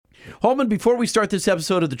Holman, before we start this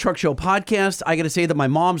episode of the Truck Show podcast, I got to say that my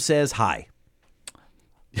mom says hi.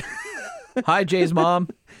 Hi, Jay's mom.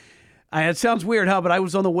 It sounds weird, huh? But I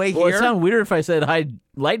was on the way here. Well, it sounds weird if I said hi,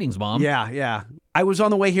 Lightning's mom. Yeah. I was on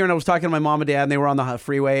the way here and I was talking to my mom and dad and they were on the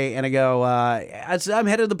freeway and I go, I'm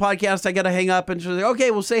headed to the podcast. I got to hang up. And she's like, okay,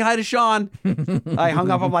 well, say hi to Sean. I hung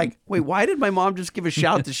up. I'm like, wait, why did my mom just give a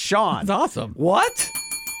shout to Sean? That's awesome. What?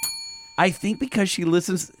 I think because she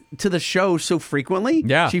listens to the show so frequently.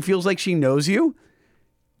 Yeah. She feels like she knows you.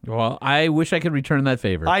 Well, I wish I could return that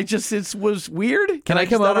favor. It was weird. Can I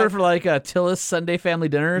come over for like a Tillis Sunday family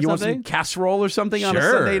dinner or you something? Want some casserole or something on a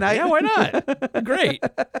Sure. Sunday night? Yeah, why not? Great.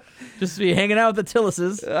 Just be hanging out with the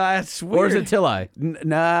Tillises. That's weird. Or is it Tilli?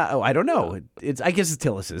 Nah, I don't know. I guess it's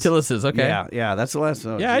Tillis's. Tillises, okay. Yeah, that's the last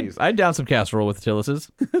one. Yeah, I'd down some casserole with the Tillises.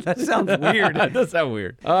 That sounds weird. That does sound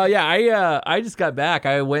weird. I just got back.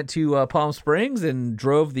 I went to Palm Springs and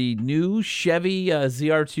drove the new Chevy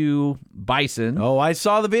ZR2 Bison. Oh, I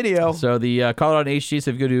saw the video. So the Colorado HD, so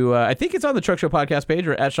if you go to, I think it's on the Truck Show podcast page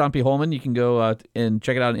or at Sean P. Holman. You can go and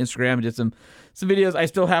check it out on Instagram and did some videos. I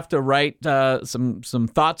still have to write some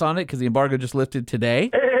thoughts on it because the embargo just lifted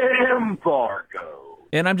today. Embargo.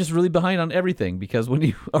 And I'm just really behind on everything because when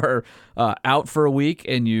you are out for a week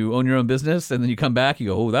and you own your own business and then you come back, you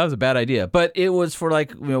go, oh, that was a bad idea. But it was for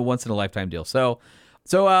like once in a lifetime deal. So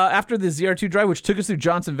after the ZR2 drive, which took us through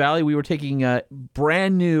Johnson Valley, we were taking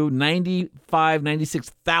brand new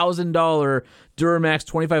 $96,000 Duramax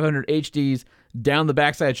 2500 HDs down the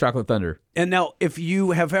backside of Chocolate Thunder. And now, if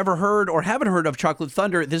you have ever heard or haven't heard of Chocolate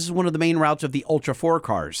Thunder, this is one of the main routes of the Ultra 4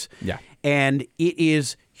 cars. Yeah. And it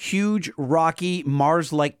is huge, rocky,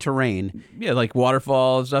 Mars-like terrain. Yeah, like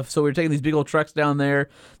waterfalls and stuff. So we were taking these big old trucks down there,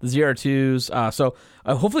 the ZR2s. So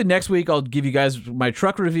hopefully next week I'll give you guys my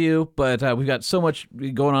truck review, but we've got so much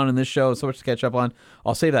going on in this show, so much to catch up on.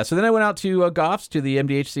 I'll save that. So then I went out to Goff's, to the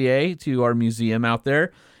MDHCA, to our museum out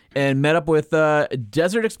there, and met up with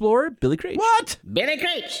Desert Explorer, Billy Creech. What? Billy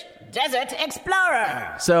Creech, Desert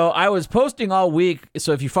Explorer. So I was posting all week.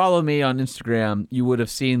 So if you follow me on Instagram, you would have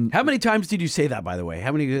seen. How many times did you say that, by the way?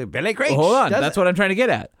 How many? Billy Creech. Hold on. That's what I'm trying to get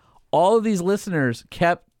at. All of these listeners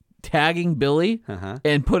kept tagging Billy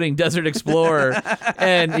and putting Desert Explorer.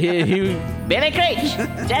 And he Billy Creech,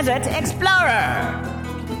 Desert Explorer.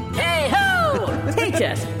 Hey ho! Teach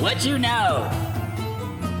us what you know.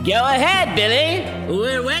 Go ahead, Billy.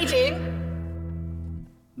 We're waiting.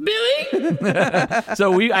 Billy? So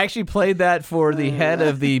we actually played that for the head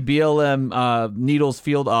of the BLM Needles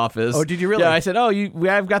field office. Oh, did you really? Yeah, I said,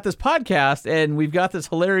 I've got this podcast, and we've got this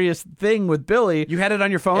hilarious thing with Billy. You had it on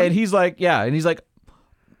your phone? And he's like, yeah. And he's like,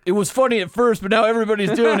 it was funny at first, but now everybody's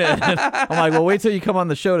doing it. And I'm like, well, wait till you come on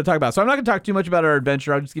the show to talk about it. So I'm not going to talk too much about our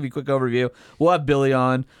adventure. I'll just give you a quick overview. We'll have Billy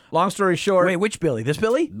on. Long story short. Wait, which Billy? This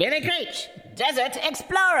Billy? Billy Creech, Desert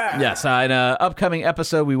Explorer. Yes, in an upcoming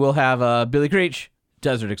episode, we will have Billy Creech,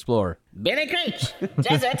 Desert Explorer. Billy Creech,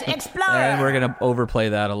 Desert Explorer. And we're going to overplay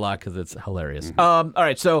that a lot because it's hilarious. All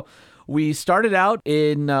right, so we started out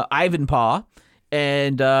in Ivanpah,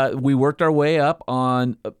 and we worked our way up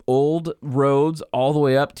on old roads all the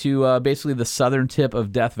way up to basically the southern tip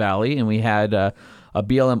of Death Valley, and we had a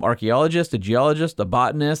BLM archaeologist, a geologist, a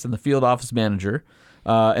botanist, and the field office manager.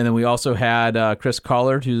 And then we also had Chris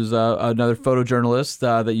Collard, who's another photojournalist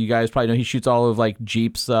that you guys probably know. He shoots all of like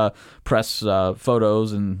Jeep's press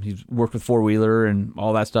photos, and he's worked with Four Wheeler and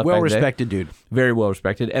all that stuff. Well-respected dude. Very well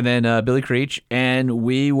respected. And then Billy Creech, and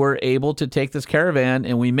we were able to take this caravan,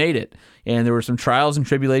 and we made it. And there were some trials and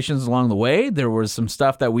tribulations along the way. There was some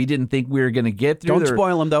stuff that we didn't think we were going to get through. Don't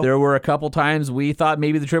spoil them, though. There were a couple times we thought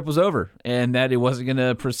maybe the trip was over and that it wasn't going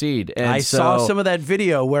to proceed. And I saw some of that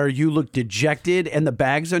video where you looked dejected and the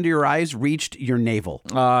bags under your eyes reached your navel.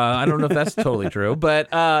 I don't know if that's totally true.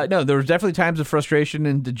 But no, there was definitely times of frustration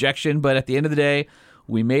and dejection. But at the end of the day,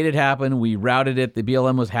 we made it happen. We routed it. The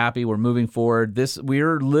BLM was happy. We're moving forward. We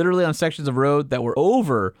were literally on sections of road that were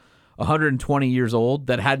over 120 years old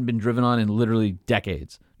that hadn't been driven on in literally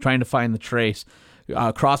decades, trying to find the trace,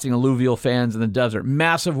 crossing alluvial fans in the desert,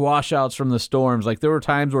 massive washouts from the storms. Like there were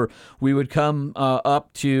times where we would come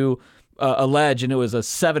up to a ledge and it was a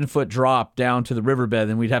 7-foot drop down to the riverbed,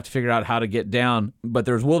 and we'd have to figure out how to get down. But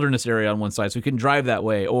there was wilderness area on one side, so we couldn't drive that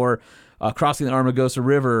way, or crossing the Armagosa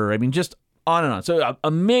River. I mean, just on and on. So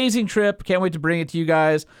amazing trip. Can't wait to bring it to you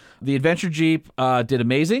guys. The Adventure Jeep did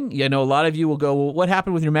amazing. Yeah, I know a lot of you will go, well, what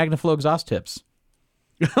happened with your MagnaFlow exhaust tips?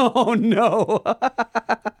 Oh, no.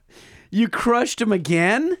 You crushed them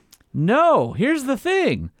again? No. Here's the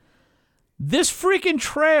thing. This freaking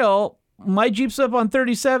trail, my Jeep's up on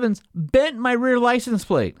 37s, bent my rear license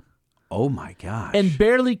plate. Oh my gosh. and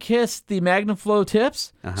barely kissed the MagnaFlow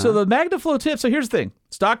tips. So the MagnaFlow tips, so here's the thing.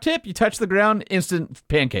 Stock tip, you touch the ground, instant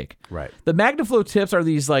pancake. Right. The MagnaFlow tips are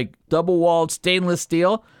these like double-walled stainless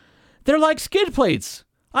steel. They're like skid plates.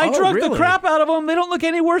 I drug the crap out of them. They don't look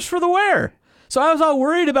any worse for the wear. So I was all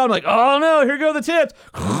worried about, like, oh no, here go the tips.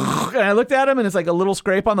 And I looked at them, and it's like a little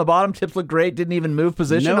scrape on the bottom. Tips look great. Didn't even move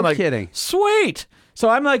position. No I'm like, kidding. Sweet. So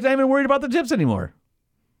I'm like not even worried about the tips anymore.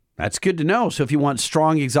 That's good to know. So if you want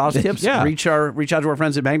strong exhaust tips, reach out to our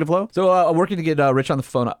friends at MagnaFlow. So I'm working to get Rich on the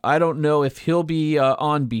phone. I don't know if he'll be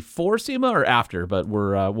on before SEMA or after, but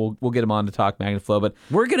we'll get him on to talk MagnaFlow. But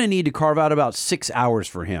We're going to need to carve out about 6 hours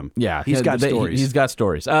for him. yeah, He's got stories. He's got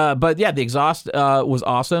stories. But yeah, the exhaust was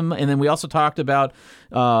awesome. And then we also talked about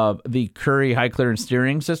the Curry high clearance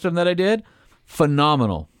steering system that I did.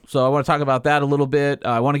 Phenomenal. So I want to talk about that a little bit.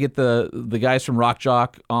 I want to get the guys from Rock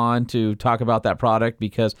Jock on to talk about that product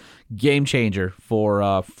because game changer for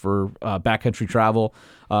backcountry travel.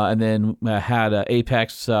 And then had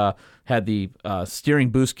Apex had the steering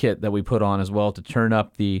boost kit that we put on as well to turn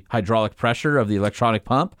up the hydraulic pressure of the electronic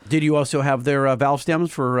pump. Did you also have their valve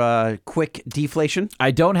stems for quick deflation?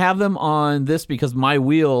 I don't have them on this because my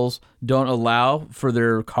wheels don't allow for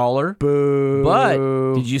their collar. Boo.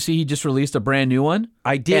 But did you see he just released a brand new one?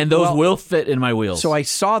 I did. And those will fit in my wheels. So I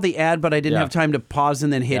saw the ad, but I didn't have time to pause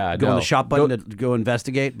and then hit on the shop button to go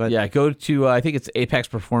investigate. But yeah, go to, I think it's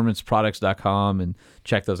apexperformanceproducts.com and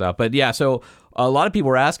check those out. But yeah, so a lot of people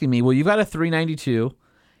were asking me, well, you've got a 392.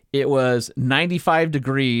 It was 95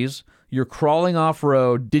 degrees. You're crawling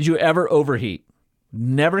off-road. Did you ever overheat?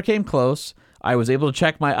 Never came close. I was able to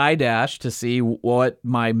check my iDash to see what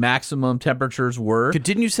my maximum temperatures were.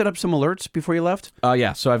 Didn't you set up some alerts before you left?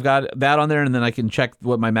 Yeah, so I've got that on there, and then I can check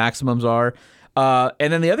what my maximums are.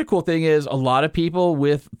 And then the other cool thing is a lot of people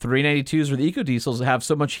with 392s or the EcoDiesels have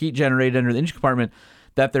so much heat generated under the engine compartment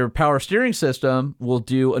that their power steering system will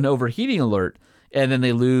do an overheating alert, and then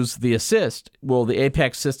they lose the assist. Well, the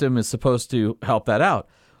Apex system is supposed to help that out.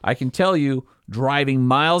 I can tell you, driving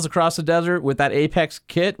miles across the desert with that Apex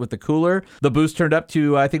kit with the cooler, the boost turned up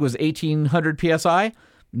to, I think it was 1,800 PSI.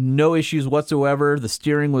 No issues whatsoever. The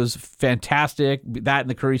steering was fantastic. That and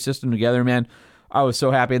the Curry system together, man. I was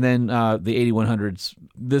so happy. And then the 8100s,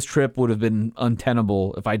 this trip would have been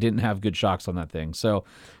untenable if I didn't have good shocks on that thing. So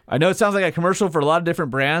I know it sounds like a commercial for a lot of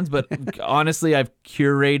different brands, but honestly, I've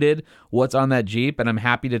curated what's on that Jeep, and I'm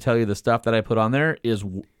happy to tell you the stuff that I put on there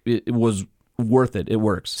was worth it. It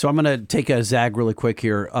works. So I'm going to take a zag really quick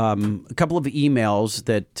here. A couple of emails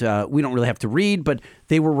that we don't really have to read, but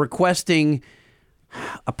they were requesting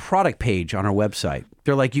a product page on our website.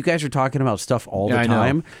 They're like, you guys are talking about stuff all the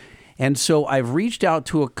time. Know. And so I've reached out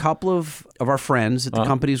to a couple of our friends at the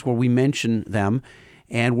companies where we mention them,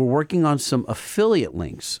 and we're working on some affiliate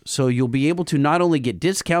links. So you'll be able to not only get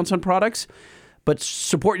discounts on products, but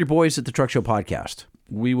support your boys at the Truck Show Podcast.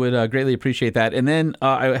 We would greatly appreciate that. And then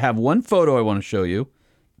I have one photo I want to show you.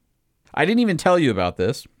 I didn't even tell you about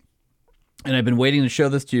this, and I've been waiting to show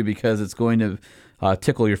this to you because it's going to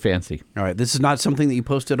tickle your fancy. All right. This is not something that you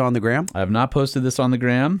posted on the gram? I have not posted this on the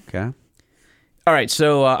gram. Okay. All right,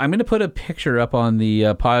 so I'm going to put a picture up on the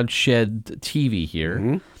Podshed TV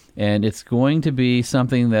here, and it's going to be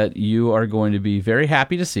something that you are going to be very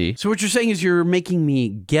happy to see. So what you're saying is you're making me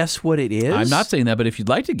guess what it is? I'm not saying that, but if you'd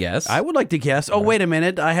like to guess. I would like to guess. Oh, wait a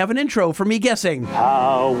minute. I have an intro for me guessing.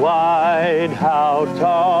 How wide, how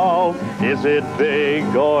tall? Is it big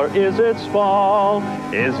or is it small?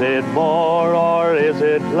 Is it more or is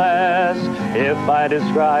it less? If I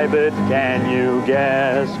describe it, can you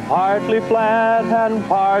guess? Partly flat and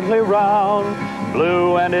partly round,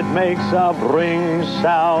 blue and it makes a ring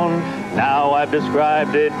sound. Now I've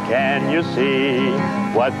described it, can you see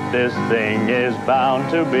what this thing is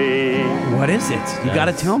bound to be? What is it? You got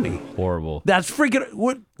to tell me. Horrible. That's freaking...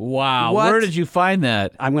 What? Wow. What? Where did you find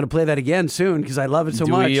that? I'm going to play that again soon because I love it so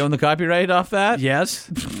much. Do we own the copyright off that?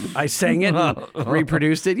 Yes. I sang it and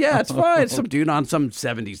reproduced it. Yeah, it's fine. It's some dude on some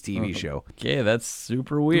 70s TV show. Okay, that's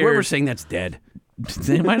super weird. Whoever's saying that's dead.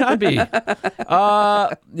 It might not be.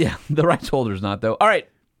 Yeah, the rights holder's not, though. All right.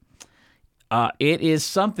 It is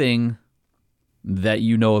something that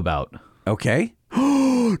you know about. Okay.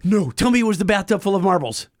 No. Tell me it was the bathtub full of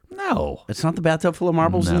marbles. No. It's not the bathtub full of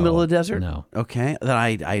marbles in the middle of the desert? No. Okay. Then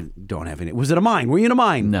I don't have any. Was it a mine? Were you in a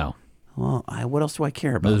mine? No. Well, what else do I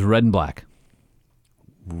care It about? was red and black.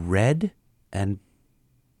 Red and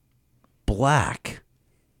black.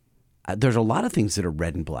 There's a lot of things that are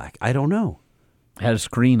red and black. I don't know. It had a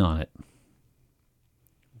screen on it.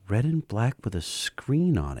 Red and black with a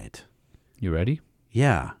screen on it. You ready?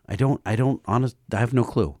 Yeah. I have no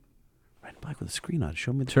clue. Red and black with a screen on it.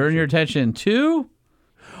 Show me the Turn picture. your attention to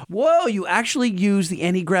Whoa, you actually use the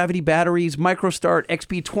anti-gravity batteries, MicroStart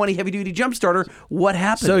XP20 heavy-duty jump starter. What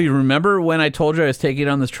happened? So you remember when I told you I was taking it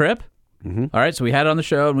on this trip? Mm-hmm. All right, so we had it on the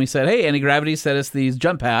show, and we said, hey, anti-gravity sent us these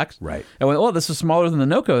jump packs. Right. And I went, oh, this is smaller than the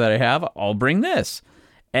NOCO that I have. I'll bring this.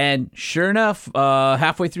 And sure enough,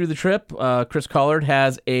 halfway through the trip, Chris Collard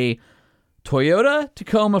has a Toyota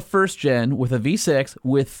Tacoma first gen with a V6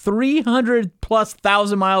 with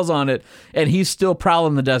 300,000+ miles on it, and he's still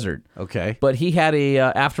prowling the desert. Okay. But he had a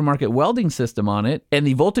aftermarket welding system on it, and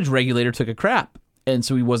the voltage regulator took a crap, and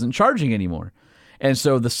so he wasn't charging anymore. And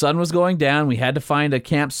so the sun was going down. We had to find a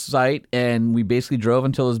campsite, and we basically drove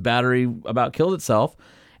until his battery about killed itself.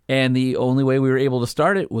 And the only way we were able to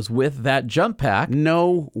start it was with that jump pack.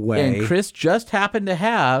 No way. And Chris just happened to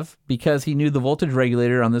have, because he knew the voltage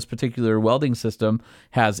regulator on this particular welding system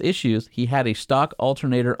has issues, he had a stock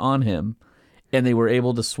alternator on him. And they were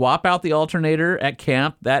able to swap out the alternator at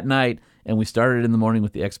camp that night, and we started in the morning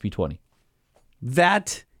with the XP20.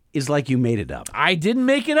 That is like you made it up. I didn't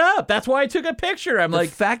make it up. That's why I took a picture. I'm The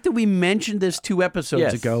fact that we mentioned this 2 episodes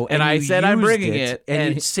Yes. ago, And I you said I'm used bringing it,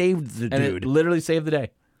 and it saved the and dude. it literally saved the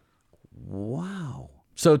day. Wow.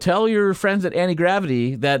 So tell your friends at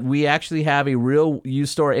Anti-Gravity that we actually have a real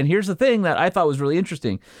used store. And here's the thing that I thought was really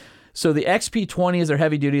interesting. So the XP20 is their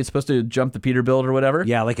heavy duty. It's supposed to jump the Peterbilt or whatever.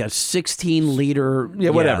 Yeah, like a 16-liter.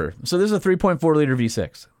 Yeah, whatever. So this is a 3.4 liter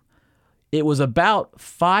V6. It was about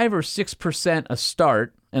 5 or 6% a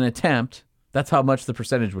start, an attempt. That's how much the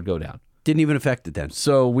percentage would go down. Didn't even affect it then.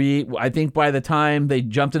 So I think by the time they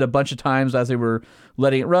jumped it a bunch of times as they were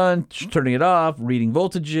letting it run, turning it off, reading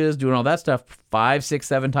voltages, doing all that stuff, 5, 6,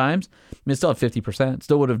 7 times, I mean, it's still at 50%.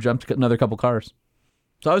 Still would have jumped another couple cars.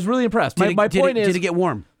 So I was really impressed. My point is, did it get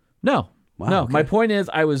warm? no, Wow, no. okay. My point is,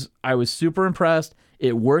 I was super impressed.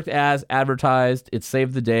 It worked as advertised. It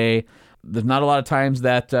saved the day. There's not a lot of times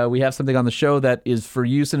that we have something on the show that is for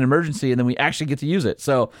use in an emergency, and then we actually get to use it.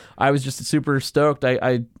 So I was just super stoked.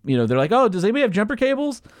 They're like, oh, does anybody have jumper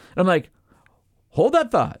cables? And I'm like, hold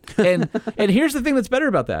that thought. And here's the thing that's better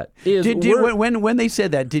about that is when they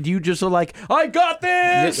said that, did you just like, I got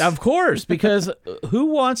this? Of course, because who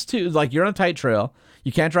wants to, like, you're on a tight trail.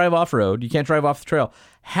 You can't drive off-road. You can't drive off the trail.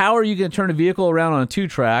 How are you going to turn a vehicle around on a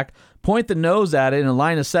 2-track, point the nose at it in a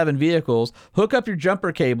line of 7 vehicles, hook up your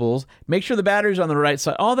jumper cables, make sure the battery's on the right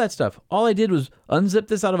side, all that stuff. All I did was unzip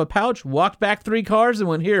this out of a pouch, walked back 3 cars, and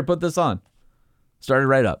went, here, put this on. Started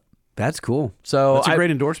right up. That's cool. So that's a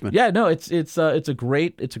great endorsement. Yeah, no, it's a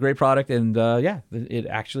great product, and it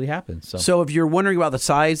actually happens. So if you're wondering about the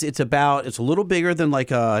size, it's a little bigger than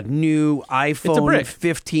like a new iPhone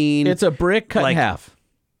 15. It's a brick cut in half.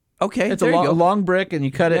 Okay, it's a long brick, and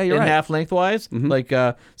you cut it in half lengthwise,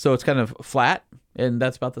 so it's kind of flat, and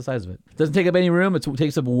that's about the size of it. It doesn't take up any room. It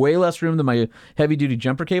takes up way less room than my heavy-duty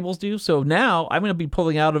jumper cables do. So now I'm going to be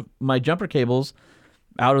pulling out of my jumper cables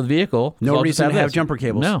out of the vehicle. No reason to have jumper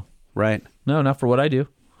cables. No. Right. No, not for what I do.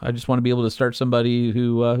 I just want to be able to start somebody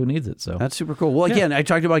who needs it. So that's super cool. Well, again, I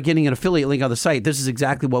talked about getting an affiliate link on the site. This is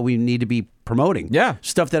exactly what we need to be promoting. Yeah.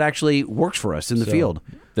 Stuff that actually works for us in the field.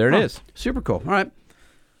 There it is. Super cool. All right.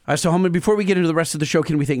 So, Holman, before we get into the rest of the show,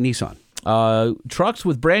 can we thank Nissan? Trucks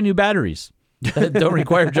with brand new batteries that don't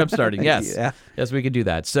require jump starting. Yes. Yeah. Yes, we can do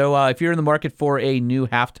that. So if you're in the market for a new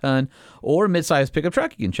half-ton or mid-sized pickup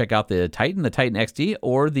truck, you can check out the Titan XT,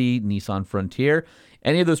 or the Nissan Frontier.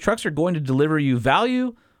 Any of those trucks are going to deliver you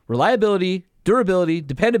value, reliability, durability,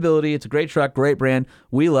 dependability. It's a great truck, great brand.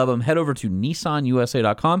 We love them. Head over to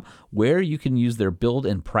nissanusa.com, where you can use their build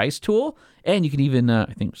and price tool. And you can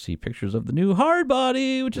even, see pictures of the new hard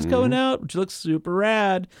body, which is coming out, which looks super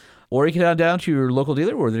rad. Or you can head down to your local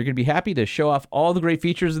dealer, where they're going to be happy to show off all the great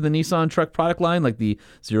features of the Nissan truck product line, like the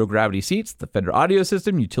zero-gravity seats, the Fender audio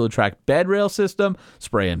system, Utilitrack bed rail system,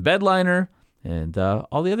 spray and bed liner, and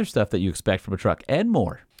all the other stuff that you expect from a truck, and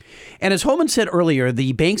more. And as Holman said earlier,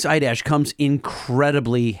 the Banks iDash comes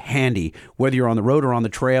incredibly handy. Whether you're on the road or on the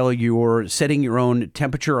trail, you're setting your own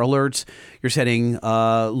temperature alerts, you're setting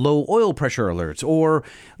low oil pressure alerts, or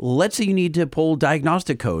let's say you need to pull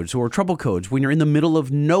diagnostic codes or trouble codes when you're in the middle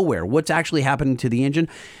of nowhere. What's actually happening to the engine?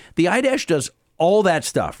 The iDash does all that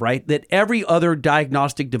stuff, right, that every other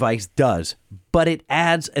diagnostic device does, but it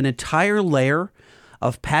adds an entire layer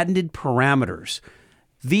of patented parameters.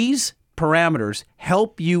 These parameters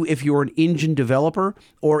help you if you're an engine developer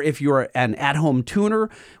or if you're an at-home tuner,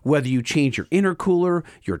 whether you change your intercooler,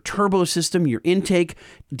 your turbo system, your intake.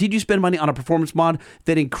 Did you spend money on a performance mod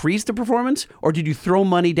that increased the performance, or did you throw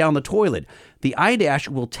money down the toilet? The iDash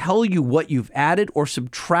will tell you what you've added or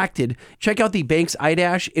subtracted. Check out the Banks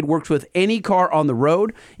iDash. It works with any car on the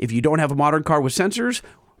road. If you don't have a modern car with sensors,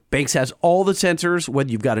 Banks has all the sensors,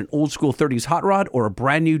 whether you've got an old school 30s hot rod or a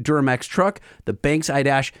brand new Duramax truck. The Banks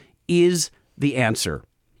iDash is the answer.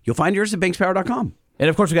 You'll find yours at bankspower.com. And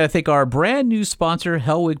of course, we got to thank our brand new sponsor,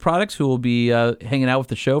 Hellwig Products, who will be hanging out with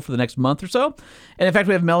the show for the next month or so. And in fact,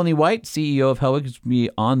 we have Melanie White, CEO of Hellwig, who's going to be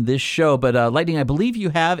on this show. But Lightning, I believe you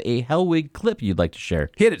have a Hellwig clip you'd like to share.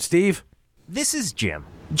 Hit it, Steve. This is Jim.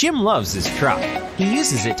 Jim loves his truck. He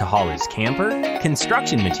uses it to haul his camper,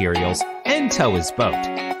 construction materials, and tow his boat.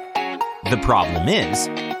 The problem is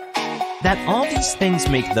that all these things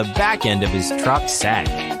make the back end of his truck sag.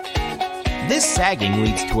 This sagging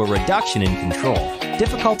leads to a reduction in control,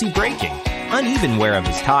 difficulty braking, uneven wear of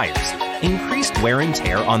his tires, increased wear and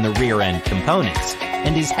tear on the rear end components,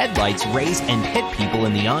 and his headlights raise and hit people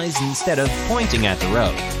in the eyes instead of pointing at the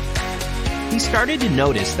road. He started to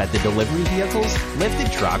notice that the delivery vehicles,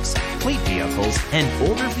 lifted trucks, fleet vehicles, and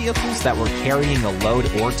older vehicles that were carrying a load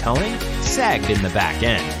or towing sagged in the back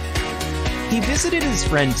end. He visited his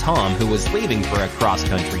friend Tom, who was leaving for a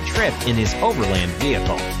cross-country trip in his overland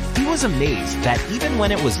vehicle. He was amazed that even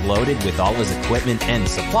when it was loaded with all his equipment and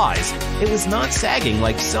supplies, it was not sagging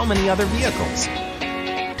like so many other vehicles.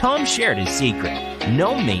 Tom shared his secret: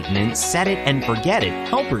 no maintenance, set it and forget it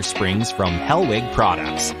helper springs from Hellwig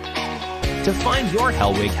Products. To find your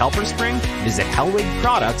Hellwig helper spring, visit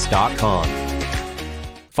hellwigproducts.com.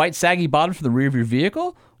 Fight saggy bottoms from the rear of your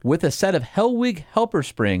vehicle with a set of Hellwig helper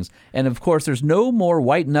springs. And of course, there's no more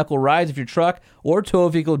white knuckle rides if your truck or tow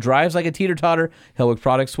vehicle drives like a teeter-totter. Hellwig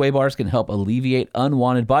Products sway bars can help alleviate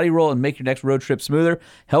unwanted body roll and make your next road trip smoother.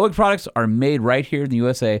 Hellwig Products are made right here in the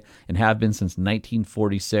USA and have been since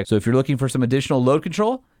 1946. So if you're looking for some additional load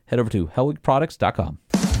control, head over to hellwigproducts.com.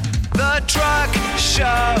 The Truck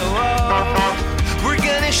Show. We're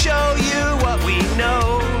gonna show you what we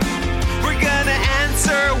know. We're gonna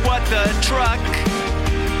answer what the truck,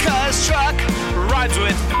 'cause truck rhymes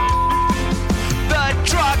with the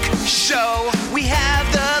Truck Show. We have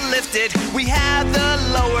the lifted, we have the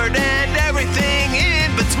lowered, and everything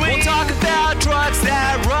in between. We'll talk about trucks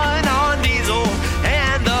that run on diesel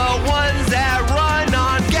and the ones that run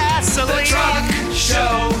on gasoline. The Truck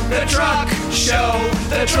Show, the Truck Show,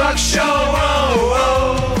 the Truck Show. Oh,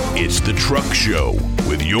 oh. It's the Truck Show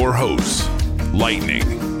with your hosts, Lightning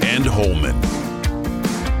and Holman.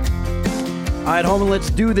 All right, Holman, let's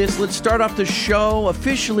do this. Let's start off the show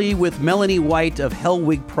officially with Melanie White of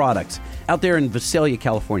Hellwig Products out there in Visalia,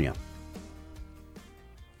 California.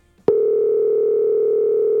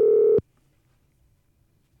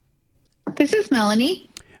 This is Melanie.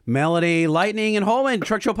 Melanie, Lightning, and Holman,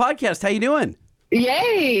 Truck Show Podcast. How you doing?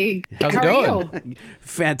 Yay! How's it How going? are you?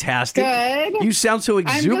 Fantastic. Good. You sound so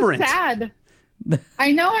exuberant. I'm just sad.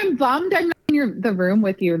 I know I'm bummed I'm not in the room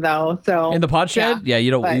with you, though. So In the pod shed? Yeah, you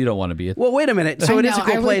don't want to be. Well, wait a minute. So I it is a know,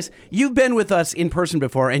 cool place. You've been with us in person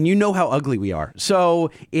before, and you know how ugly we are. So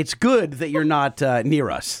it's good that you're not near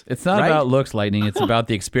us. It's not right? about looks, Lightning. It's about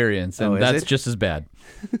the experience, and is that's it? just as bad.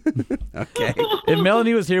 Okay. If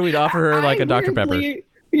Melanie was here, we'd offer her like a Dr. Pepper.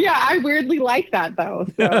 Yeah, I weirdly like that, though.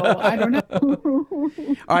 So I don't know.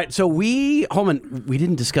 All right. So Holman, we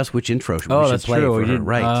didn't discuss which intro we Oh, should that's play true. for We her. didn't.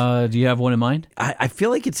 Right. Do you have one in mind? I feel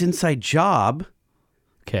like it's Inside Job,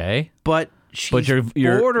 Okay. but she's But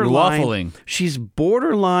you're borderline. waffling. She's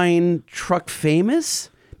borderline truck famous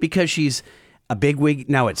because she's a bigwig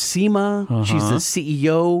now at SEMA. She's the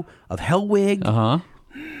CEO of Hellwig. Uh-huh.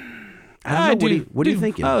 I don't know. What are you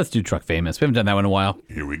thinking? Oh, let's do Truck Famous. We haven't done that one in a while.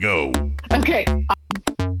 Here we go. Okay.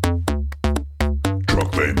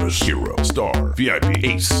 Truck Famous, Hero, Star, VIP,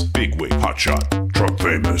 Ace, Big Wig, Hot Shot, Truck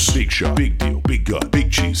Famous, Big Shot, Big Deal, Big Gun,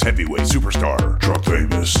 Big Cheese, Heavyweight, Superstar, Truck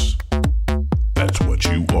Famous. That's what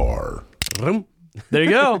you are. There you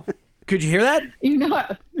go. Could you hear that? You know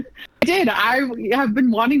what? I did. I have been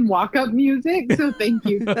wanting walk-up music, so thank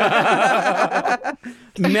you.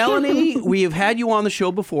 Melanie, we have had you on the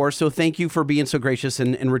show before, so thank you for being so gracious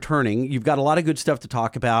and returning. You've got a lot of good stuff to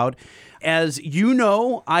talk about. As you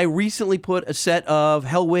know, I recently put a set of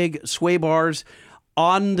Hellwig sway bars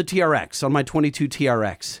on the TRX, on my 22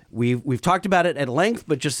 TRX. We've talked about it at length,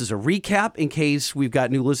 but just as a recap, in case we've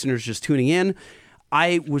got new listeners just tuning in,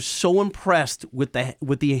 I was so impressed with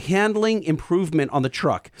the handling improvement on the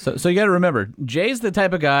truck. So you got to remember, Jay's the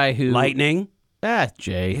type of guy who... Lightning.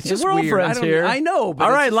 Jay. It's just we're all weird. friends here. I know. But All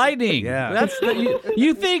right, it's- Lightning. Yeah.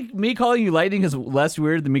 You think me calling you Lightning is less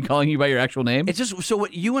weird than me calling you by your actual name? It's just so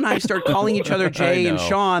what you and I start calling each other Jay and know.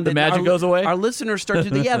 Sean. The magic goes away? Our listeners start to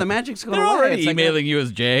the magic's going They're away. already It's like emailing you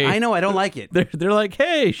as Jay. I know. I don't like it. They're like,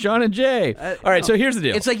 hey, Sean and Jay. All right, so here's the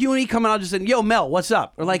deal. It's like you and me coming out just saying, "Yo, Mel, what's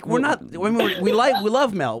up?" Or like we're not. I mean, we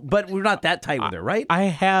love Mel, but we're not that tight with her, right? I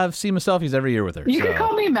have SEMA selfies every year with her. You so. can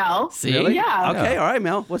call me Mel. See? Really? Yeah. Okay. All right,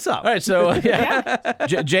 Mel. What's up? All right, so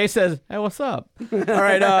Jay says, "Hey, what's up?" All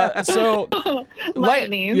right, so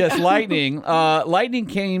Lightning. Yes, Lightning. Lightning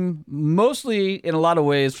came mostly in a lot of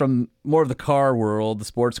ways from more of the car world, the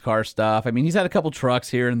sports car stuff. I mean, he's had a couple trucks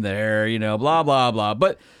here and there, blah blah blah.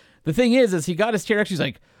 But the thing is he got his TRX. He's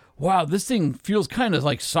like, "Wow, this thing feels kind of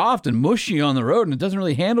like soft and mushy on the road, and it doesn't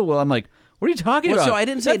really handle well." I'm like, "What are you talking about?" So I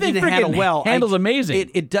didn't say That it thing didn't handle freaking well. Handles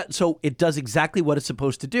amazing. It does. So it does exactly what it's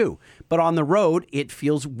supposed to do. But on the road, it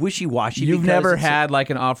feels wishy-washy. You've because never it's had like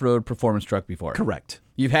an off-road performance truck before. correct.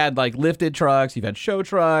 You've had like lifted trucks, you've had show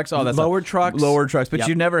trucks, all that Lowered stuff. trucks. Lowered trucks, but Yep.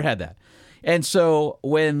 you never had that. And so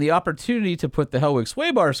when the opportunity to put the Hellwig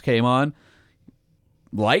sway bars came on,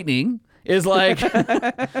 Lightning is like,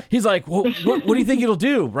 he's like, well, what do you think it'll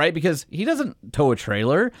do, right? Because he doesn't tow a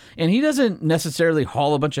trailer, and he doesn't necessarily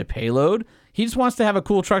haul a bunch of payload. He just wants to have a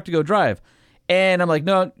cool truck to go drive. And I'm like,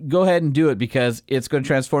 no, go ahead and do it because it's going to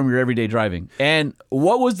transform your everyday driving. And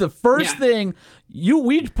what was the first thing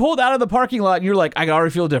we pulled out of the parking lot and you're like, I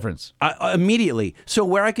already feel a difference. Immediately. So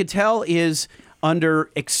where I could tell is under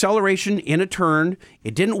acceleration in a turn,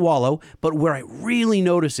 it didn't wallow, but where I really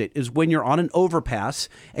notice it is when you're on an overpass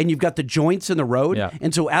and you've got the joints in the road. Yeah.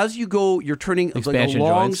 And so as you go, you're turning like a Expansion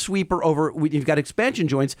long joints. sweeper over, you've got expansion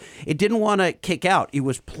joints. It didn't want to kick out. It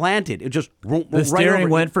was planted. It just The steering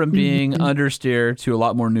went from being understeer to a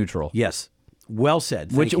lot more neutral. Yes. Well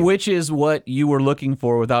said. Which Thank you. which is what you were looking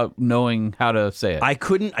for without knowing how to say it. I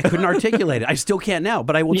couldn't articulate it. I still can't now,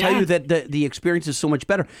 but I will tell Yeah. you that the experience is so much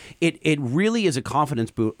better. It really is a confidence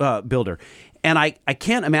builder. And I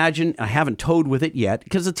can't imagine, I haven't towed with it yet,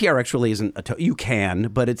 because the TRX really isn't a tow. You can,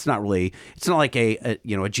 but it's not like a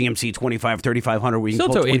GMC 3500 where you Still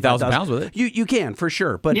can pull tow 8,000 25,000 pounds with it. You can, for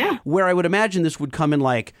sure. But Yeah. where I would imagine this would come in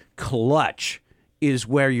like clutch is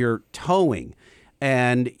where you're towing.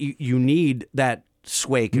 And you need that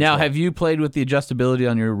sway control. Now, have you played with the adjustability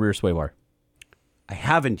on your rear sway bar? I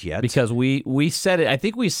haven't yet. Because we set it. I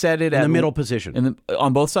think we set it in at the middle position.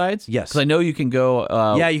 on both sides. Yes. because I know you can go.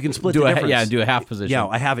 Yeah, you can split do the a, difference. Yeah, do a half position. Yeah,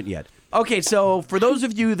 I haven't yet. Okay, so for those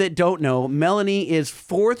of you that don't know, Melanie is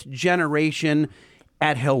fourth generation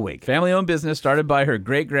at Hellwig. Family-owned business started by her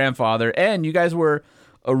great-grandfather, and you guys were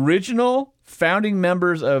original founding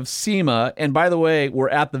members of SEMA. And by the way, we're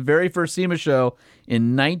at the very first SEMA show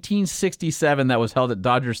in 1967 that was held at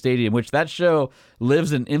Dodger Stadium, which that show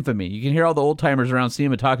lives in infamy. You can hear all the old-timers around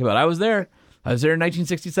SEMA talk about it. I was there in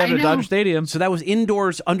 1967 I at know. Dodger Stadium. So that was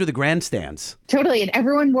indoors under the grandstands. Totally. And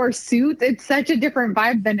everyone wore suits. It's such a different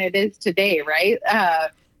vibe than it is today, right?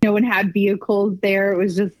 No one had vehicles there. It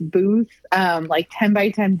was just booths, like 10 by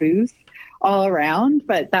 10 booths all around.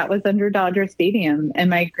 But that was under Dodger Stadium. And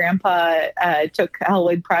my grandpa took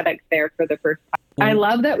Hellwig Products there for the first time. I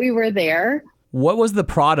love that we were there. What was the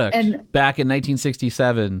product And- back in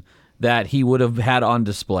 1967 that he would have had on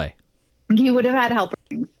display? He would have had helper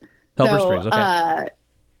springs. Helper So, springs, okay.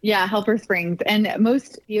 Yeah, helper springs. And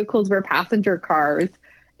most vehicles were passenger cars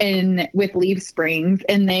and with leaf springs,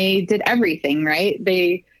 and they did everything, right?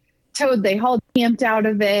 They towed, they hauled, camped out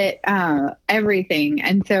of it, everything.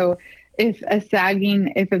 And so if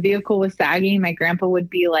a vehicle was sagging, my grandpa would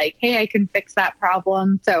be like, hey, I can fix that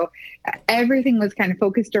problem. So everything was kind of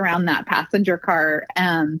focused around that passenger car.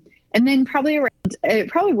 And then it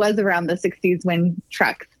probably was around the 60s when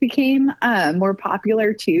trucks became more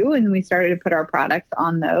popular too. And we started to put our products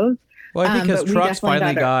on those. Well, I think because but we trucks definitely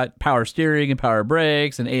finally got got power steering and power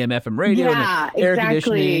brakes and AM/FM radio Yeah, and air exactly.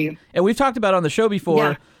 conditioning. And we've talked about on the show before,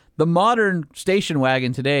 Yeah. the modern station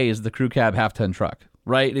wagon today is the crew cab half-ton truck,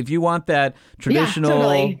 right? If you want that traditional,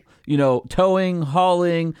 totally. towing,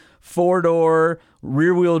 hauling, four-door,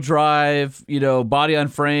 rear-wheel drive, body on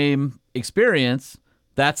frame experience,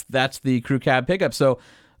 that's the crew cab pickup. So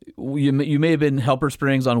you may have been helper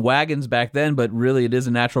springs on wagons back then, but really it is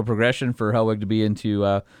a natural progression for Hellwig to be into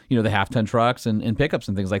the half-ton trucks and pickups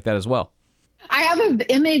and things like that as well. I have an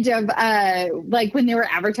image of like when they were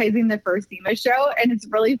advertising the first SEMA show, and it's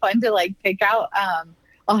really fun to like pick out.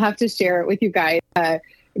 I'll have to share it with you guys, but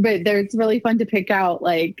it's really fun to pick out.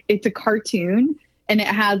 Like it's a cartoon, and it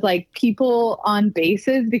has like people on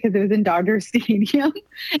bases because it was in Dodger Stadium,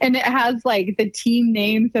 and it has like the team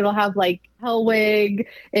names. It'll have like Hellwig.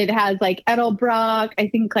 It has like Edelbrock. I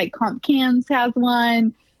think like Comp Cans has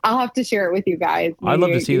one. I'll have to share it with you guys. I'd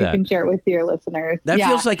love to see that. You can share it with your listeners. That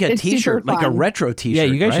feels like a it's T-shirt, super like a fun. retro T-shirt.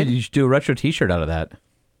 Yeah, you guys right? should do a retro T-shirt out of that.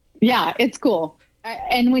 Yeah, it's cool.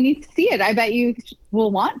 And when you see it, I bet you will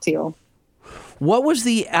want to. What was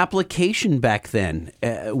the application back then?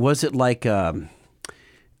 Was it like, do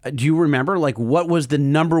you remember? Like, what was the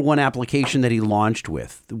number one application that he launched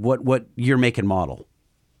with? What year, make, and model?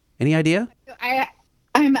 Any idea?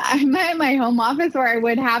 I'm at my home office where I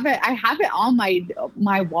would have it. I have it on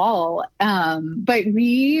my wall. But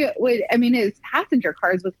we would, I mean, it's passenger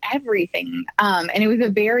cars with everything. And it was a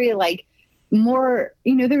very like more,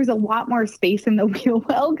 there was a lot more space in the wheel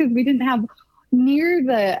well because we didn't have near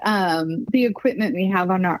the equipment we have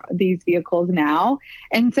on these vehicles now.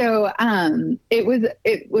 And so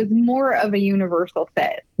it was more of a universal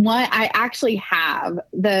fit. I actually have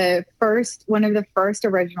one of the first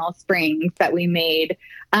original springs that we made.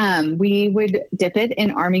 We would dip it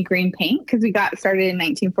in army green paint because we got started in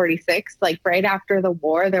 1946. Like right after the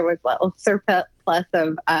war, there was a surplus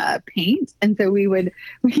of paint. And so we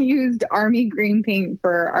used army green paint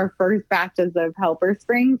for our first batches of helper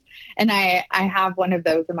springs. And I have one of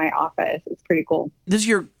those in my office. It's pretty cool. This is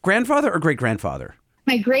your grandfather or great-grandfather?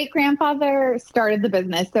 My great-grandfather started the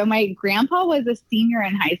business. So my grandpa was a senior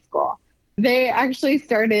in high school. They actually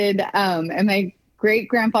started, and my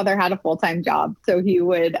great-grandfather had a full-time job. So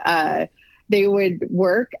they would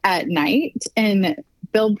work at night and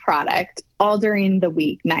build product all during the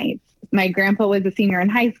week nights. My grandpa was a senior in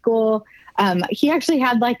high school. He actually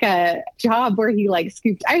had like a job where he like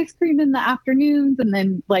scooped ice cream in the afternoons and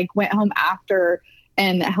then like went home after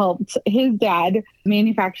and helped his dad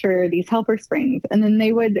manufacture these helper springs. And then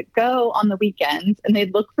they would go on the weekends and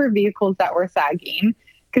they'd look for vehicles that were sagging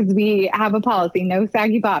because we have a policy, no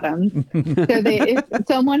saggy bottoms. So if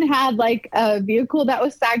someone had like a vehicle that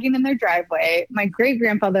was sagging in their driveway, my great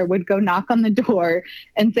grandfather would go knock on the door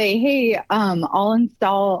and say, hey, I'll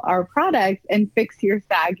install our product and fix your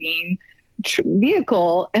sagging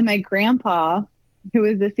vehicle. And my grandpa, who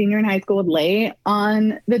was a senior in high school, would lay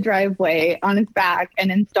on the driveway on his back and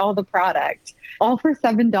install the product, all for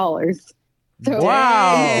 $7. So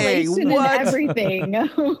Wow. installation and everything.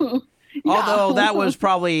 Although that was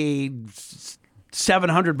probably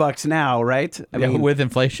 $700 now, right? I mean, with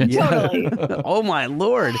inflation. Totally. Oh my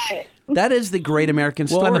Lord. That is the great American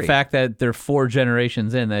story. Well, and the fact that they're 4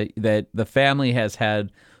 generations in, that the family has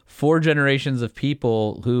had 4 generations of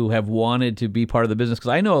people who have wanted to be part of the business.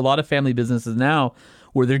 Because I know a lot of family businesses now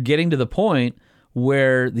where they're getting to the point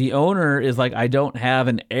where the owner is like, I don't have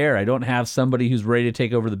an heir. I don't have somebody who's ready to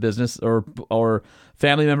take over the business, or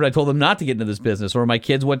family member I told them not to get into this business, or my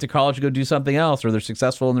kids went to college to go do something else, or they're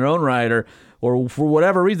successful in their own right, or for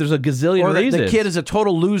whatever reason. There's a gazillion reasons. The kid is a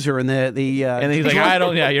total loser, and and he's like,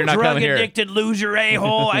 you're not coming here. Drug-addicted loser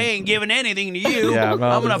a-hole. I ain't giving anything to you. Yeah,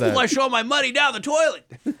 well, I'm going to flush all my money down the toilet.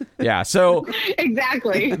 Yeah, so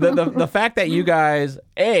exactly. the fact that you guys,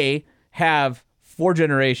 have 4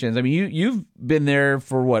 generations. I mean, you've been there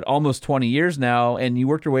for what, almost 20 years now, and you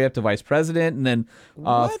worked your way up to vice president, and then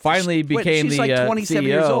finally became she's the like 27 CEO.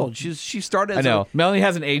 years old. She started. I know. Melanie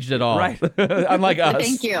hasn't aged at all. Right. Unlike us.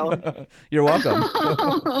 Thank you. You're welcome.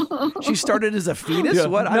 She started as a fetus. Yeah.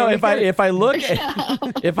 What? No, if I look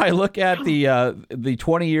at the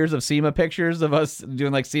 20 years of SEMA pictures of us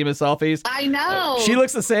doing like SEMA selfies, I know. she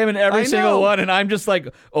looks the same in every single one, and I'm just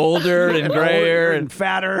like older and grayer and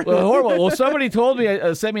fatter. Well, horrible. Well, somebody told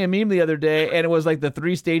me, sent me a meme the other day, and it was like the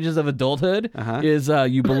 3 stages of adulthood is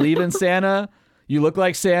you believe in Santa, you look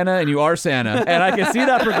like Santa, and you are Santa. And I can see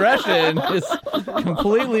that progression is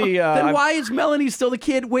completely... then why is Melanie still the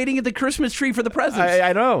kid waiting at the Christmas tree for the presents?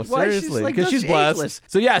 I know, Why? seriously. Like, Because she's blessed. ageless.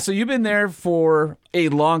 So you've been there for a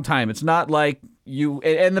long time. It's not like you...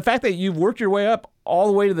 And the fact that you've worked your way up all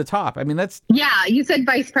the way to the top, I mean, that's... Yeah, you said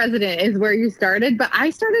vice president is where you started, but I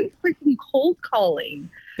started freaking cold calling.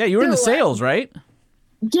 Yeah, you were in the sales, right?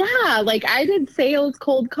 Yeah, like I did sales,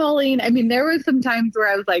 cold calling. I mean, there was some times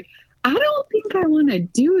where I was like, I don't think I want to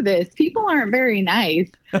do this. People aren't very nice.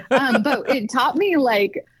 But it taught me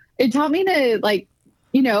to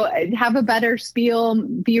have a better spiel,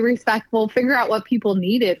 be respectful, figure out what people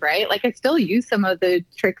needed, right? Like I still use some of the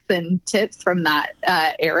tricks and tips from that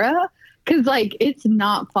era because like it's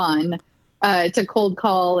not fun to cold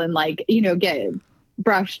call and get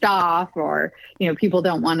brushed off, or people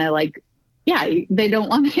don't want to they don't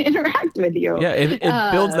want to interact with you. Yeah, it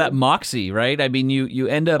builds that moxie, right? I mean, you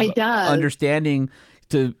end up understanding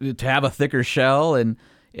to have a thicker shell, and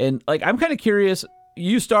like I'm kind of curious,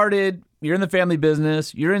 you started, you're in the family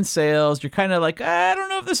business, you're in sales, you're kind of like, I don't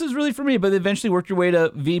know if this is really for me, but eventually worked your way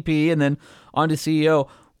to VP and then on to CEO.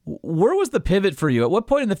 Where was the pivot for you? At what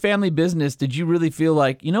point in the family business did you really feel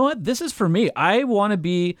like, you know what, this is for me? I want to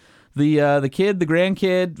be the kid, the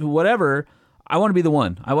grandkid, whatever. I want to be the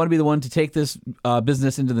one. I want to be the one to take this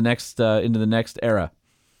business into the next era.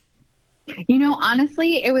 You know,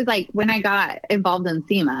 honestly, it was like when I got involved in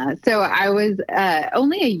SEMA. So I was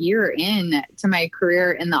only a year in to my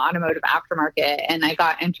career in the automotive aftermarket, and I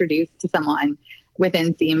got introduced to someone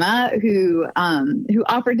within SEMA who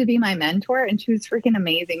offered to be my mentor, and she was freaking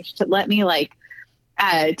amazing. She let me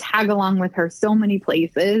tag along with her so many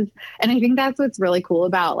places. And I think that's what's really cool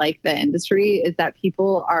about like the industry is that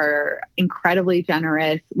people are incredibly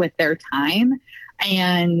generous with their time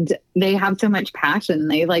and they have so much passion.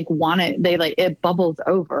 They want it. It bubbles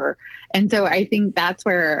over. And so I think that's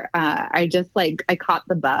where I caught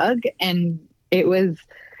the bug, and it was,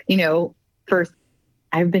 first,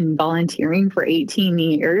 I've been volunteering for 18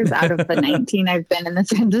 years out of the 19 I've been in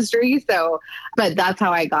this industry. So, but that's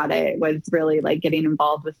how I got it, was really like getting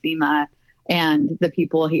involved with SEMA and the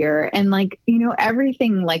people here. And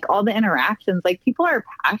everything, like all the interactions, like people are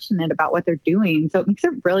passionate about what they're doing. So it makes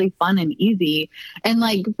it really fun and easy. And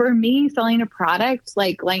like for me, selling a product,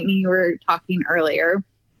 like Lightning, you were talking earlier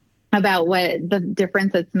about what the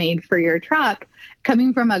difference it's made for your truck,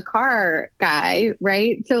 coming from a car guy,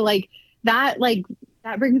 right? So that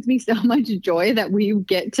brings me so much joy that we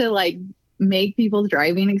get to make people's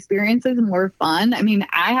driving experiences more fun. I mean,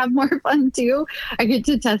 I have more fun too. I get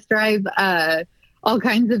to test drive all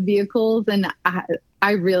kinds of vehicles, and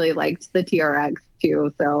I really liked the TRX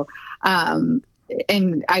too. So,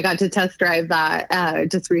 and I got to test drive that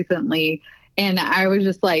just recently, and I was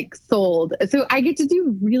just sold. So I get to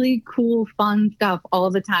do really cool, fun stuff all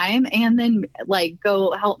the time, and then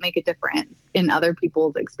go help make a difference in other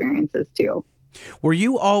people's experiences too. Were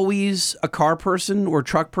you always a car person or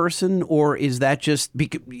truck person, or is that just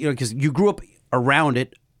because you grew up around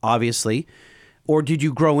it, obviously, or did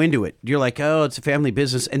you grow into it? You're like, oh, it's a family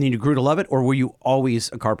business, and then you grew to love it, or were you always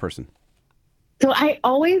a car person? So I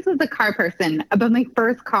always was a car person, but my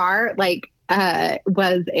first car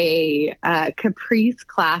was a Caprice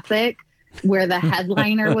Classic, where the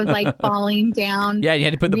headliner was like falling down. Yeah, you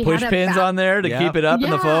had to put the push pins on there to keep it up in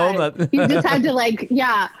the foam. You just had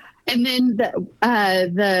to And then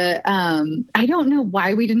I don't know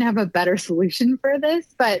why we didn't have a better solution for this,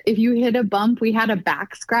 but if you hit a bump, we had a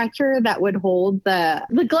back scratcher that would hold the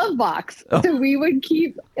glove box. Oh. So we would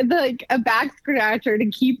keep a back scratcher to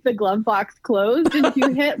keep the glove box closed. And if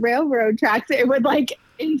you hit railroad tracks, it would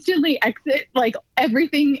instantly exit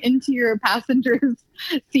everything into your passenger's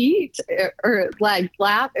seat or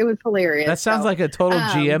lap. It was hilarious. That sounds like a total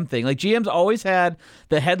GM thing. GM's always had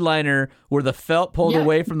the headliner where the felt pulled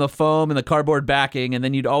away from the foam and the cardboard backing, and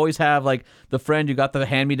then you'd always have the friend who got the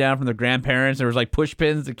hand-me-down from their grandparents. There was push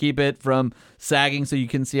pins to keep it from sagging so you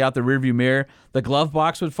can see out the rearview mirror. The glove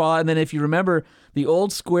box would fall out, and then if you remember the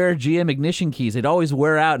old square GM ignition keys, they'd always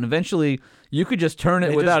wear out, and eventually you could just turn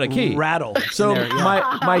it without a key. Rattle. So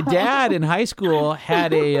my dad in high school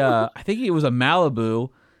had I think it was a Malibu,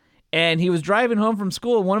 and he was driving home from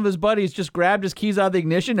school, and one of his buddies just grabbed his keys out of the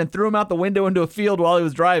ignition and threw them out the window into a field while he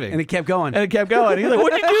was driving. And it kept going. He's like,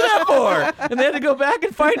 what'd you do that for? And they had to go back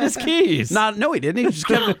and find his keys. No, he didn't. He just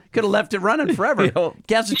could have left it running forever.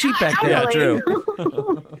 Gas was cheap back then. Yeah, true.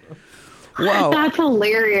 Whoa. That's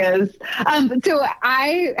hilarious. So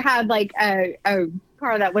I had a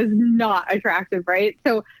car that was not attractive, right?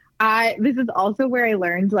 So this is also where I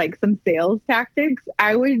learned some sales tactics.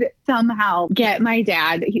 I would somehow get my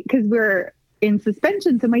dad, because we're in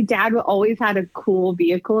suspension. So my dad always had a cool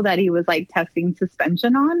vehicle that he was testing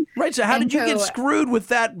suspension on. Right. So how did you get screwed with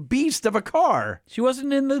that beast of a car? She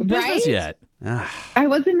wasn't in the business yet. I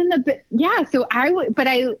wasn't in the, yeah. So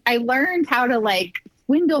I learned how to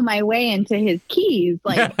swindle my way into his keys.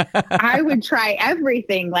 I would try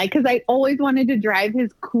everything, because I always wanted to drive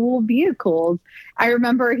his cool vehicles. I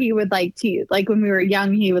remember he would when we were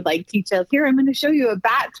young, he would teach us, here, I'm going to show you a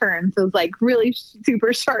bat turn. So it's really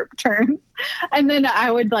super sharp turns. And then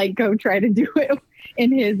I would go try to do it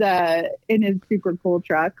in his super cool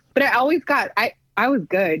truck. But I always got, I was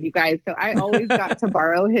good, you guys. So I always got to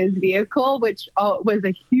borrow his vehicle, which was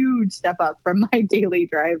a huge step up from my daily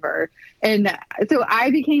driver. And so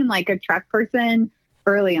I became a truck person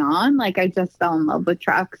early on. I just fell in love with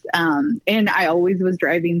trucks. And I always was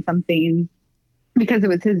driving something because it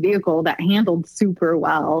was his vehicle that handled super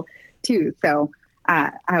well too. So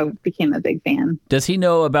I became a big fan. Does he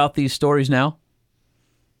know about these stories now?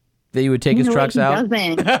 that you would take his trucks out?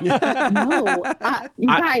 Doesn't. No, you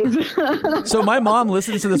guys. So my mom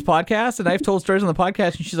listens to this podcast, and I've told stories on the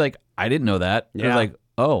podcast, and she's like, I didn't know that. I was like,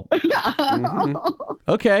 oh.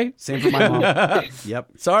 Okay. Same for my mom.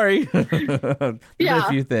 Yep. Sorry. A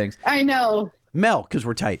few things. I know. Mel, because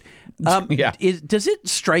we're tight. Does it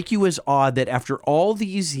strike you as odd that after all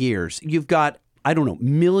these years, you've got, I don't know,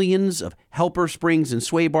 millions of helper springs and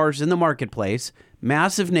sway bars in the marketplace,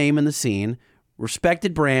 massive name in the scene,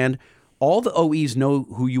 respected brand, all the OEs know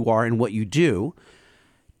who you are and what you do.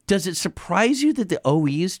 Does it surprise you that the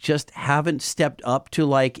OEs just haven't stepped up to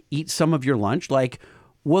like eat some of your lunch? Like,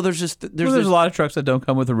 well, there's a lot of trucks that don't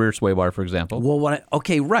come with a rear sway bar, for example. Well,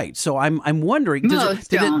 okay, right. So I'm wondering,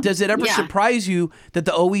 does it ever surprise you that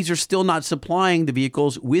the OEs are still not supplying the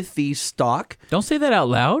vehicles with these stock? Don't say that out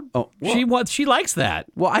loud. Oh, well, she likes that.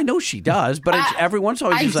 Well, I know she does, but every once in a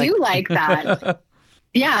while, she's I do like that.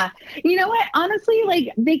 Yeah. You know what? Honestly,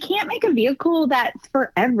 like they can't make a vehicle that's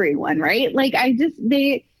for everyone, right? Like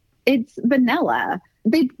it's vanilla.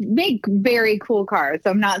 They make very cool cars. So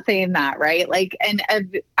I'm not saying that, right? Like, and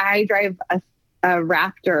I drive a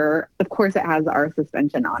Raptor. Of course it has our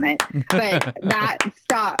suspension on it, but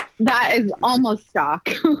that is almost stock,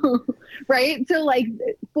 right? So like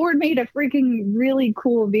Ford made a freaking really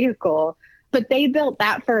cool vehicle, but they built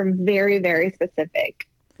that for a very, very specific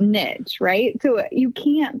niche, right? So you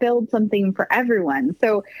can't build something for everyone.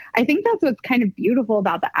 So I think that's what's kind of beautiful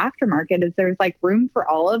about the aftermarket is there's like room for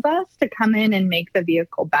all of us to come in and make the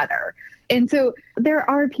vehicle better. And so there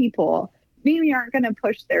are people maybe aren't going to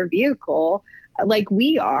push their vehicle like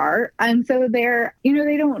we are. And so they're,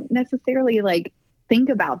 they don't necessarily like think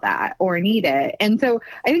about that or need it. And so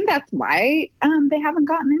I think that's why they haven't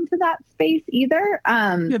gotten into that space either.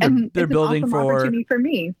 They're building an awesome opportunity for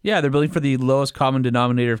me. Yeah, they're building for the lowest common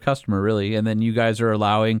denominator of customer, really. And then you guys are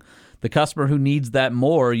allowing the customer who needs that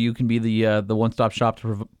more, you can be the one-stop shop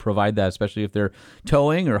to provide that, especially if they're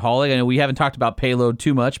towing or hauling. I know we haven't talked about payload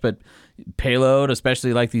too much, but payload,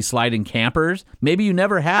 especially like these sliding campers. Maybe you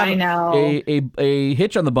never have a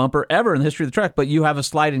hitch on the bumper ever in the history of the truck, but you have a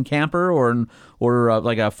sliding camper or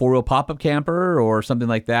like a four-wheel pop-up camper or something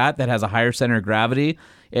like that has a higher center of gravity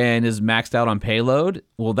and is maxed out on payload.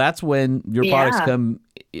 Well, that's when your products come.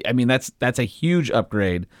 I mean, that's a huge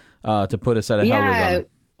upgrade to put a set of Hellwig on.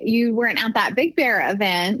 You weren't at that Big Bear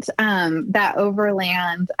event, that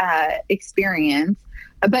Overland experience,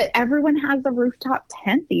 but everyone has a rooftop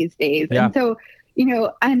tent these days. Yeah. And so,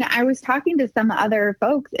 and I was talking to some other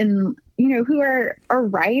folks and, who are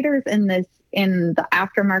riders in the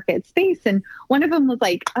aftermarket space. And one of them was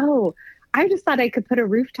like, oh, I just thought I could put a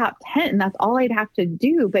rooftop tent and that's all I'd have to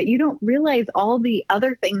do. But you don't realize all the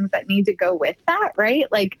other things that need to go with that,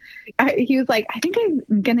 right? Like he was like, I think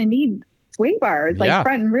I'm going to need sway bars, like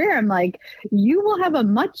front and rear. I'm like, you will have a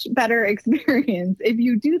much better experience if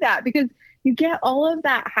you do that because you get all of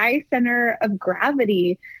that high center of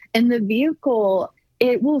gravity and the vehicle,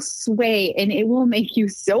 it will sway and it will make you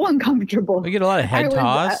so uncomfortable. You get a lot of head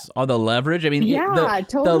toss, all the leverage. I mean,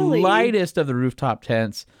 totally. The lightest of the rooftop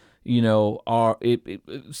tents, are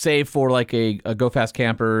save for like a Go Fast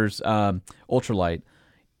Camper's ultralight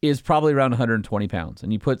is probably around 120 pounds.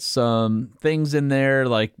 And you put some things in there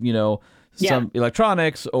like, some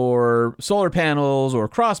electronics or solar panels or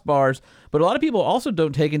crossbars. But a lot of people also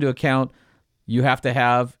don't take into account you have to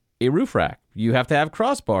have a roof rack. You have to have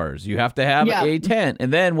crossbars. You have to have a tent.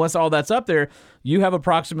 And then once all that's up there, you have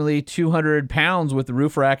approximately 200 pounds with the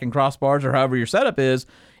roof rack and crossbars or however your setup is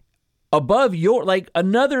above your, like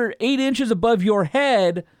another 8 inches above your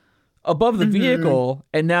head above the vehicle.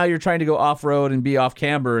 And now you're trying to go off-road and be off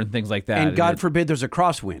camber and things like that. And God forbid there's a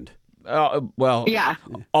crosswind.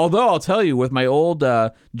 Although I'll tell you, with my old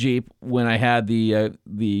Jeep, when I had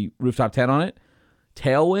the rooftop tent on it,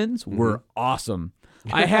 tailwinds were awesome.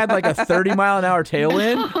 I had like a 30-mile-an-hour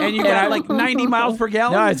tailwind. And you got like 90 miles per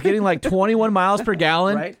gallon? No, it's getting like 21 miles per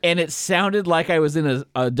gallon. Right. And it sounded like I was in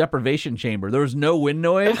a deprivation chamber. There was no wind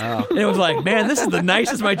noise. And it was like, man, this is the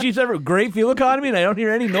nicest my Jeep's ever. Great fuel economy, and I don't hear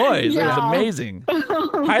any noise. It was amazing.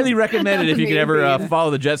 Highly recommended if you can ever follow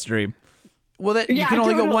the jet stream. Well, you can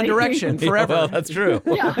only go one direction forever. Well, that's true.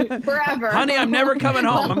 Forever. Honey, I'm never coming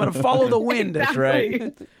home. I'm going to follow the wind. That's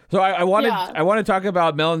right. So I want to talk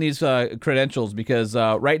about Melanie's credentials because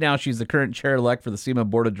right now she's the current chair-elect for the SEMA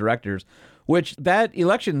Board of Directors, which that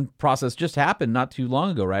election process just happened not too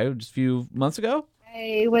long ago, right? Just a few months ago?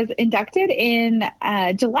 I was inducted in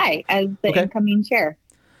July as the incoming chair.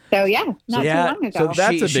 So, not too long ago. So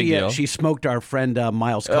that's a big deal. She smoked our friend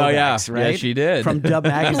Miles Kovacs, right? Yeah, she did. From Dub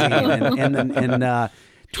Magazine. and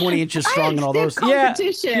 20 inches strong and all those.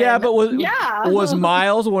 Competition. Yeah, but was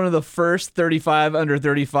Miles one of the first 35 under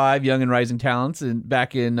 35 young and rising talents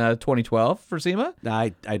back in 2012 for SEMA?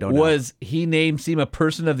 I don't know. Was he named SEMA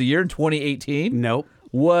Person of the Year in 2018? Nope.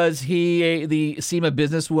 Was he the SEMA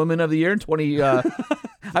Businesswoman of the Year in 2017?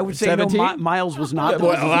 I would say no, Miles was not.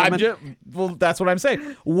 Well, that's what I'm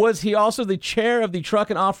saying. Was he also the chair of the Truck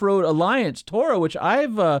and Off-Road Alliance, TORA, which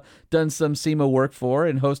I've done some SEMA work for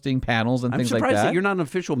and hosting panels and things like that? I'm surprised that you're not an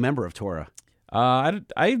official member of TORA.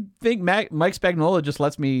 I think Mike Spagnola just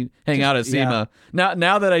lets me hang out at SEMA.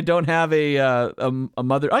 Now that I don't have a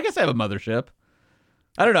mother, I guess I have a mothership.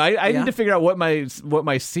 I don't know. I need to figure out what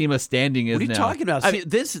my SEMA standing is. What are you now. talking about?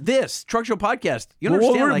 This Truck Show podcast. You Well,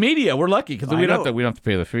 understand? we're media. We're lucky because we don't have to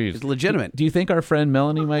pay the fees. It's legitimate. Do you think our friend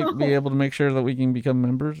Melanie might be able to make sure that we can become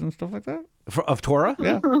members and stuff like that? Of TORA?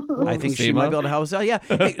 Yeah. I think she might be able to help us out. Yeah.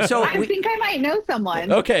 Hey, so I think I might know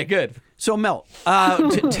someone. Okay, good. So Mel,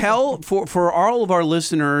 to tell for all of our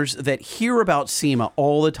listeners that hear about SEMA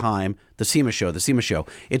all the time, the SEMA Show.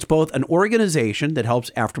 It's both an organization that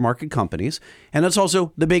helps aftermarket companies, and it's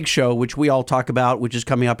also the big show, which we all talk about, which is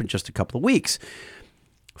coming up in just a couple of weeks.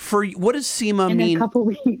 For what does SEMA mean? In a couple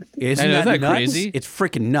weeks. Isn't that nuts? Crazy? It's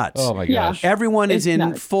freaking nuts. Oh my gosh! Everyone is in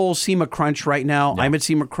nuts. full SEMA crunch right now. Yeah. I'm at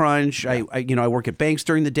SEMA crunch. I work at banks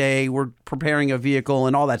during the day. We're preparing a vehicle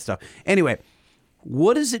and all that stuff. Anyway,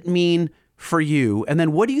 what does it mean for you? And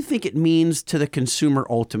then what do you think it means to the consumer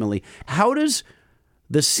ultimately? How does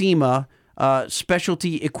the SEMA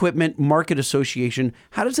Specialty Equipment Market Association,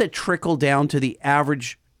 how does that trickle down to the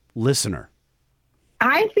average listener?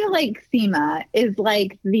 I feel like SEMA is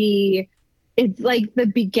like the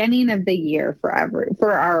beginning of the year for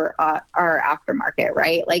our aftermarket,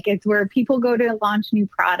 right? Like it's where people go to launch new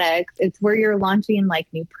products. It's where you're launching like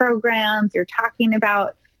new programs. You're talking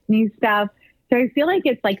about new stuff. So I feel like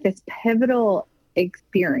it's like this pivotal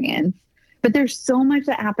experience, but there's so much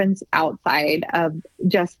that happens outside of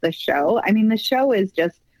just the show. I mean, the show is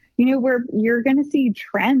just, where you're going to see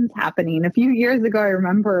trends happening. A few years ago, I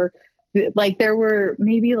remember like there were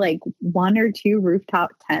maybe like 1 or 2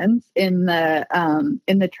 rooftop tents in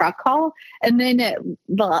the truck hall. And then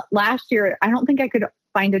last year, I don't think I could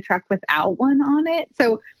find a truck without one on it.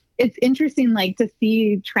 So it's interesting, like to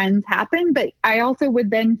see trends happen, but I also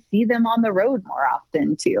would then see them on the road more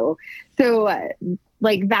often too. So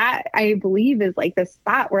like that, I believe is like the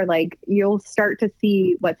spot where like you'll start to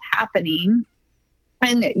see what's happening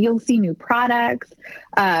and you'll see new products.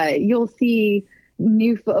 You'll see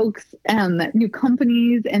new folks, new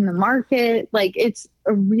companies in the market. Like it's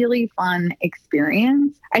a really fun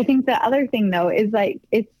experience. I think the other thing though is like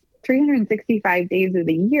it's 365 days of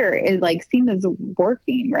the year is like SEMA's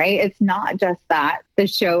working, right? It's not just that the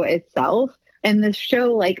show itself, and the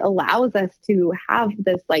show like allows us to have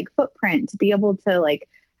this like footprint to be able to like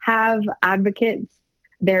have advocates.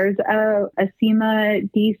 There's a SEMA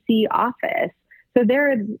DC office. So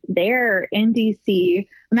they're there in DC.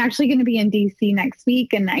 I'm actually going to be in DC next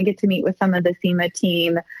week, and I get to meet with some of the SEMA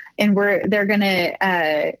team, and they're going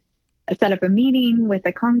to set up a meeting with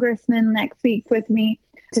a congressman next week with me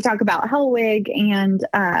to talk about Hellwig and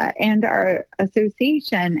our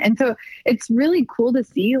association. And so it's really cool to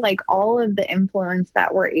see like all of the influence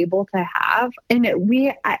that we're able to have. And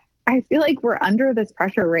I feel like we're under this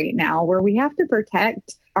pressure right now where we have to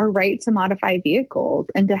protect our right to modify vehicles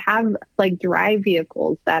and to have like drive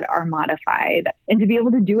vehicles that are modified and to be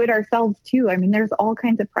able to do it ourselves too. I mean, there's all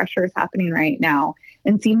kinds of pressures happening right now,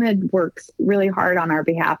 and SEMA works really hard on our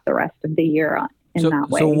behalf the rest of the year in that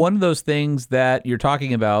way. So one of those things that you're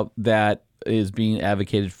talking about that is being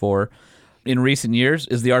advocated for in recent years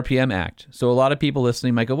is the RPM Act. So a lot of people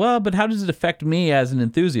listening might go, well, but how does it affect me as an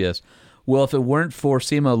enthusiast? Well, if it weren't for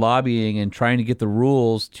SEMA lobbying and trying to get the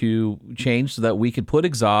rules to change so that we could put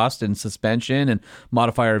exhaust and suspension and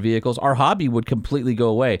modify our vehicles, our hobby would completely go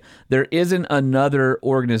away. There isn't another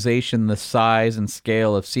organization the size and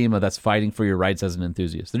scale of SEMA that's fighting for your rights as an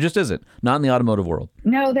enthusiast. There just isn't. Not in the automotive world.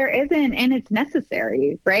 No, there isn't. And it's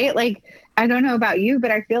necessary, right? Like, I don't know about you,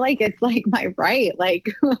 but I feel like it's like my right. Like,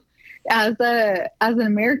 as an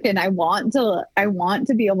American, I want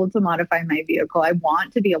to be able to modify my vehicle. I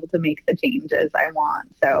want to be able to make the changes I want.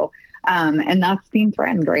 So, and that's being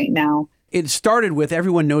threatened right now. It started with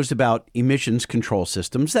everyone knows about emissions control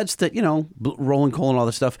systems. That's the, rolling coal and all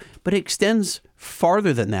this stuff, but it extends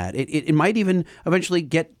farther than that. It might even eventually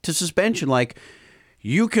get to suspension. Like,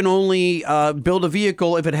 you can only build a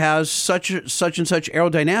vehicle if it has such and such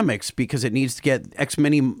aerodynamics because it needs to get X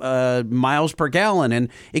many miles per gallon, and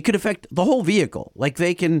it could affect the whole vehicle. Like,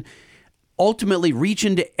 they can ultimately reach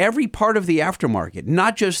into every part of the aftermarket,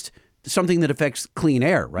 not just something that affects clean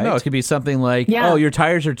air, right? No, it could be something like, oh, your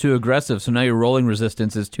tires are too aggressive, so now your rolling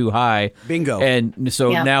resistance is too high. Bingo. And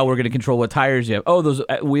so now we're going to control what tires you have. Oh, those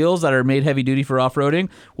wheels that are made heavy duty for off-roading,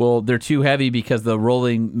 well, they're too heavy because the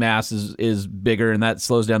rolling mass is bigger, and that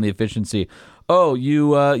slows down the efficiency. Oh,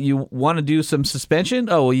 you want to do some suspension?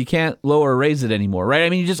 Oh, well, you can't lower or raise it anymore, right? I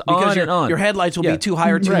mean, you just because on and on. Your headlights will be too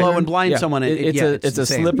high or too low and blind someone. It's a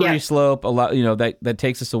slippery slope. A lot, that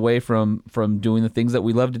takes us away from doing the things that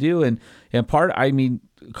we love to do. And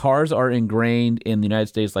cars are ingrained in the United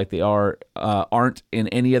States like they aren't in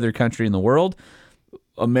any other country in the world.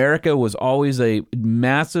 America was always a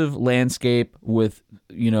massive landscape with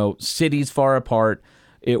cities far apart.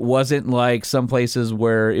 It wasn't like some places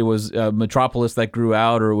where it was a metropolis that grew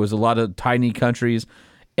out, or it was a lot of tiny countries.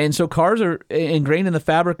 And so cars are ingrained in the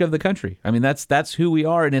fabric of the country. I mean, that's who we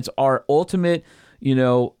are, and it's our ultimate,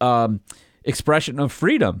 expression of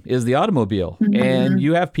freedom is the automobile. Mm-hmm. And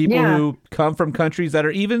you have people who come from countries that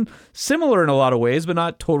are even similar in a lot of ways, but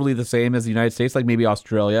not totally the same as the United States, like maybe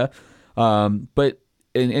Australia, but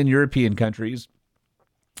in European countries.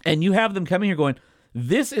 And you have them coming here going,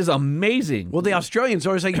 this is amazing. Well, the Australians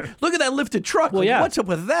are always like, look at that lifted truck. Well, what's up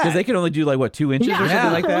with that? Because they can only do 2 inches or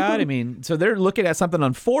something like that. I mean, so they're looking at something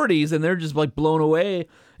on 40s and they're just blown away.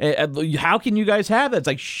 How can you guys have that? It's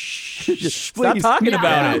like, shh, stop talking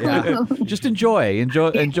about it. Yeah. Just enjoy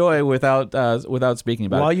without speaking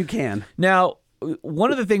about it. While you can. Now, one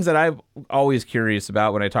of the things that I'm always curious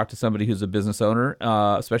about when I talk to somebody who's a business owner,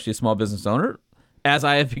 especially a small business owner, as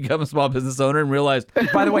I have become a small business owner and realized,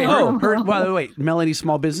 by the way, Melanie's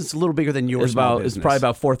small business is a little bigger than yours. It's probably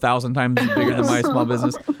about 4,000 times bigger than my small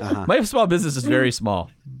business. Uh-huh. My small business is very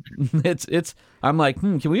small. I'm like,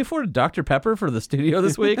 can we afford a Dr. Pepper for the studio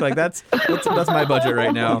this week? Like that's my budget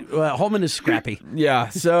right now. Holman is scrappy. Yeah.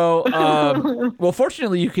 So, well,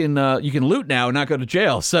 fortunately, you can loot now and not go to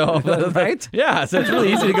jail. So, right? Yeah. So it's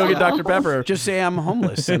really easy to go get Dr. Pepper. Just say I'm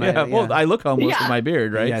homeless. And Well, I look homeless with my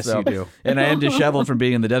beard, right? Yes, you do. And I am disheveled from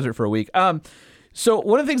being in the desert for a week. So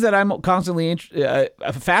one of the things that I'm constantly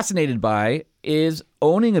fascinated by is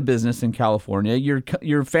owning a business in California.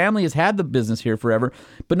 Your family has had the business here forever,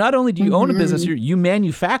 but not only do you own a business here, you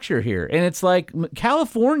manufacture here. And it's like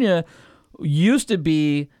California used to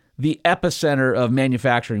be the epicenter of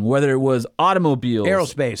manufacturing, whether it was automobiles,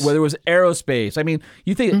 aerospace, whether it was aerospace. I mean,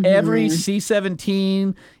 you think every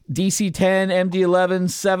C-17, DC-10,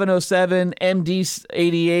 MD-11, 707,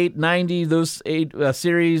 MD-88, 90, those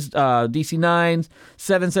series, DC-9s,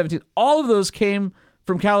 717, all of those came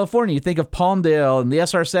from California. You think of Palmdale and the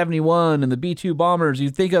SR-71 and the B-2 bombers.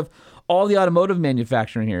 You think of all the automotive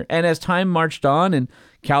manufacturing here. And as time marched on and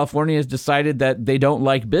California has decided that they don't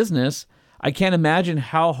like business, I can't imagine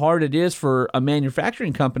how hard it is for a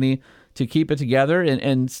manufacturing company to keep it together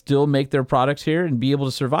and still make their products here and be able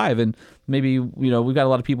to survive. And maybe, we've got a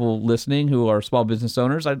lot of people listening who are small business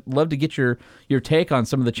owners. I'd love to get your take on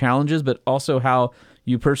some of the challenges, but also how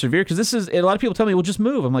you persevere. Because this is, a lot of people tell me, well, just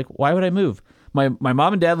move. I'm like, why would I move? My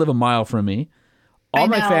mom and dad live a mile from me. All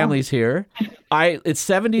my family's here. It's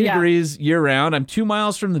 70 degrees year round. I'm 2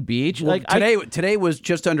 miles from the beach. Well, today was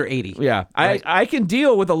just under 80. Yeah, right. I can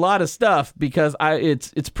deal with a lot of stuff because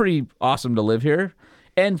it's pretty awesome to live here,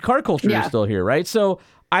 and car culture is still here, right? So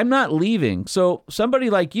I'm not leaving. So somebody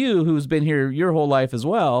like you who's been here your whole life as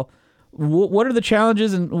well, what are the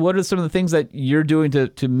challenges and what are some of the things that you're doing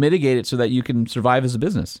to mitigate it so that you can survive as a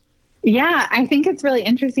business? Yeah, I think it's really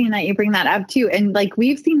interesting that you bring that up too. And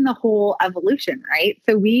we've seen the whole evolution, right?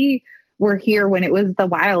 So we were here when it was the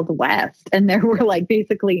Wild West and there were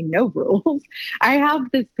basically no rules. I have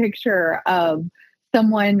this picture of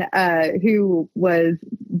someone who was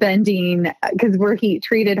bending, because we're heat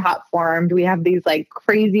treated, hot formed. We have these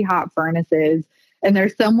crazy hot furnaces and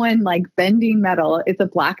there's someone bending metal. It's a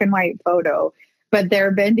black and white photo. But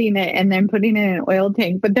they're bending it and then putting it in an oil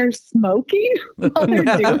tank, but they're smoking while they're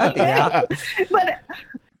doing it. But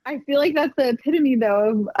I feel like that's the epitome,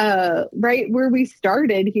 though, of right where we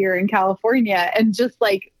started here in California. And just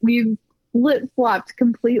we've flip-flopped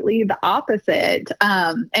completely the opposite.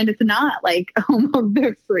 And it's not home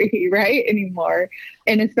free, right, anymore.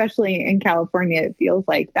 And especially in California, it feels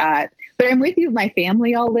like that. But I'm with you. My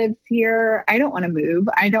family all lives here. I don't want to move.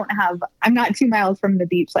 I'm not 2 miles from the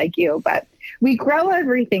beach like you, but we grow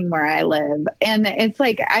everything where I live. And it's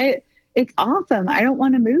it's awesome. I don't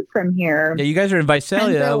want to move from here. Yeah, you guys are in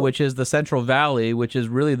Visalia, which is the Central Valley, which is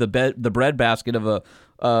really the breadbasket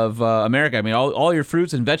of America. I mean, all your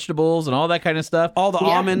fruits and vegetables and all that kind of stuff. All the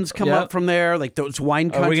almonds come up from there, those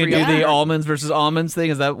wine country. Are we going to do the almonds versus almonds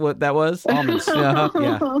thing? Is that what that was? Almonds. Yeah.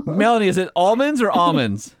 Melanie, is it almonds or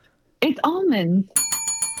almonds? It's almonds.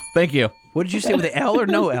 Thank you. What did you say with the L or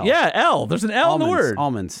no L? Yeah, L. There's an L in the word.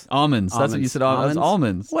 Almonds. Almonds. That's what you said.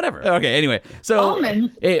 Almonds. Whatever. Okay. Anyway, so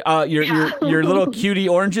Almonds. hey, your little cutie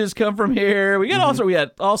oranges come from here. We got we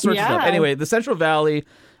had all sorts of stuff. Anyway, the Central Valley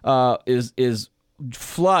is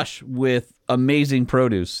flush with amazing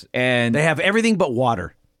produce, and They have everything but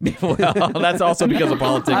water. well, that's also because of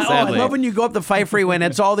politics. Sadly, I love when you go up the Fife Freeway and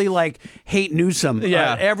it's all they like hate Newsom.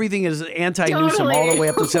 Yeah. Everything is anti-Newsom all Totally. the way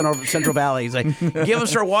up to Central Valley. He's like, give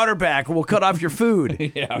us our water back or we'll cut off your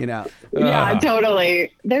food. Yeah. You know. Yeah,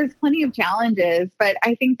 totally. There's plenty of challenges, but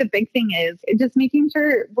I think the big thing is just making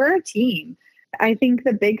sure we're a team. I think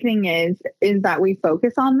the big thing is that we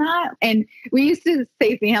focus on that. And we used to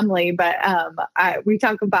say family, but we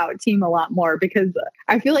talk about team a lot more because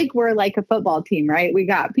I feel like we're like a football team, right? We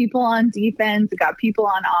got people on defense, we got people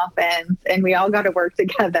on offense, and we all got to work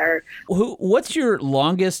together. What's your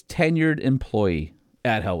longest tenured employee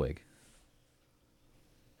at Hellwig?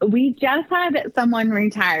 We just had someone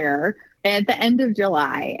retire at the end of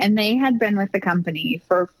July, and they had been with the company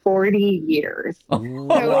for 40 years.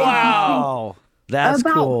 Wow. That's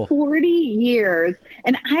about cool. 40 years.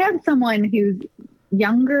 And I have someone who's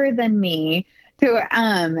younger than me. So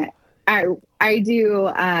I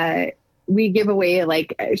do, we give away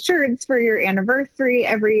like shirts for your anniversary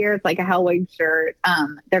every year. It's like a Hellwig shirt.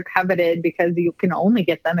 They're coveted because you can only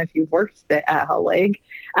get them if you've worked at Hellwig,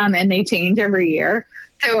 and they change every year.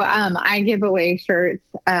 So I give away shirts.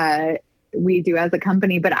 We do as a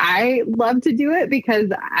company, but I love to do it because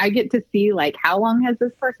I get to see like how long has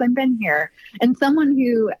this person been here, and someone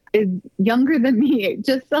who is younger than me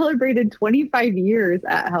just celebrated 25 years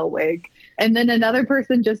at Hellwig, and then another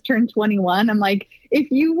person just turned 21. I'm like, if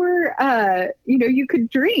you were, you could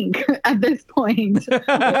drink at this point. So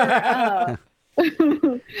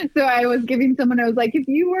I was giving someone, I was like, if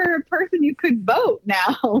you were a person, you could vote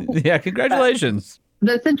now. Yeah, congratulations.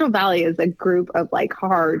 The Central Valley is a group of like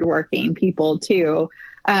hardworking people too.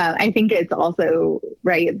 I think it's also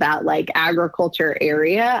that like agriculture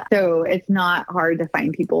area. So it's not hard to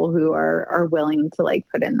find people who are willing to like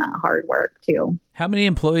put in that hard work too. How many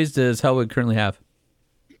employees does Hellwig currently have?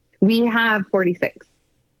 We have 46.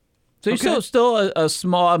 So you're still a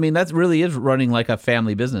small, I mean, that really is running like a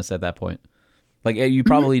family business at that point. Like you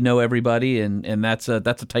probably know everybody and that's a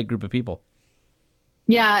tight group of people.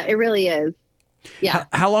 Yeah, it really is. Yeah.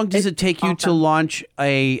 How long does it take you to launch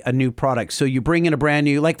a new product? So you bring in a brand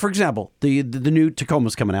new, like for example, the new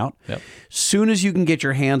Tacoma's coming out. Yep. Soon Soon as you can get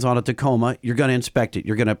your hands on a Tacoma, you're going to inspect it.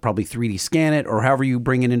 You're going to probably 3D scan it, or however you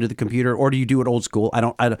bring it into the computer, or do you do it old school?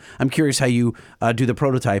 I'm curious how you do the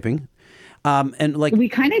prototyping. And like we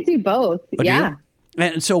kind of do both. Yeah.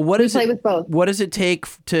 And so what is play it? with both. What does it take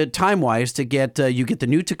to time-wise to get you get the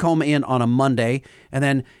new Tacoma in on a Monday, and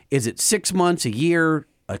then is it 6 months, a year,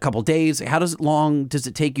 a couple days? How long does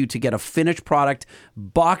it take you to get a finished product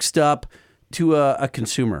boxed up to a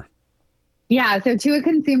consumer? Yeah, so to a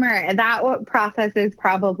consumer, that process is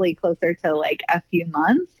probably closer to like a few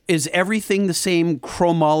months. Is everything the same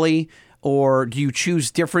chromoly, or do you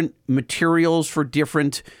choose different materials for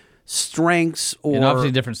different strengths, or and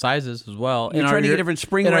obviously different sizes as well? You're trying to get different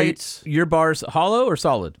spring rates. Your bars hollow or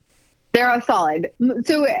solid? They're all solid.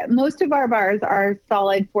 So most of our bars are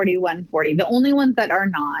solid 4140. The only ones that are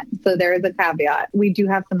not, so there is a caveat. We do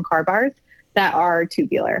have some car bars that are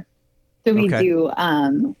tubular. So we do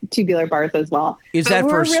tubular bars as well. Is that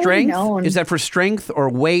for strength? Is that for strength or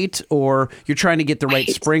weight, or you're trying to get the right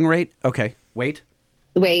spring rate? Okay, weight.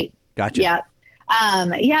 Gotcha. Yeah.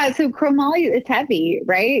 So chromoly is heavy,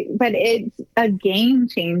 right? But it's a game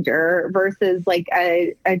changer versus like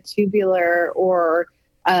a tubular or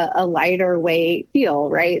a lighter weight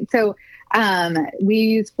steel, right? So we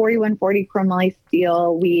use 4140 chromoly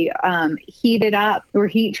steel. We heat it up. We're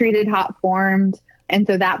heat treated, hot formed. And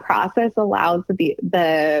so that process allows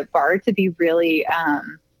the bar to be really,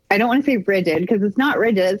 I don't want to say rigid because it's not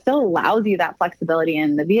rigid. It still allows you that flexibility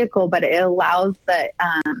in the vehicle, but it allows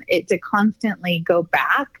it to constantly go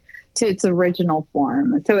back to its original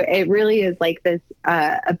form. So it really is like this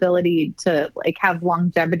ability to like have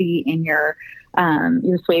longevity in your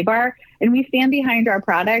sway bar. And we stand behind our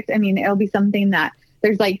product. I mean, it'll be something that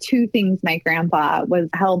there's like two things my grandpa was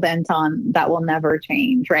hell-bent on that will never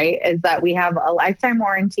change, right? Is that we have a lifetime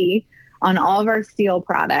warranty on all of our steel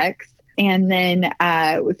products. And then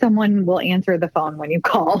someone will answer the phone when you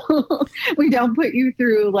call. We don't put you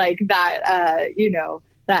through like that,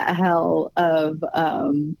 that hell of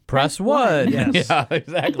press one. Yes. Yeah,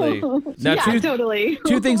 exactly. Now, totally.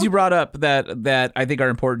 Two things you brought up that I think are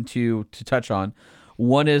important to touch on.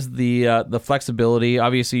 One is the flexibility.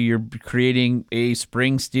 Obviously, you're creating a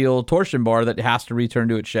spring steel torsion bar that has to return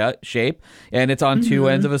to its shape, and it's on two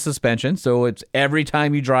ends of a suspension. So it's every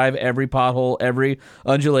time you drive, every pothole, every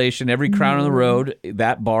undulation, every crown on the road,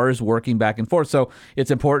 that bar is working back and forth. So it's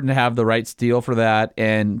important to have the right steel for that,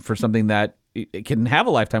 and for something that it can have a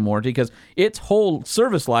lifetime warranty, because its whole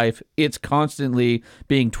service life, it's constantly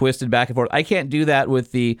being twisted back and forth. I can't do that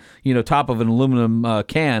with the top of an aluminum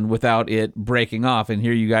can without it breaking off. And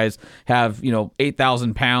here you guys have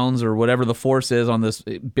 8,000 pounds or whatever the force is on this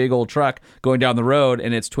big old truck going down the road,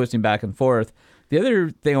 and it's twisting back and forth. The other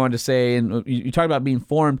thing I wanted to say, and you talked about being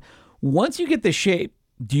formed, once you get the shape,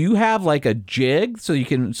 do you have like a jig so you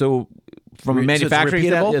can from a manufacturing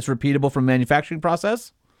standpoint, it's repeatable from a manufacturing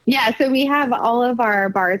process? Yeah, so we have all of our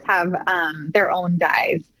bars have their own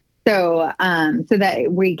dies, so that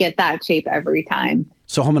we get that shape every time.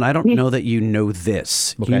 So, Holman, I don't know that you know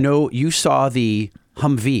this. Okay. You saw the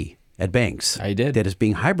Humvee at Banks. I did. That is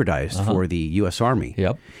being hybridized for the U.S. Army.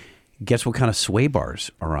 Yep. Guess what kind of sway bars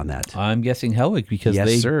are on that? I'm guessing Hellwig, because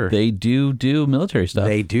Yes, sir. they do military stuff.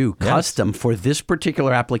 They do. Yes. Custom for this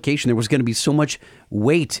particular application. There was going to be so much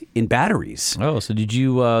weight in batteries. Oh, so did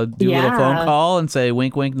you do a little phone call and say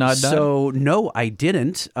wink, wink, nod, nod? So, no, I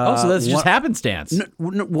didn't. So that's just happenstance.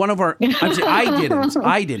 One of our, I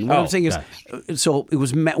didn't. What I'm saying is, so it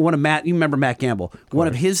was one of Matt, you remember Matt Gamble, one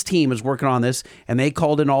of his team is working on this, and they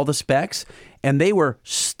called in all the specs, and they were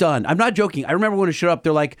stunned. I'm not joking. I remember when it showed up,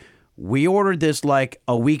 they're like, we ordered this like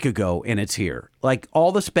a week ago, and it's here. Like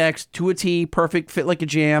all the specs to a T, perfect, fit like a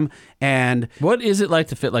jam. And what is it like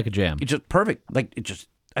to fit like a jam? it's just perfect. Like it just,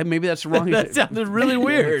 maybe that's wrong. That sounded really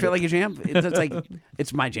weird. Fit like a jam. It's like,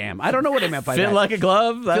 it's my jam. I don't know what I meant by that. Fit like a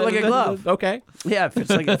glove? Fit like a glove. Okay. Yeah, fit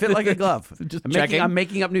like a glove. Just I'm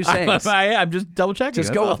making up new sayings. I'm just double checking.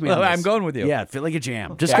 Just go with me on this. I'm going with you. Yeah, fit like a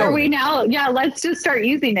jam. Just Are go. we now? Yeah, let's just start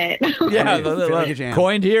using it. Yeah, Fit like a jam.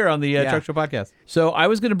 coined here on the Truck Show podcast. So I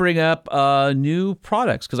was going to bring up new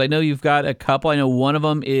products, because I know you've got a couple. I know one of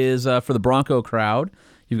them is for the Bronco crowd.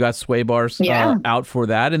 You've got sway bars out for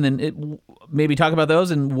that, and then maybe talk about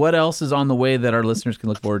those and what else is on the way that our listeners can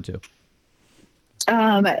look forward to.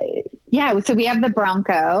 Yeah, so we have the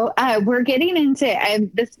Bronco. We're getting into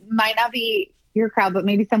this might not be your crowd, but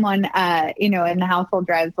maybe someone in the household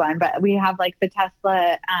drives one. But we have like the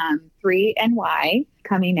Tesla 3 and Y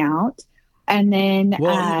coming out. And then,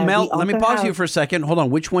 Mel, let me pause you for a second. Hold on.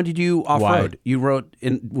 Which one did you off-road? You wrote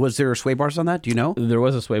in. Was there sway bars on that? Do you know? There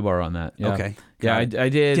was a sway bar on that. Yeah. Okay. Yeah, I did.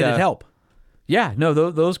 Did it help? Yeah. No,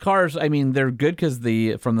 those cars, I mean, they're good because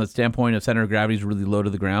from the standpoint of center of gravity is really low to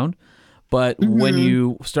the ground. But when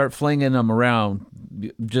you start flinging them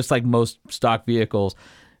around, just like most stock vehicles,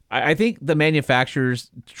 I think the manufacturers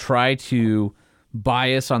try to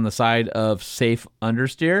bias on the side of safe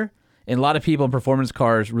understeer. And a lot of people in performance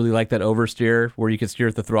cars really like that oversteer where you can steer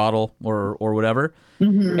at the throttle or whatever.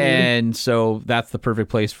 And so that's the perfect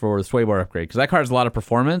place for the sway bar upgrade, because that car has a lot of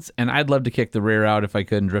performance, and I'd love to kick the rear out if I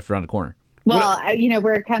could and drift around a corner. Well,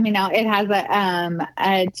 we're coming out. It has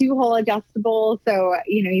a 2-hole adjustable, so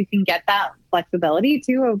you can get that flexibility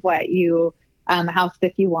too of what you how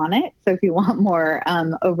stiff you want it. So if you want more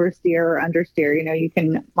oversteer or understeer, you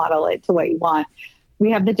can model it to what you want. We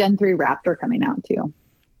have the Gen 3 Raptor coming out too.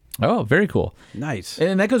 Oh, very cool. Nice.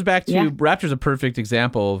 And that goes back to Raptor's a perfect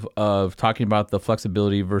example of talking about the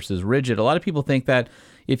flexibility versus rigid. A lot of people think that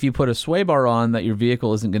if you put a sway bar on, that your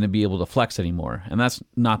vehicle isn't going to be able to flex anymore. And that's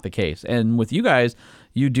not the case. And with you guys,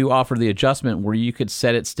 you do offer the adjustment where you could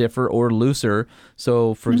set it stiffer or looser.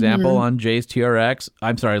 So, for example, on Jay's TRX,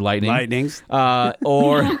 I'm sorry, Lightnings.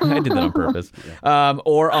 Or I did that on purpose.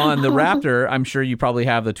 Or on the Raptor, I'm sure you probably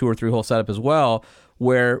have the 2 or 3 hole setup as well,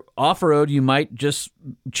 where off-road, you might just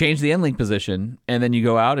change the end link position, and then you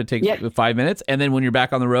go out, it takes 5 minutes, and then when you're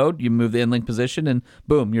back on the road, you move the end link position, and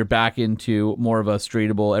boom, you're back into more of a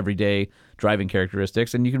streetable, everyday driving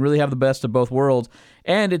characteristics, and you can really have the best of both worlds.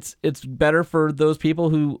 And it's better for those people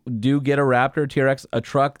who do get a Raptor, TRX, a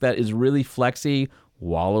truck that is really flexy,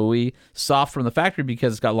 wallowy, soft from the factory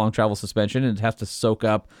because it's got long travel suspension and it has to soak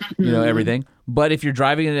up, everything. But if you're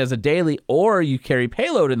driving it as a daily, or you carry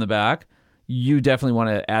payload in the back, you definitely want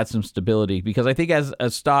to add some stability, because I think as a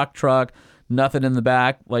stock truck, nothing in the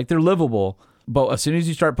back, like they're livable. But as soon as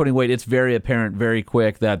you start putting weight, it's very apparent very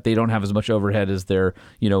quick that they don't have as much overhead as their,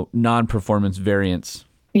 non-performance variants.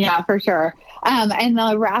 Yeah, for sure. And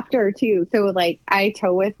the Raptor too. So like I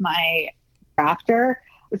tow with my Raptor,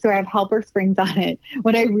 so I have helper springs on it.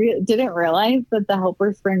 What I didn't realize that the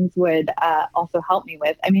helper springs would also help me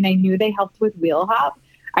with. I mean, I knew they helped with wheel hop.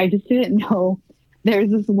 I just didn't know.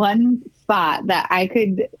 There's this one spot that I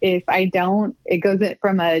could, if I don't, it goes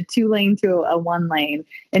from a 2-lane to a 1-lane.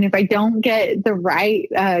 And if I don't get the right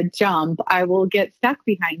jump, I will get stuck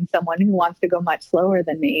behind someone who wants to go much slower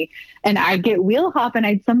than me. And I'd get wheel hop and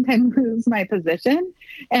I'd sometimes lose my position.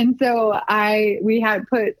 And so we had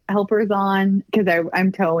put helpers on because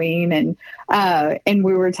I'm towing and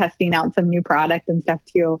we were testing out some new product and stuff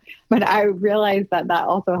too. But I realized that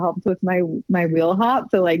also helped with my wheel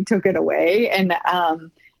hop. So like took it away and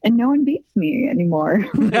no one beats me anymore.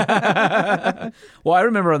 Well, I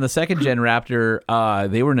remember on the second gen Raptor,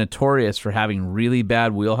 they were notorious for having really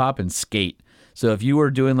bad wheel hop and skate. So if you were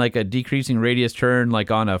doing like a decreasing radius turn, like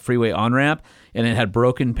on a freeway on-ramp, and it had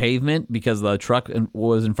broken pavement because the truck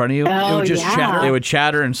was in front of you, it would just chatter. It would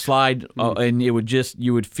chatter and slide, and you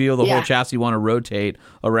would feel the whole chassis want to rotate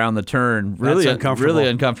around the turn. Really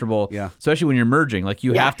uncomfortable. Yeah. Especially when you're merging. Like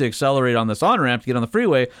you have to accelerate on this on-ramp to get on the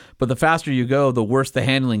freeway, but the faster you go, the worse the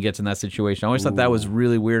handling gets in that situation. I always thought that was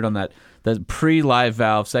really weird on that. The pre-live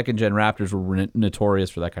valve second gen Raptors were notorious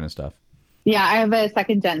for that kind of stuff. Yeah, I have a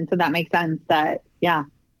second gen, so that makes sense that,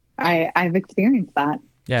 I've experienced that.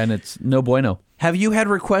 Yeah, and it's no bueno. Have you had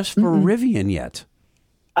requests for Rivian yet?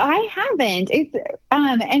 I haven't. It's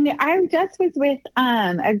and I just was with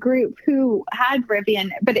a group who had Rivian,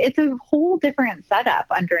 but it's a whole different setup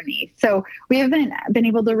underneath. So we haven't been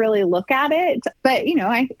able to really look at it. But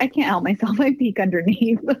I can't help myself. I peek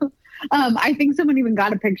underneath. I think someone even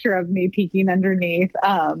got a picture of me peeking underneath.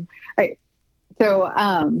 But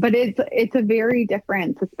it's a very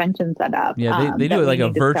different suspension setup. Yeah, they do it like a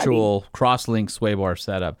virtual cross-link sway bar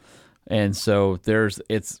setup. And so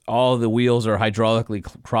it's all the wheels are hydraulically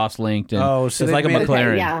cross-linked. And so it's like a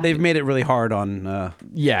McLaren. They've made it really hard on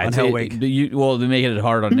Hellwig. They make it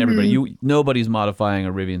hard on everybody. Nobody's modifying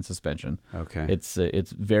a Rivian suspension. Okay. It's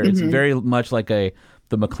very much like the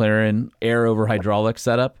McLaren air over hydraulic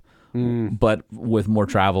setup, but with more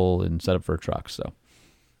travel and setup for a truck. So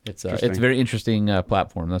it's a very interesting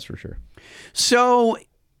platform, that's for sure. So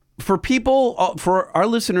for people, for our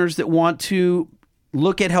listeners that want to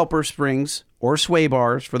look at helper springs or sway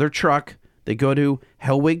bars for their truck, they go to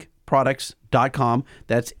hellwigproducts.com.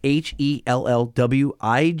 That's HELLWIG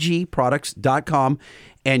products.com.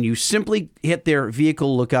 And you simply hit their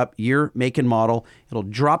vehicle lookup, year, make, and model. It'll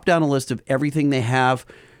drop down a list of everything they have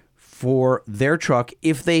for their truck.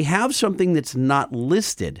 If they have something that's not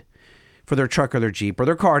listed for their truck or their Jeep or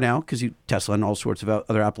their car now, because you Tesla and all sorts of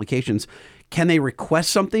other applications, can they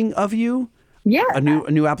request something of you? Yeah. A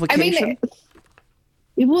new application?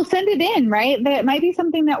 We'll send it in, right? That might be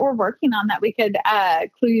something that we're working on that we could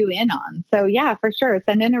clue you in on. So yeah, for sure.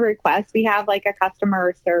 Send in a request. We have like a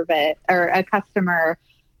customer service or a customer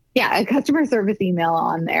service email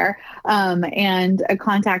on there, and a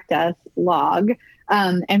contact us log.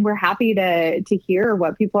 And we're happy to hear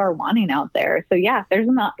what people are wanting out there. So yeah,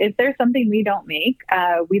 if there's something we don't make,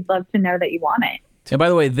 we'd love to know that you want it. And by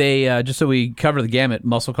the way, they just so we cover the gamut: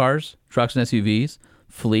 muscle cars, trucks and SUVs,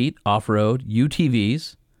 fleet, off-road,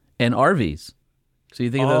 UTVs, and RVs. So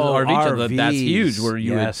you think of those RVs, that's huge, where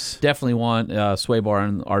you would definitely want sway bar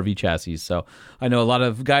and RV chassis. So I know a lot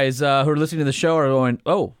of guys who are listening to the show are going,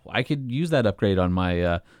 oh, I could use that upgrade on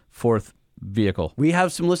my fourth vehicle. We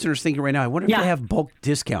have some listeners thinking right now, I wonder if they have bulk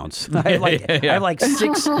discounts. I have like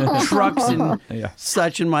 6 trucks and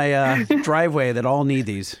such in my driveway that all need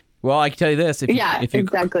these. Well, I can tell you this. If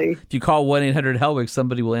you call 1-800-HELWIG,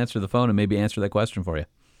 somebody will answer the phone and maybe answer that question for you.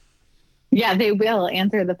 Yeah, they will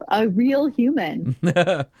answer a real human.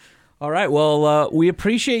 All right. Well, we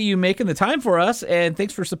appreciate you making the time for us, and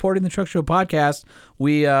thanks for supporting the Truck Show podcast.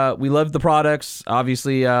 We love the products.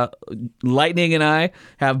 Obviously, Lightning and I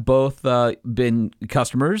have both been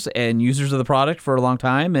customers and users of the product for a long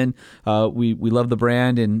time, and we love the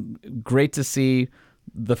brand, and great to see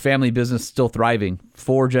the family business still thriving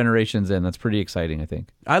 4 generations in. That's pretty exciting, I think.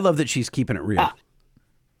 I love that she's keeping it real.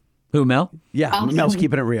 Who, Mel? Yeah, awesome. Mel's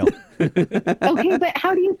keeping it real. Okay, but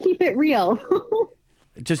how do you keep it real?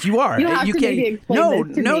 Just you are. You have to maybe explain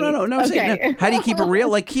this to me. No. Okay. How do you keep it real?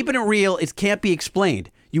 Like keeping it real, it can't be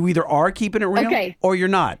explained. You either are keeping it real or you're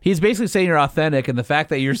not. He's basically saying you're authentic, and the fact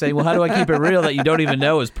that you're saying, well, how do I keep it real that you don't even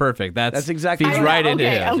know is perfect. That's exactly feeds right into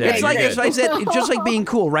it. Okay. It's like, as I said, it's just like being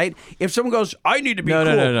cool, right? If someone goes, I need to be cool.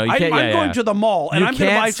 No. I'm going to the mall, and I'm going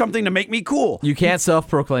to buy something to make me cool. You can't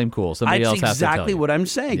self-proclaim cool. Somebody else has to tell you. That's exactly what I'm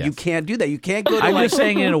saying. Yes. You can't do that. You can't go to I'm just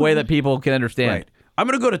saying it in a way that people can understand. Right. I'm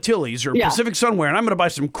going to go to Tilly's or Pacific Sunwear, and I'm going to buy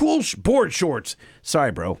some cool board shorts.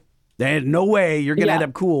 Sorry, bro. There's no way you're going to end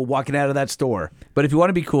up cool walking out of that store. But if you want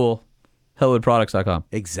to be cool, hellwigproducts.com.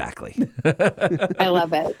 Exactly. I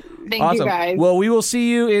love it. Thank Awesome. you guys. Well, we will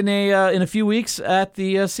see you in a few weeks at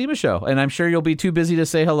the SEMA show, and I'm sure you'll be too busy to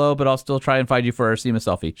say hello, but I'll still try and find you for our SEMA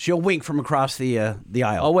selfie. She'll wink from across the aisle.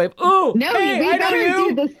 I'll wave. Ooh, No, hey, we I know better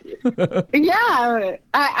you. do this.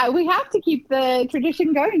 Yeah, we have to keep the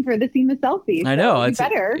tradition going for the SEMA selfie. I know. So It's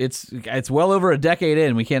better. It's well over a decade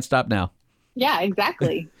in. We can't stop now. Yeah,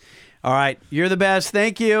 exactly. All right. You're the best.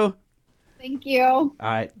 Thank you. Thank you. All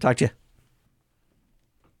right. Talk to you.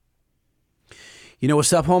 You know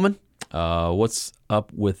what's up, Holman? What's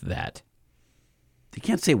up with that? You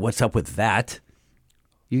can't say what's up with that.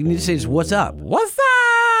 You need to say what's up. What's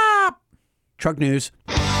up? Truck news.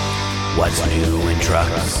 What's new in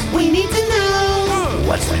trucks? We need to know.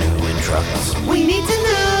 What's new in trucks? We need to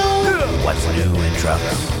know. What's new in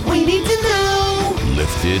trucks? We need to know.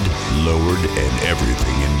 Lifted, lowered, and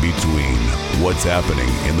everything in between. What's happening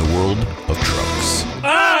in the world of trucks?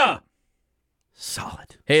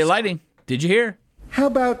 Solid. Hey, Lighting. Did you hear? How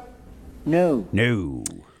about no? No.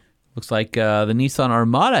 Looks like the Nissan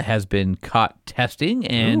Armada has been caught testing,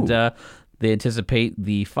 and they anticipate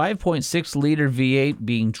the 5.6-liter V8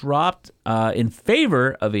 being dropped in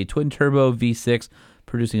favor of a twin-turbo V6,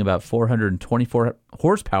 producing about 424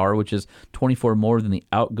 horsepower, which is 24 more than the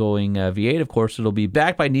outgoing V8. Of course, it'll be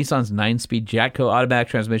backed by Nissan's 9-speed Jatco automatic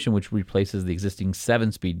transmission, which replaces the existing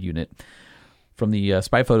 7-speed unit. From the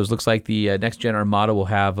spy photos, looks like the next-gen Armada will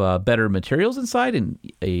have better materials inside and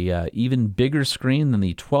a even bigger screen than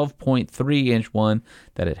the 12.3-inch one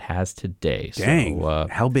that it has today. Dang. So,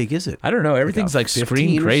 how big is it? I don't know. Everything's like 15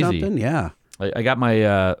 screen or crazy. something? Yeah. I got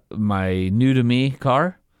my my new-to-me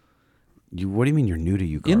car. What do you mean you're new to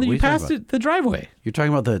you car? In What are you you talking passed about? it, the driveway. You're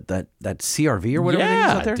talking about that CRV or whatever it is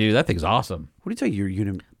Yeah, out there? dude, that thing's awesome. What are you talking?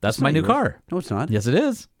 You're That's my new yours. car. No, it's not. Yes, it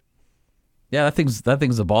is. Yeah, that thing's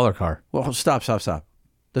a baller car. Well, stop.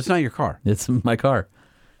 That's not your car. It's my car.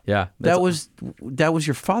 Yeah, That was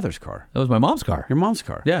your father's car. that was my mom's car. Your mom's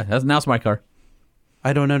car. Yeah, now it's my car.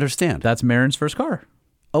 I don't understand. That's Marin's first car.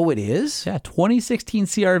 Oh, it is? Yeah, 2016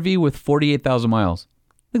 CRV with 48,000 miles.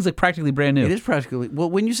 Thing's like practically brand new. It is practically. Well,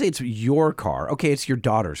 when you say it's your car, okay, it's your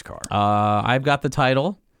daughter's car. I've got the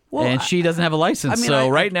title, Well, and she doesn't have a license.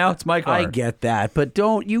 Right now it's my car. I get that, but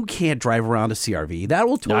you can't drive around a CRV. That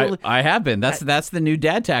will totally. I have been. That's the new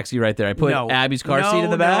dad taxi right there. I put Abby's car seat in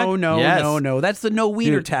the back. No. That's the no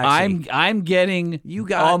wiener Dude, taxi. I'm getting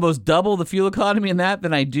almost double the fuel economy in that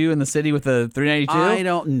than I do in the city with the 392. I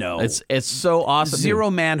don't know. It's so awesome. Zero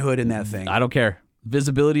manhood in that thing. I don't care.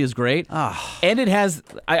 Visibility is great, Ah. and it has.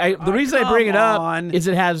 The reason I bring it up on. is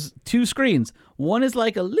it has two screens. One is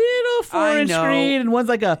like a little 4-inch know. screen, and one's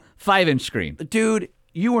like a 5-inch screen. Dude,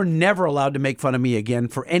 you are never allowed to make fun of me again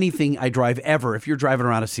for anything I drive ever if you're driving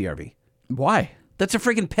around a CRV. Why? That's a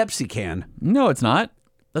freaking Pepsi can. No, it's not.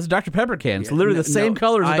 That's a Dr. Pepper can. It's literally the same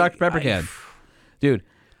color as a Dr. Pepper can. Dude,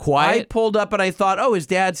 I quiet. pulled up and I thought, oh, his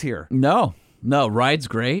dad's here. No, ride's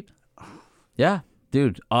great. Yeah,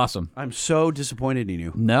 dude, awesome. I'm so disappointed in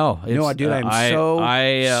you. No, dude, I'm I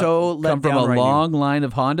so let come from down a right long line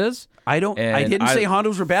of Hondas. I didn't say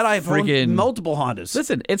Hondas were bad. I've freaking- owned multiple Hondas.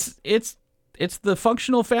 Listen, it's the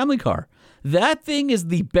functional family car. That thing is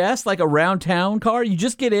the best, like, around town car. You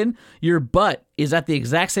just get in, your butt is at the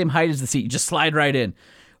exact same height as the seat. You just slide right in.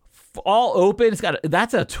 All open.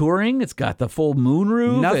 That's a touring. It's got the full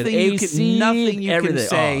moonroof. Nothing and you AC, can, nothing you everything. can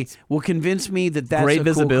say it's will convince me that that's great a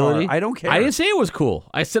visibility. cool car. I don't care. I didn't say it was cool.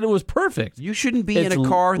 I said it was perfect. You shouldn't be It's in a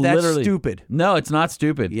car that's literally- stupid. No, it's not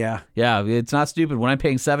stupid. Yeah. It's not stupid. When I'm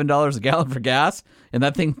paying $7 a gallon for gas and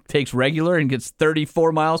that thing takes regular and gets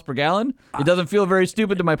 34 miles per gallon, it doesn't feel very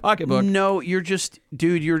stupid to my pocketbook. No, you're just,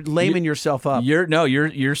 dude, you're laming yourself up.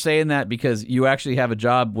 You're saying that because you actually have a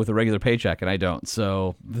job with a regular paycheck and I don't.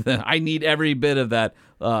 So I need every bit of that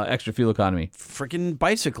extra fuel economy. Freaking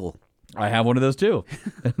bicycle. I have one of those too.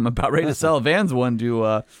 I'm about ready to sell Van's one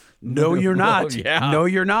to. No, you're not. Yeah. No,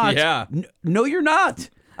 you're not. Yeah. No, you're not.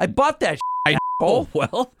 I bought that. Oh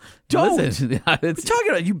well, Don't. Listen, What are you talking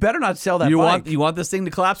about? You better not sell that you bike. want this thing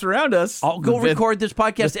to collapse around us. I'll go record this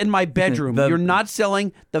podcast in my bedroom. the- You're not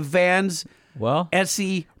selling the Vans Well,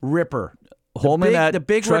 SE Ripper. Holman at the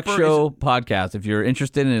big Truck Ripper Show podcast. If you're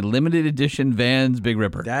interested in a limited edition Vans Big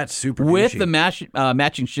Ripper, That's super with douchey. the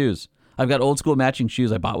matching shoes. I've got old school matching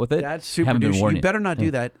shoes I bought with it. That's super Haven't been douchey. worn You yet. better not do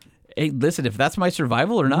that. Hey, listen, if that's my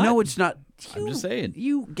survival or not, No, it's not. I'm just saying.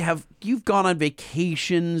 You've gone on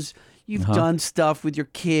vacations. You've done stuff with your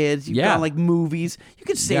kids. You've Yeah. gone like movies. You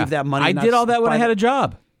could save Yeah. that money. I not did all that when buy I had the- a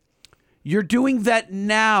job. You're doing that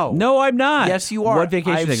now. No, I'm not. Yes, you are. What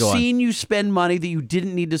vacation I've did I go on? seen you spend money that you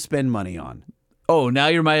didn't need to spend money on. Oh, now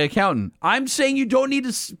you're my accountant. I'm saying you don't need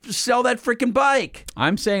to sell that freaking bike.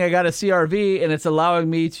 I'm saying I got a CRV and it's allowing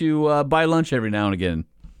me to buy lunch every now and again.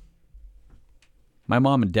 My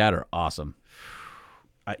mom and dad are awesome.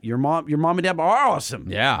 Your mom and dad are awesome.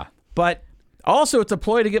 Yeah. But also, it's a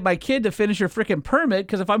ploy to get my kid to finish her freaking permit,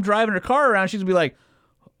 because if I'm driving her car around, she's going to be like,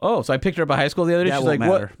 oh, so I picked her up at high school the other day. That She's won't like,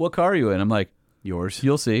 matter. what car are you in? I'm like, yours.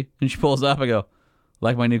 you'll see. And she pulls up. I go,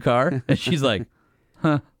 like my new car? And she's like,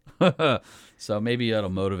 huh. So maybe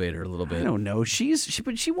that'll motivate her a little bit. I don't know.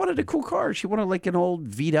 But she wanted a cool car. She wanted like an old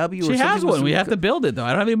VW. She has one. We have to build it, though.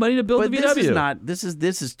 I don't have any money to build But the VW. this is not. This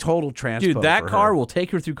is total transpo. Dude, that for car her. will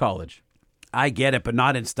take her through college. I get it, but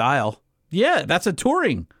not in style. Yeah, that's a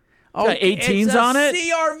touring. It's got it's 18s a on it.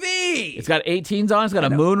 CRV. It's got 18s on it. It's got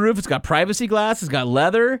a moonroof. It's got privacy glass. It's got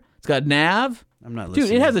leather. It's got nav. I'm not listening.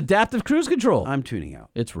 Dude, it has adaptive cruise control. I'm tuning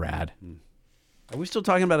out. It's rad. Are we still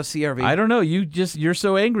talking about a CRV? I don't know. You're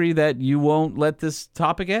so angry that you won't let this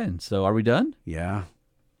topic end. So are we done? Yeah.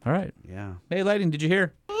 All right. Yeah. Hey, Lighting, did you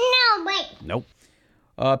hear? No, wait. Nope.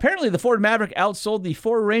 Apparently, the Ford Maverick outsold the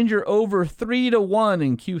Ford Ranger over 3-1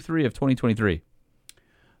 in Q3 of 2023.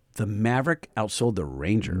 The Maverick outsold the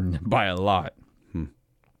Ranger by a lot.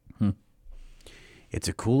 It's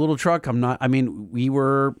a cool little truck. Go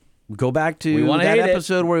back to We wanna that hate it.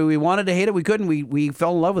 episode where we wanted to hate it. We couldn't. We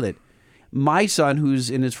fell in love with it. My son, who's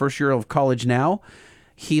in his first year of college now,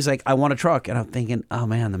 he's like, I want a truck. And I'm thinking, oh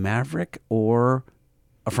man, the Maverick or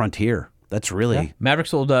a Frontier. That's really. Maverick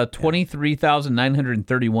sold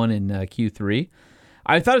 23,931 in Q3.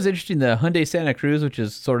 I thought it was interesting. The Hyundai Santa Cruz, which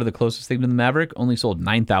is sort of the closest thing to the Maverick, only sold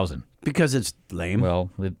 9,000. Because it's lame.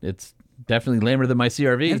 Well, it's definitely lamer than my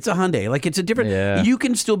CRV. And it's a Hyundai. Like, it's a different. Yeah. You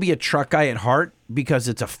can still be a truck guy at heart because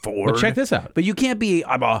it's a Ford. But check this out. But you can't be.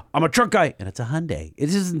 I'm a truck guy and it's a Hyundai.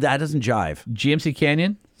 That doesn't jive. GMC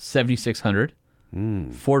Canyon, 7,600.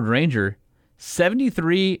 Ford Ranger,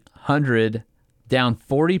 7,300, down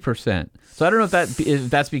 40%. So I don't know if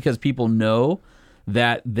that's because people know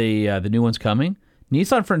that the new one's coming.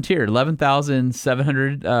 Nissan Frontier,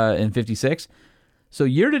 11,756. So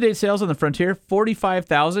year-to-date sales on the Frontier,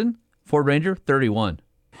 45,000. Ford Ranger, 31.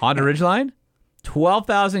 Honda Ridgeline,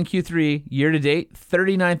 12,000 Q3. Year-to-date,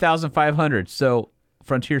 39,500. So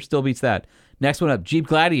Frontier still beats that. Next one up, Jeep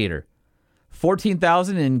Gladiator,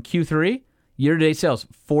 14,000 in Q3. Year-to-date sales,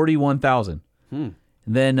 41,000. And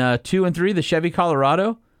then 2 and 3, the Chevy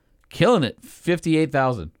Colorado, killing it,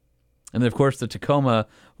 58,000. And then, of course, the Tacoma,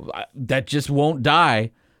 that just won't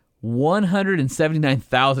die,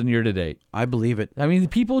 179,000 year-to-date. I believe it. I mean,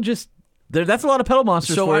 people just, that's a lot of pedal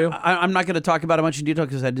monsters So for you. I'm not going to talk about it much in detail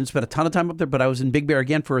because I didn't spend a ton of time up there, but I was in Big Bear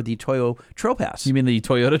again for the Toyo Trail Pass. You mean the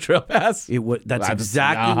Toyota Trail Pass? That's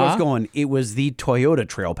exactly what's going. It was the Toyota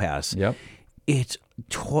Trail Pass. Yep. It's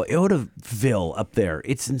Toyotaville up there.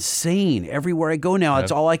 It's insane. Everywhere I go now,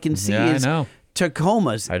 that's all I can see is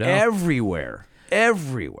Tacomas everywhere.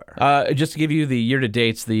 Everywhere. Just to give you the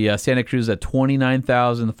year-to-dates, the Santa Cruz at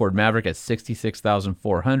 29,000, the Ford Maverick at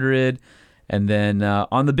 66,400. And then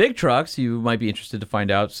on the big trucks, you might be interested to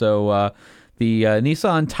find out. So the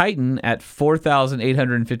Nissan Titan at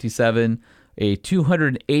 4,857, a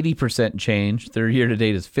 280% change. Their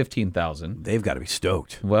year-to-date is 15,000. They've got to be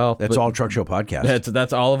stoked. Well, that's all Truck Show podcast.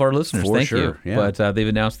 That's all of our listeners. For Thank sure, you. yeah. But they've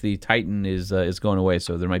announced the Titan is going away,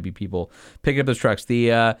 so there might be people picking up those trucks.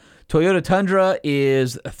 The Toyota Tundra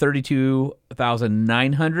is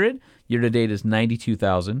 32,900. Year-to-date is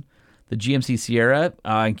 92,000. The GMC Sierra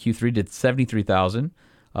in Q3 did 73,000,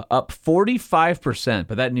 up 45%.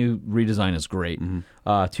 But that new redesign is great.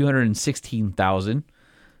 216,000.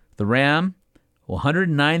 The Ram,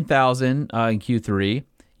 109,000 in Q3.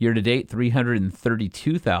 Year to date,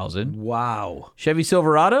 332,000. Wow. Chevy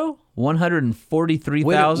Silverado,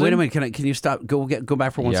 143,000. Wait a minute. Can you stop? Go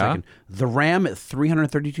back for 1 second. The Ram at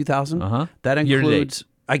 332,000. That includes.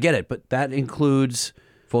 I get it, but that includes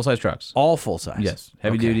full-size trucks. All full-size. Yes.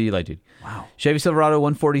 Heavy duty, light duty. Wow. Chevy Silverado,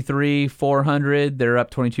 143,400. They're up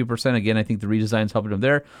 22%. Again, I think the redesign's helping them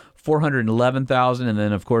there. 411,000. And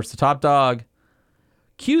then, of course, the top dog,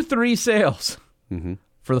 Q3 sales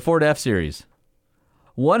for the Ford F-Series.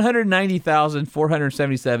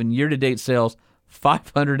 190,477. Year-to-date sales,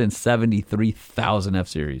 573,000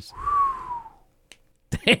 F-Series.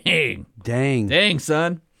 Dang,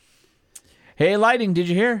 son. Hey, Lighting, did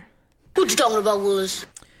you hear? What you talking about, Willis?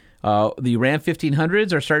 The Ram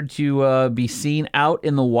 1500s are starting to be seen out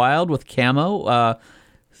in the wild with camo.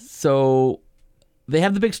 So they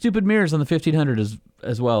have the big stupid mirrors on the 1500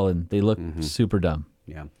 as well, and they look super dumb.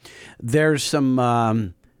 Yeah. There's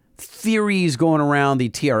some theories going around the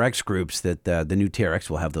TRX groups that the new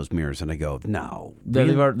TRX will have those mirrors, and I go, no.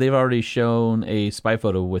 They've already shown a spy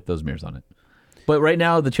photo with those mirrors on it. But right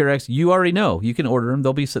now, the TRX, you already know. You can order them.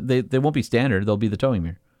 They won't be standard. They'll be the towing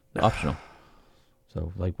mirror. Optional.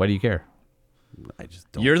 So, why do you care? I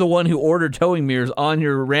just don't. You're the one who ordered towing mirrors on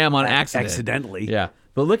your Ram on accident. Accidentally. Yeah.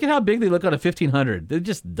 But look at how big they look on a 1500. They're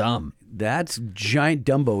just dumb. That's giant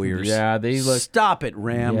Dumbo ears. Yeah, they look... Stop it,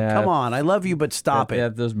 Ram. Yeah. Come on. I love you, but stop it. Yeah,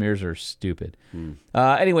 those mirrors are stupid.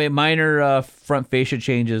 Anyway, minor front fascia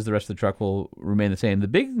changes. The rest of the truck will remain the same. The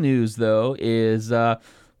big news, though, is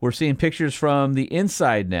we're seeing pictures from the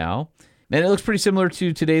inside now. And it looks pretty similar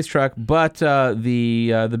to today's truck, but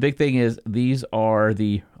the big thing is these are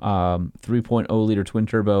the 3.0-liter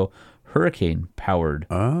twin-turbo Hurricane-powered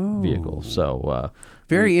vehicles. So...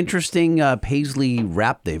 very interesting paisley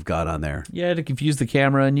wrap they've got on there. Yeah, to confuse the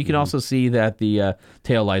camera. And you can also see that the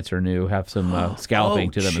tail lights are new, have some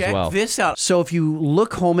scalloping to them as well. Check this out. So if you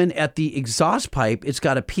look, Holman, at the exhaust pipe, it's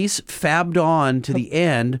got a piece fabbed on to the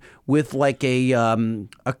end with like a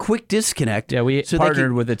quick disconnect. Yeah, we so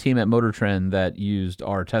partnered with a team at Motor Trend that used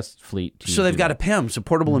our test fleet. So they've got a PEM, so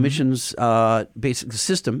portable emissions basic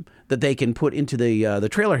system that they can put into the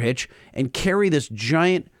trailer hitch and carry this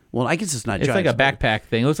giant... Well, I guess it's not giant. It's like a backpack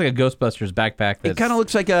thing. It looks like a Ghostbusters backpack. It kind of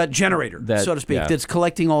looks like a generator, so to speak, yeah. that's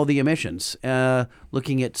collecting all the emissions,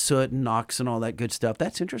 looking at soot and NOx and all that good stuff.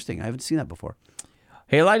 That's interesting. I haven't seen that before.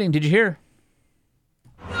 Hey, Lightning, did you hear?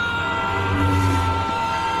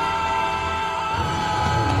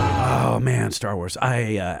 Oh, man, Star Wars.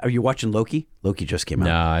 Are you watching Loki? Loki just came out.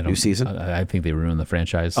 No, I don't. New season? I think they ruined the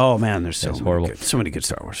franchise. Oh, man, there's That's horrible. So many good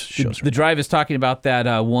Star Wars shows. The Drive is talking about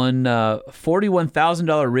that one $41,000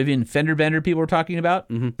 Rivian fender bender people were talking about.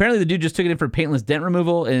 Apparently, the dude just took it in for paintless dent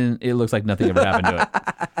removal, and it looks like nothing ever happened to it.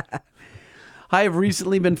 I have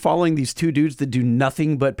recently been following these two dudes that do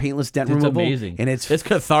nothing but paintless dent removal. It's amazing. And it's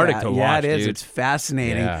cathartic to watch, Yeah, it is. dude. It's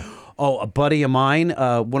fascinating. Yeah. Oh, a buddy of mine,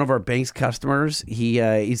 one of our bank's customers,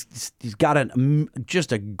 he's got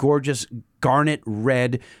just a gorgeous garnet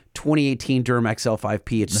red 2018 Durham XL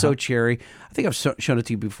 5P. It's so cherry. I think I've shown it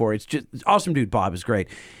to you before. It's awesome, dude. Bob is great.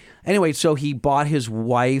 Anyway, so he bought his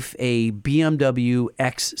wife a BMW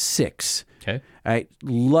X6. Okay.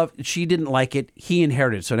 She didn't like it. He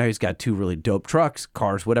inherited it. So now he's got two really dope trucks,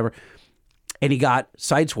 cars, whatever. And he got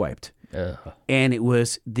sideswiped. And it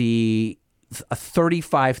was a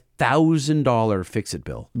 $35,000 fix-it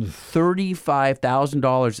bill.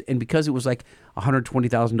 $35,000. And because it was like a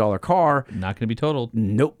 $120,000 car. Not going to be totaled.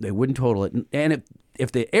 Nope, they wouldn't total it. And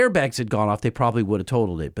if the airbags had gone off, they probably would have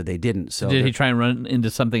totaled it, but they didn't. So did he try and run into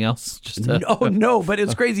something else? No, but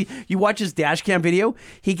it's crazy. You watch his dash cam video,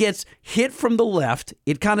 he gets hit from the left.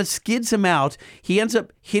 It kind of skids him out. He ends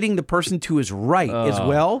up hitting the person to his right as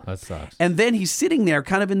well. That sucks. And then he's sitting there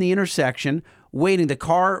kind of in the intersection waiting. The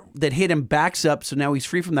car that hit him backs up, so now he's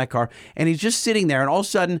free from that car. And he's just sitting there, and all of a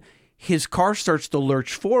sudden, his car starts to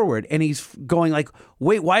lurch forward, and he's going like,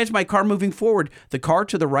 wait, why is my car moving forward? The car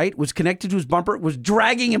to the right was connected to his bumper, was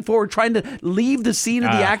dragging him forward, trying to leave the scene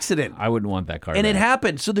of the accident. I wouldn't want that car. And it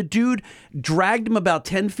happened. So the dude dragged him about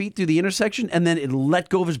 10 feet through the intersection, and then it let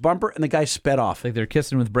go of his bumper, and the guy sped off. Like they're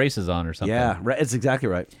kissing with braces on or something. Yeah, right. That's exactly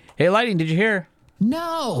right. Hey, Lightning, did you hear?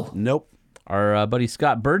 No. Nope. Our buddy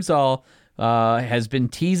Scott Birdsall has been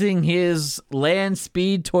teasing his land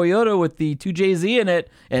speed Toyota with the 2JZ in it,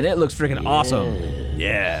 and it looks freaking awesome.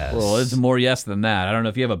 Yes. Well, it's more yes than that. I don't know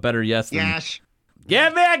if you have a better yes than... Yes.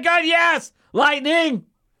 Give me a good yes, Lightning!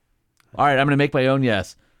 All right, I'm going to make my own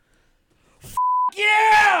yes.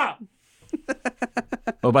 Yeah!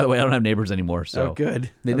 Oh, by the way, I don't have neighbors anymore. So Oh,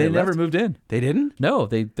 good. They They never left? moved in. They didn't? No,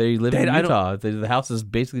 they live in I don't- Utah. The house is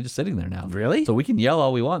basically just sitting there now. Really? So we can yell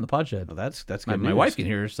all we want in the pod shed. Well, that's good My news. wife can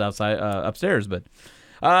hear us outside upstairs, but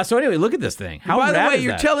so anyway, look at this thing. How By the rad way, is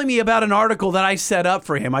you're that? telling me about an article that I set up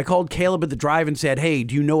for him. I called Caleb at the drive and said, hey,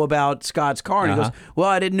 do you know about Scott's car? And he goes, well,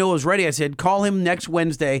 I didn't know it was ready. I said, call him next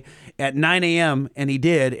Wednesday at 9 a.m. And he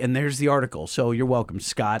did. And there's the article. So you're welcome,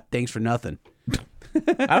 Scott. Thanks for nothing.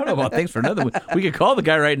 I don't know about thanks for nothing. We could call the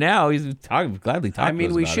guy right now. He's gladly talk. I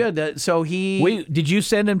mean, we should. Wait, did you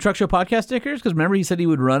send him Truck Show Podcast stickers? Because remember, he said he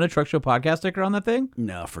would run a Truck Show Podcast sticker on that thing.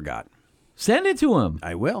 No, forgot. Send it to him.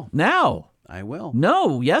 I will. Now. I will.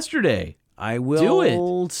 No, yesterday. I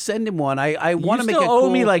will Do send him one. I want to You make still a owe cool,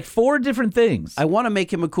 me like 4 different things. I want to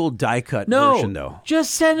make him a cool die cut No, version, though.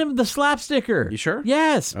 just send him the slap sticker. You sure?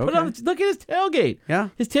 Yes. Put Okay. on. Look at his tailgate. Yeah.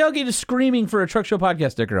 His tailgate is screaming for a Truck Show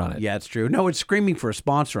Podcast sticker on it. Yeah, it's true. No, it's screaming for a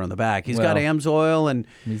sponsor on the back. He's got Well, AMSOIL and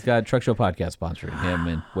He's got Truck Show Podcast sponsoring him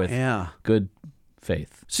and with Yeah. good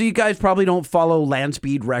faith. So you guys probably don't follow Land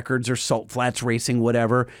Speed Records or Salt Flats Racing,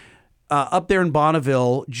 whatever. Up there in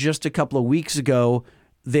Bonneville, just a couple of weeks ago,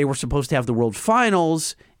 they were supposed to have the World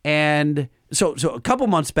Finals, and so a couple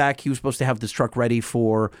months back, he was supposed to have this truck ready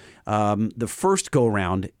for the first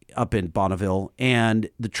go-round up in Bonneville, and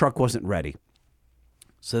the truck wasn't ready.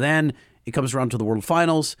 So then it comes around to the World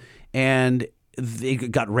Finals, and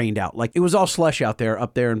it got rained out. Like, it was all slush out there,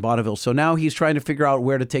 up there in Bonneville. So now he's trying to figure out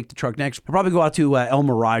where to take the truck next. I'll probably go out to El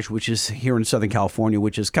Mirage, which is here in Southern California,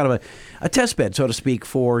 which is kind of a test bed, so to speak,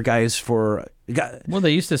 for guys for... Well,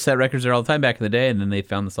 they used to set records there all the time back in the day, and then they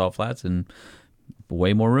found the salt flats and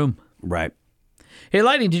way more room. Right. Hey,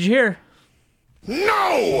 Lightning, did you hear?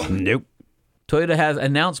 No! Nope. Toyota has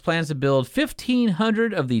announced plans to build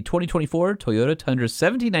 1,500 of the 2024 Toyota Tundra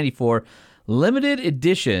 1794 Limited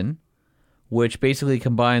Edition, which basically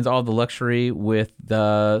combines all the luxury with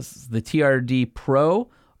the TRD Pro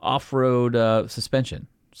off-road suspension.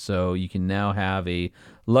 So you can now have a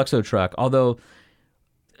Luxo truck. Although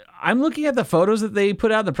I'm looking at the photos that they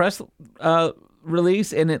put out in the press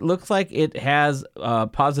release, and it looks like it has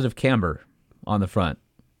positive camber on the front.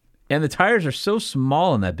 And the tires are so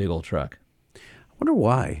small in that big old truck. I wonder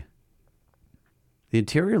why. The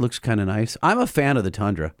interior looks kind of nice. I'm a fan of the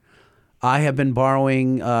Tundra. I have been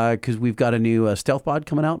borrowing, because we've got a new Stealth Pod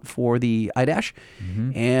coming out for the iDash,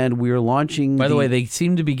 and we're launching... By the way, they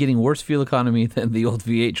seem to be getting worse fuel economy than the old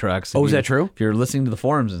V8 trucks. Oh, is that true? If you're listening to the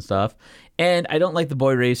forums and stuff. And I don't like the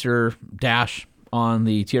Boy Racer dash on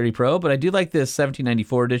the TRD Pro, but I do like this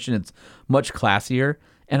 1794 edition. It's much classier,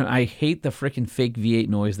 and I hate the freaking fake V8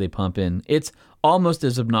 noise they pump in. It's almost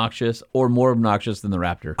as obnoxious or more obnoxious than the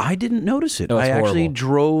Raptor. I didn't notice it. No, it's I actually horrible.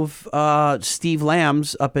 drove Steve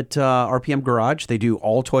Lamb's up at RPM Garage. They do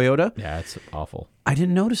all Toyota. Yeah, it's awful. I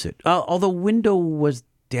didn't notice it. Although window was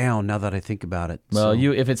down, now that I think about it. Well,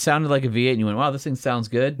 if it sounded like a V8 and you went, wow, this thing sounds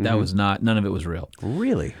good, that was not, none of it was real.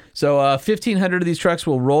 Really? So 1,500 of these trucks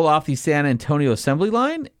will roll off the San Antonio assembly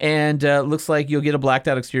line, and looks like you'll get a blacked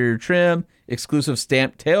out exterior trim, exclusive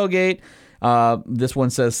stamped tailgate. This one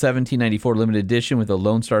says 1794 limited edition with a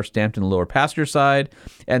Lone Star stamped in the lower passenger side.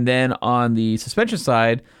 And then on the suspension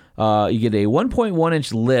side, you get a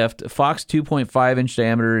 1.1-inch lift, Fox 2.5-inch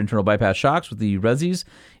diameter internal bypass shocks with the Resis,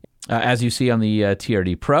 as you see on the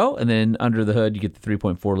TRD Pro. And then under the hood, you get the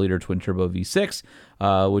 3.4-liter twin-turbo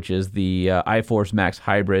V6, which is the iForce Max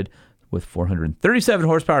Hybrid with 437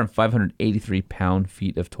 horsepower and 583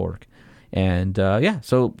 pound-feet of torque. And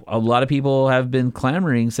so a lot of people have been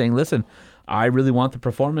clamoring, saying, listen, I really want the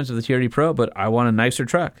performance of the TRD Pro, but I want a nicer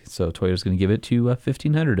truck. So Toyota's going to give it to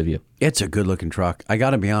 1,500 of you. It's a good-looking truck. I got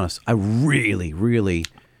to be honest. I really, really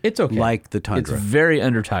it's okay. like the Tundra. It's very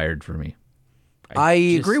undertired for me. I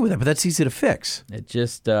agree with that, but that's easy to fix. It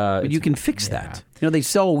just... but you can fix that. You know, they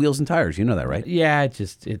sell wheels and tires. You know that, right? Yeah,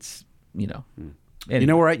 it's you know. Anyway. You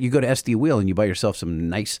know where you go to SD Wheel and you buy yourself some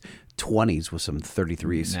nice 20s with some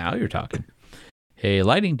 33s. Now you're talking. Hey,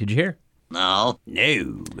 Lighting, did you hear? No.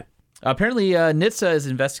 Apparently, NHTSA is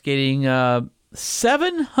investigating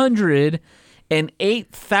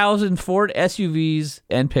 708,000 Ford SUVs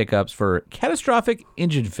and pickups for catastrophic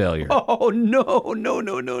engine failure. Oh, no.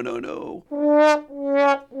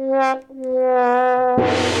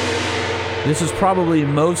 This is probably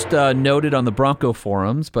most noted on the Bronco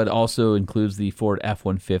forums, but also includes the Ford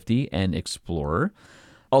F-150 and Explorer,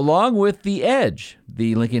 along with the Edge,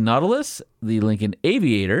 the Lincoln Nautilus, the Lincoln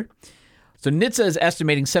Aviator. So NHTSA is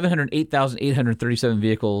estimating 708,837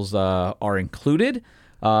 vehicles are included.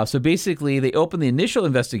 So basically, they opened the initial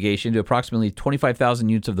investigation to approximately 25,000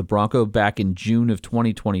 units of the Bronco back in June of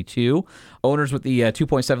 2022. Owners with the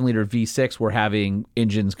 2.7-liter V6 were having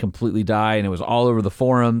engines completely die, and it was all over the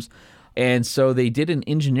forums. And so they did an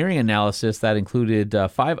engineering analysis that included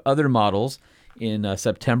 5 other models in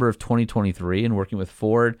September of 2023, and working with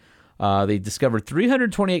Ford, they discovered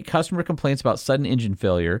 328 customer complaints about sudden engine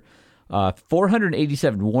failure,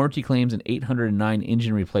 487 warranty claims, and 809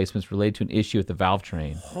 engine replacements related to an issue with the valve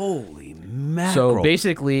train. Holy mackerel. So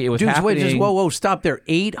basically, it was happening... Wait, whoa, stop there.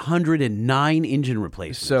 809 engine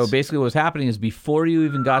replacements. So basically what was happening is before you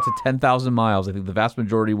even got to 10,000 miles, I think the vast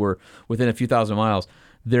majority were within a few thousand miles,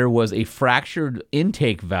 there was a fractured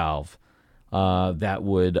intake valve that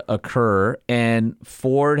would occur, and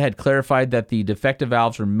Ford had clarified that the defective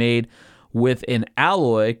valves were made with an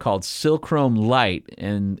alloy called Silchrome Light,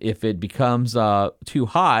 and if it becomes too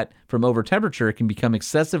hot from over temperature, it can become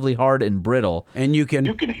excessively hard and brittle. And you can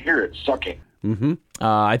hear it sucking. Mm-hmm.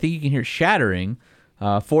 I think you can hear shattering.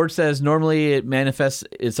 Ford says normally it manifests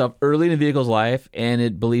itself early in the vehicle's life, and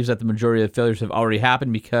it believes that the majority of failures have already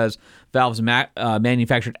happened because valves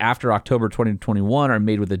manufactured after October 2021 are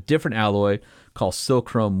made with a different alloy called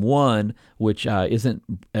Silchrome 1, which isn't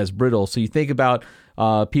as brittle. So you think about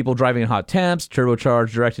people driving in hot temps,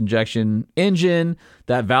 turbocharged direct injection engine,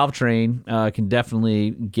 that valve train can definitely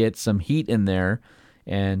get some heat in there.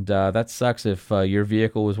 And that sucks if your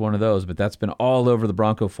vehicle was one of those, but that's been all over the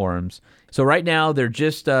Bronco forums. So right now, they're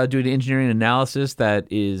just doing an engineering analysis that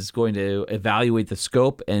is going to evaluate the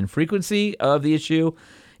scope and frequency of the issue.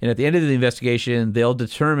 And at the end of the investigation, they'll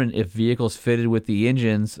determine if vehicles fitted with the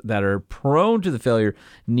engines that are prone to the failure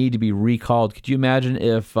need to be recalled. Could you imagine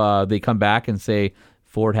if they come back and say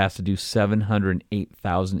Ford has to do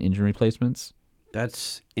 708,000 engine replacements?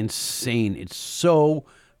 That's insane.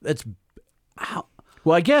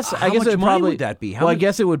 Well, I guess much it money would that be? I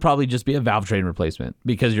guess it would probably just be a valve train replacement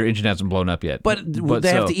because your engine hasn't blown up yet. But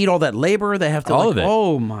they have to eat all that labor. They have to all of it.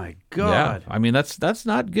 Oh my God! Yeah, I mean that's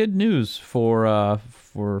not good news for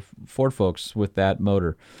Ford folks with that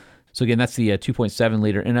motor. So again, that's the 2.7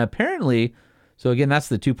 liter, and apparently, that's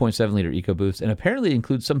the 2.7 liter EcoBoost, and apparently it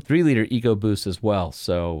includes some 3 liter EcoBoost as well.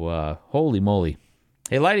 So holy moly!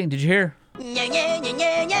 Hey, Lighting, did you hear? No,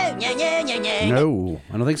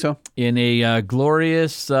 I don't think so. In a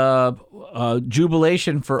glorious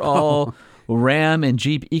jubilation for all Ram and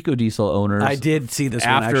Jeep EcoDiesel owners. I did see this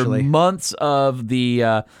one, after actually. months of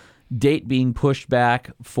the date being pushed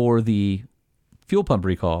back for the fuel pump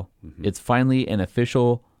recall. It's finally an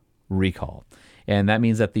official recall. And that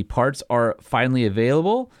means that the parts are finally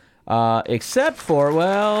available, except for,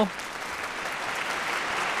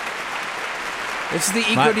 It's the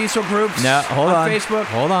EcoDiesel groups no, hold on Facebook.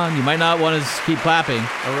 Hold on. You might not want to keep clapping.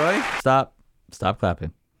 Oh, really? Stop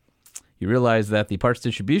clapping. You realize that the parts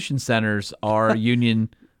distribution centers are union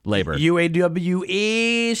labor. UAW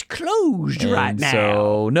is closed right now.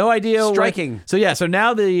 So no idea. Striking. So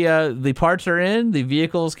now the parts are in. The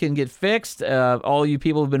vehicles can get fixed. All you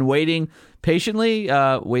people have been waiting patiently.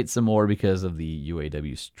 Wait some more because of the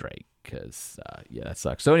UAW strike. Because, that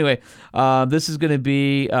sucks. So anyway, this is going to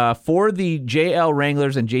be for the JL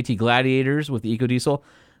Wranglers and JT Gladiators with the EcoDiesel.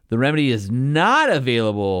 The remedy is not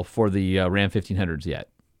available for the Ram 1500s yet.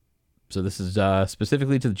 So this is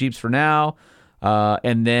specifically to the Jeeps for now.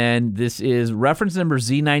 And then this is reference number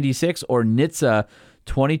Z96 or NHTSA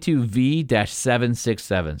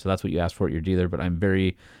 22V-767. So that's what you asked for at your dealer. But I'm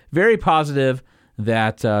very, very positive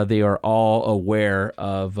that they are all aware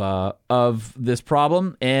of this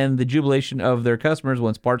problem and the jubilation of their customers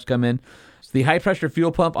once parts come in. So the high-pressure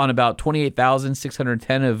fuel pump on about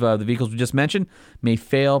 28,610 of the vehicles we just mentioned may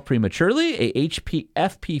fail prematurely. A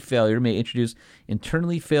HPFP failure may introduce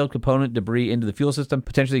internally failed component debris into the fuel system,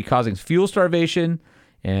 potentially causing fuel starvation.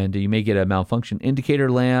 And you may get a malfunction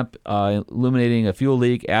indicator lamp, illuminating a fuel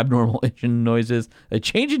leak, abnormal engine noises, a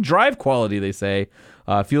change in drive quality, they say.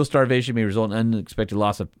 Fuel starvation may result in unexpected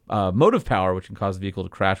loss of motive power, which can cause the vehicle to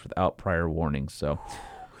crash without prior warning. So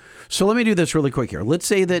let me do this really quick here. Let's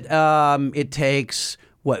say that it takes,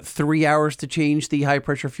 3 hours to change the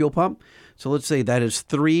high-pressure fuel pump? So let's say that is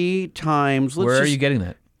 3 times. Where are you getting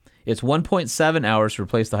that? It's 1.7 hours to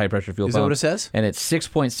replace the high-pressure fuel pump. Is that what it says? And it's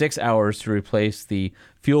 6.6 hours to replace the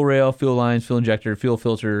fuel rail, fuel lines, fuel injector, fuel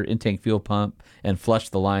filter, in-tank fuel pump, and flush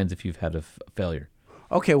the lines if you've had a failure.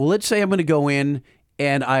 Okay, well, let's say I'm going to go in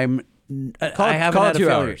and I haven't had a 2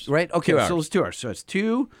 failure, hours. right? Okay, 2 hours. so it's 2 hours. So it's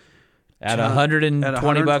 2 at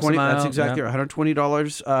 $120 bucks a mile. That's exactly right.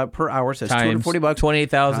 $120 per hour. So that's times $240.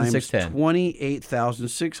 28,610.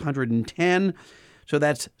 28,610. So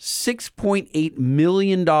that's $6.8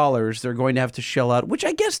 million they're going to have to shell out, which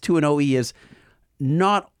I guess to an OE is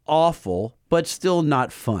not awful, but still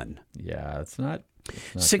not fun. Yeah, it's not.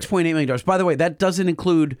 $6.8 million. By the way, that doesn't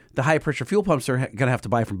include the high pressure fuel pumps they're going to have to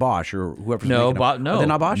buy from Bosch or whoever's making them. No. Are they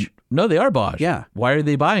not Bosch? No, they are Bosch. Yeah. Why are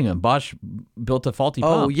they buying them? Bosch built a faulty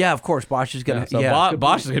pump. Oh, yeah, of course. Bosch is going to. So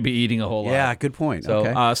Bosch is going to be eating a whole lot. Yeah, good point. So,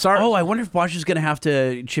 okay. sorry. Oh, I wonder if Bosch is going to have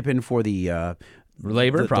to chip in for the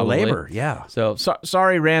labor, probably. The labor, yeah. So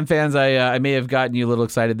sorry, Ram fans. I may have gotten you a little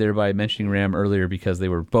excited there by mentioning Ram earlier because they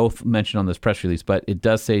were both mentioned on this press release, but it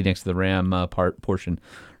does say next to the Ram portion,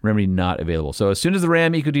 remedy not available. So as soon as the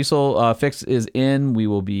Ram EcoDiesel fix is in, we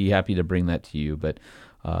will be happy to bring that to you. But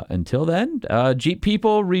until then, Jeep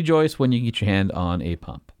people, rejoice when you can get your hand on a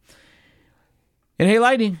pump. And hey,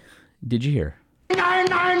 Lightning, did you hear?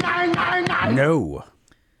 No.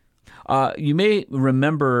 You may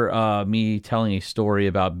remember me telling a story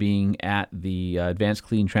about being at the Advanced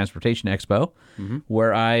Clean Transportation Expo,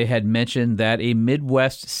 where I had mentioned that a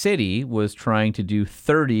Midwest city was trying to do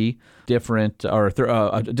 30 different,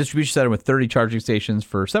 a distribution center with 30 charging stations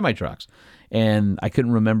for semi-trucks. And I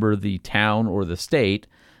couldn't remember the town or the state.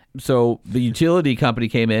 So the utility company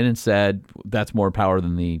came in and said, that's more power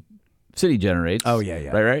than the city generates. Oh, yeah.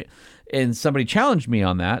 Right. And somebody challenged me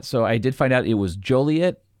on that. So I did find out it was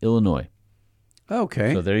Joliet, Illinois.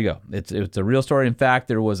 Okay. So there you go. It's a real story. In fact,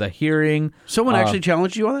 there was a hearing. Someone actually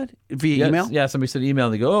challenged you on that via email? Yeah, somebody sent an email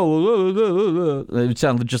and they go, it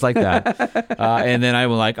sounded just like that. And then I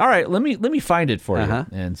was like, all right, let me find it for you.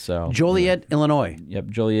 And so Joliet, Illinois. Yep,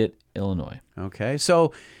 Joliet, Illinois. Okay.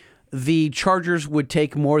 So the chargers would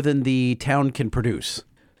take more than the town can produce.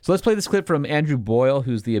 So let's play this clip from Andrew Boyle,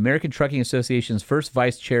 who's the American Trucking Association's first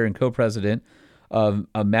vice chair and co-president of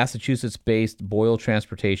a Massachusetts-based Boyle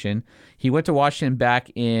Transportation. He went to Washington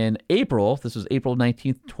back in April. This was April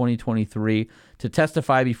 19th, 2023, to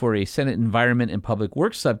testify before a Senate Environment and Public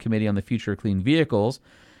Works Subcommittee on the future of clean vehicles.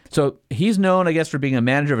 So he's known, I guess, for being a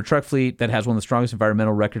manager of a truck fleet that has one of the strongest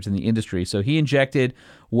environmental records in the industry. So he injected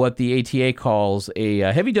what the ATA calls a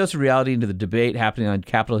heavy dose of reality into the debate happening on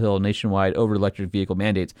Capitol Hill nationwide over electric vehicle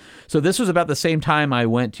mandates. So this was about the same time I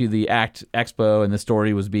went to the ACT Expo and the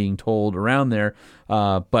story was being told around there.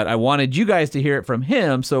 But I wanted you guys to hear it from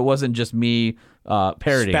him so it wasn't just me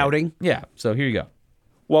parodying. Spouting? Yeah, so here you go.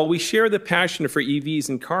 While we share the passion for EVs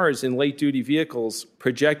and cars in light-duty vehicles,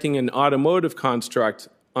 projecting an automotive construct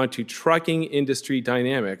onto trucking industry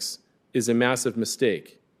dynamics is a massive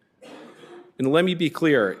mistake. And let me be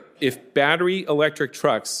clear, if battery electric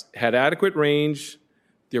trucks had adequate range,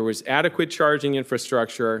 there was adequate charging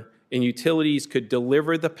infrastructure, and utilities could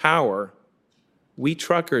deliver the power, we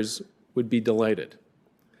truckers would be delighted.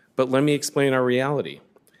 But let me explain our reality.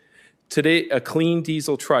 Today, a clean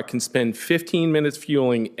diesel truck can spend 15 minutes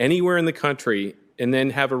fueling anywhere in the country and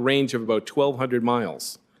then have a range of about 1,200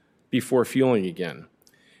 miles before fueling again.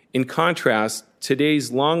 In contrast,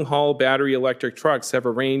 today's long-haul battery electric trucks have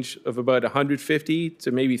a range of about 150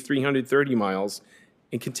 to maybe 330 miles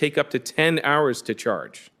and can take up to 10 hours to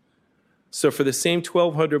charge. So for the same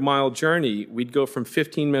 1,200-mile journey, we'd go from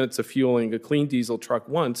 15 minutes of fueling a clean diesel truck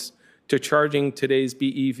once to charging today's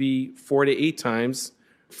BEV 4 to 8 times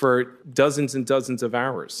for dozens and dozens of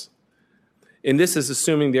hours. And this is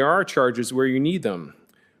assuming there are chargers where you need them.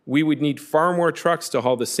 We would need far more trucks to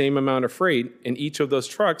haul the same amount of freight, and each of those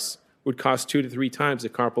trucks would cost 2 to 3 times a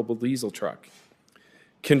comparable diesel truck.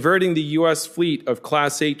 Converting the U.S. fleet of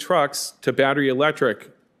Class 8 trucks to battery electric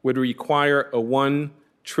would require a $1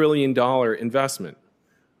 trillion investment,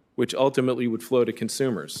 which ultimately would flow to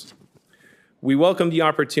consumers. We welcome the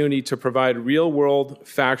opportunity to provide real-world,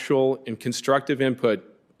 factual, and constructive input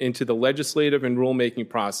into the legislative and rulemaking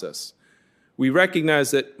process. We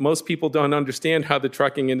recognize that most people don't understand how the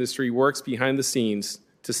trucking industry works behind the scenes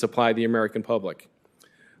to supply the American public.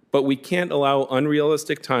 But we can't allow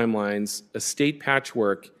unrealistic timelines, a state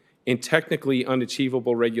patchwork, and technically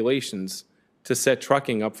unachievable regulations to set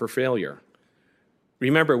trucking up for failure.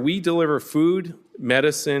 Remember, we deliver food,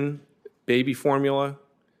 medicine, baby formula.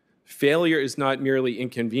 Failure is not merely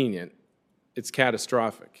inconvenient, it's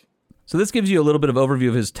catastrophic. So this gives you a little bit of overview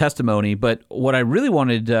of his testimony, but what I really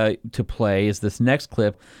wanted to play is this next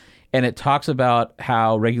clip, and it talks about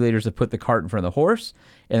how regulators have put the cart in front of the horse,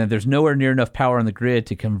 and that there's nowhere near enough power on the grid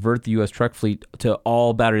to convert the U.S. truck fleet to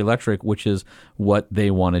all battery electric, which is what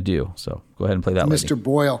they want to do. So go ahead and play that. Mr.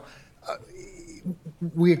 Boyle,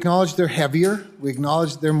 we acknowledge they're heavier. We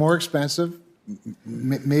acknowledge they're more expensive.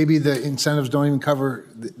 Maybe the incentives don't even cover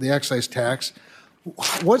the excise tax.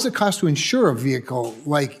 What's it cost to insure a vehicle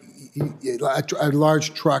like a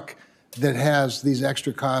large truck that has these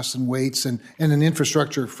extra costs and weights and an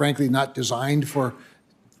infrastructure, frankly, not designed for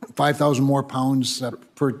 5,000 more pounds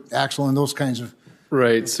per axle and those kinds of...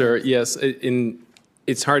 Right, sir. Yes.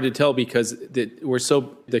 It's hard to tell because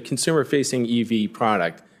the consumer-facing EV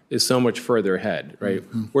product is so much further ahead, right?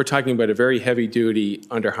 Mm-hmm. We're talking about a very heavy-duty,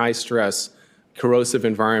 under high-stress, corrosive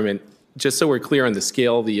environment. Just so we're clear on the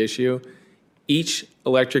scale of the issue, each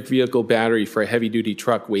electric vehicle battery for a heavy-duty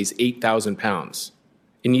truck weighs 8,000 pounds,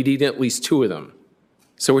 and you need at least 2 of them.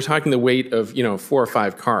 So we're talking the weight of 4 or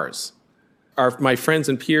 5 cars. My friends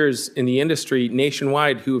and peers in the industry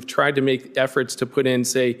nationwide who have tried to make efforts to put in,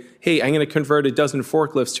 say, hey, I'm going to convert a dozen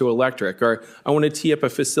forklifts to electric, or I want to tee up a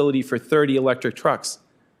facility for 30 electric trucks.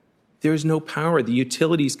 There's no power. The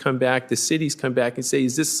utilities come back, the cities come back and say,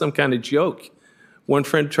 is this some kind of joke? One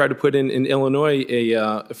friend tried to put in Illinois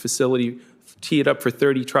a facility, tee it up for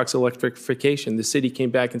 30 trucks electrification. The city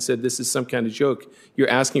came back and said, this is some kind of joke. You're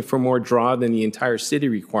asking for more draw than the entire city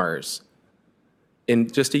requires.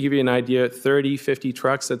 And just to give you an idea, 30, 50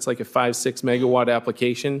 trucks, that's like a 5-6 megawatt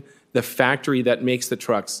application. The factory that makes the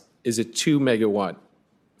trucks is a 2 megawatt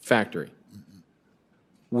factory.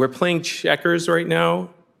 We're playing checkers right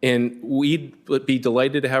now, and we'd be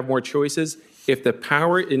delighted to have more choices. If the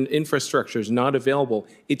power and infrastructure is not available,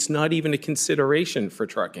 it's not even a consideration for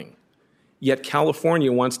trucking. Yet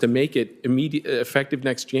California wants to make it effective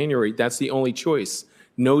next January. That's the only choice.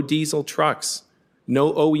 No diesel trucks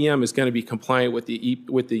No OEM is going to be compliant with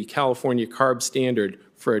the California CARB standard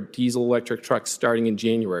for a diesel electric truck starting in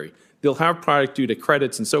January. They'll have product due to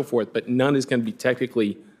credits and so forth, but none is going to be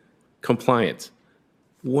technically compliant.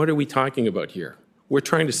 What are we talking about here? We're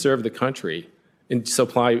trying to serve the country and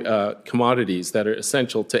supply commodities that are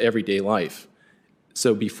essential to everyday life.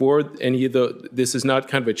 So before any of this is not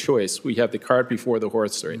kind of a choice. We have the cart before the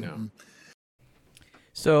horse right now.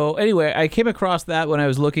 So anyway, I came across that when I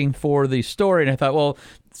was looking for the story, and I thought, well,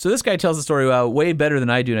 so this guy tells the story way better than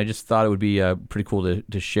I do, and I just thought it would be pretty cool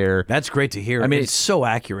to share. That's great to hear. I mean, it's so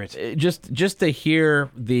accurate. Just to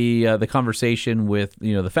hear the conversation with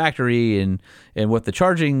the factory and what the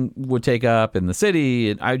charging would take up in the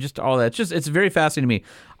city, and all that. It's very fascinating to me.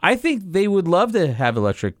 I think they would love to have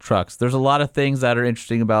electric trucks. There's a lot of things that are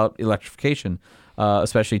interesting about electrification,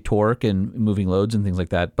 especially torque and moving loads and things like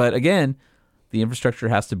that. But again, the infrastructure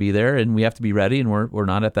has to be there, and we have to be ready, and we're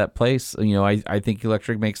not at that place. I think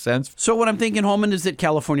electric makes sense. So what I'm thinking, Holman, is that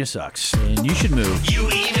California sucks. And you should move. You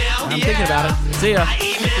email, I'm thinking about it. See ya. I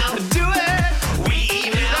email, do it. We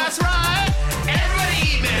email, that's right.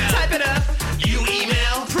 Everybody email, type it up. You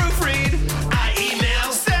email, proofread. I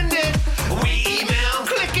email, send it. We email,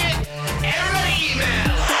 click it. Everybody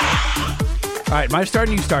email. All right, my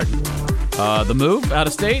starting, you starting. The move out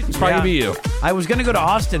of state? It's probably be you. I was going to go to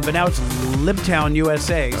Austin, but now it's Libtown,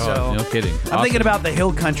 USA. So no kidding. I'm thinking about the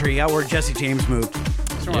hill country, out where Jesse James moved.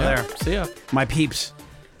 Somewhere there. See ya. My peeps.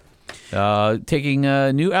 Taking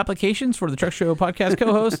new applications for the Truck Show podcast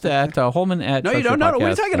co-host at Holman at No, you don't. No, what are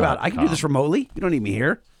you talking about? I can do this remotely. You don't need me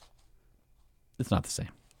here. It's not the same.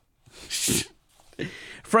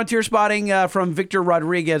 Frontier spotting from Victor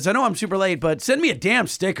Rodriguez. I know I'm super late, but send me a damn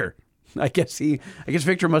sticker. I guess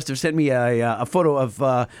Victor must have sent me a photo of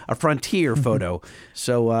a Frontier photo.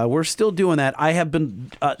 So we're still doing that. I have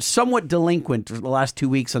been somewhat delinquent for the last 2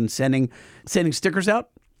 weeks on sending stickers out.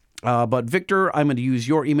 But Victor, I'm going to use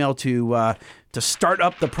your email to start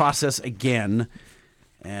up the process again.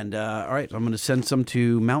 And all right, I'm going to send some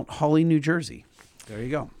to Mount Holly, New Jersey. There you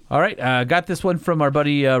go. All right, got this one from our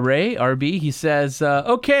buddy Ray, RB. He says,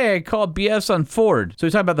 okay, I call BS on Ford. So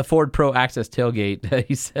he's talking about the Ford Pro Access tailgate.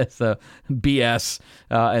 He says BS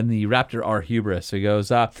and the Raptor R Hubris. So he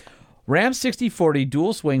goes, Ram 6040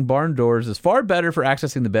 dual swing barn doors is far better for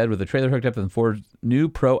accessing the bed with a trailer hooked up than Ford's new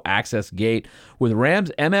Pro Access gate. With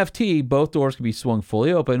Ram's MFT, both doors can be swung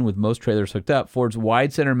fully open with most trailers hooked up. Ford's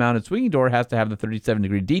wide center mounted swinging door has to have the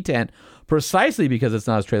 37-degree detent precisely because it's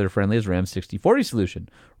not as trailer friendly as Ram's 6040 solution.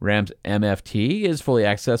 Ram's MFT is fully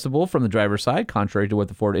accessible from the driver's side, contrary to what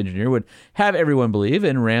the Ford engineer would have everyone believe,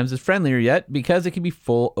 and Ram's is friendlier yet because it can be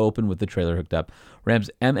full open with the trailer hooked up. Ram's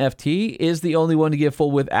MFT is the only one to give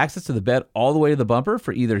full width access to the bed all the way to the bumper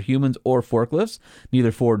for either humans or forklifts.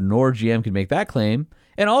 Neither Ford nor GM can make that claim.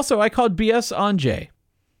 And also, I called BS on Jay.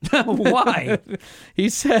 Why? He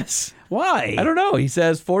says... Why? I don't know. He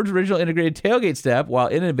says Ford's original integrated tailgate step, while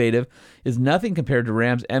innovative, is nothing compared to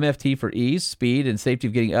Ram's MFT for ease, speed, and safety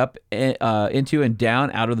of getting up into and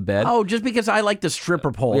down out of the bed. Oh, just because I like the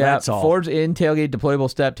stripper pole, that's all. Ford's in-tailgate deployable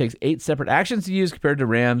step takes 8 separate actions to use compared to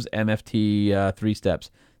Ram's MFT 3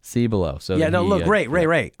 steps. See below. So look,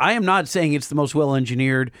 Ray. I am not saying it's the most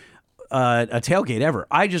well-engineered a tailgate ever.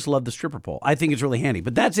 I just love the stripper pole. I think it's really handy.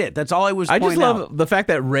 But that's it. That's all I was pointing out. I just love the fact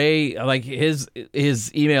that Ray, like his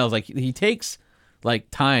emails, like he takes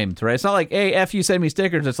like time to write. It's not like, hey, F you send me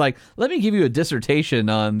stickers. It's like, let me give you a dissertation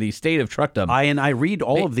on the state of truckdom. I read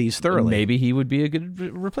all of these thoroughly. Maybe he would be a good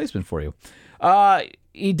replacement for you.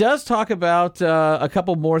 He does talk about a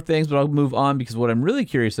couple more things, but I'll move on because what I'm really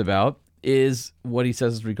curious about is what he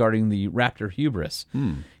says regarding the Raptor hubris.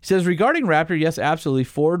 He says, regarding Raptor, yes, absolutely.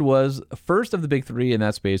 Ford was first of the big three in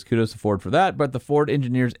that space. Kudos to Ford for that. But the Ford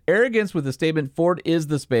engineers' arrogance with the statement, Ford is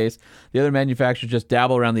the space, the other manufacturers just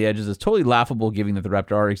dabble around the edges, is totally laughable, given that the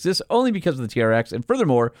Raptor R exists only because of the TRX. And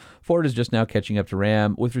furthermore, Ford is just now catching up to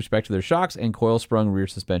Ram with respect to their shocks and coil-sprung rear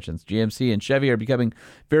suspensions. GMC and Chevy are becoming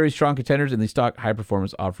very strong contenders in the stock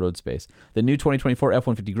high-performance off-road space. The new 2024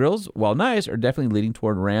 F-150 grills, while nice, are definitely leading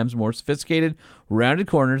toward Ram's more sophisticated, rounded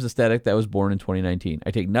corners aesthetic that was born in 2019. I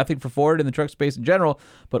take nothing for Ford in the truck space in general,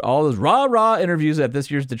 but all those raw interviews at this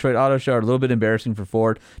year's Detroit Auto Show are a little bit embarrassing for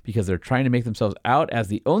Ford because they're trying to make themselves out as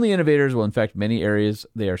the only innovators, while in fact many areas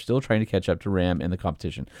they are still trying to catch up to Ram and the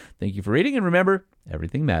competition. Thank you for reading, and remember,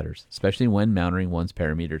 everything matters, especially when mounting one's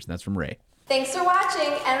parameters. And that's from Ray. Thanks for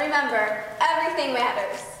watching, and remember, everything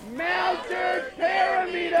matters. Mounted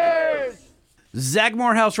parameters! Zach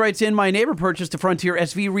Morehouse writes in, my neighbor purchased a Frontier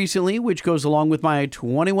SV recently, which goes along with my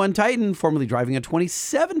 21 Titan, formerly driving a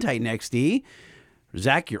 27 Titan XD.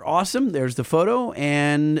 Zach, you're awesome. There's the photo.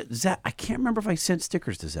 And Zach, I can't remember if I sent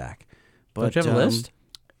stickers to Zach. But, Don't you have a list?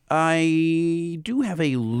 I do have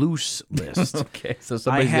a loose list. Okay, so I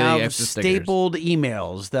somebody's getting have extra stickers. stapled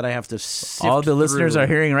emails that I have to sift All the listeners through. are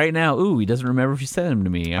hearing right now, ooh, he doesn't remember if he sent them to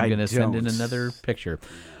me. I'm I going to send in don't. another picture.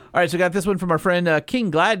 All right, so we got this one from our friend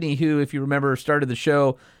King Gladney, who, if you remember, started the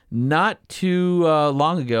show not too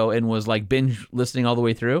long ago and was like binge listening all the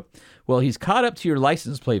way through. Well, he's caught up to your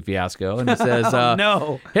license plate fiasco, and he says,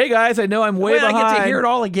 no. Hey, guys, I know I'm way behind. I get to hear it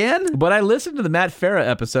all again? But I listened to the Matt Farah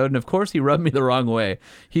episode, and of course he rubbed me the wrong way.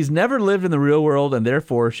 He's never lived in the real world and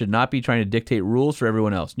therefore should not be trying to dictate rules for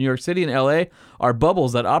everyone else. New York City and L.A. are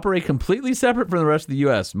bubbles that operate completely separate from the rest of the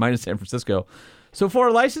U.S., minus San Francisco. So for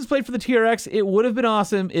a license plate for the TRX, it would have been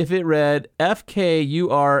awesome if it read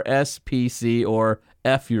FKURSPC or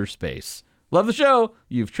F your space. Love the show.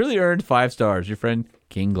 You've truly earned 5 stars. Your friend,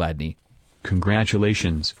 King Gladney.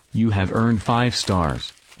 Congratulations. You have earned 5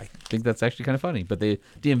 stars. I think that's actually kind of funny, but the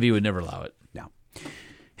DMV would never allow it. No.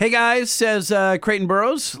 Hey, guys, says Creighton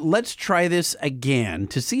Burrows, let's try this again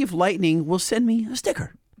to see if Lightning will send me a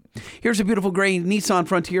sticker. Here's a beautiful gray Nissan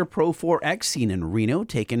Frontier Pro 4X seen in Reno,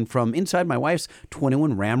 taken from inside my wife's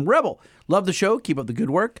 21 Ram Rebel. Love the show. Keep up the good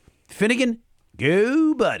work. Finnegan,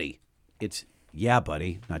 go, buddy. It's yeah,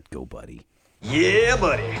 buddy, not go, buddy. Yeah,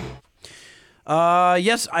 buddy.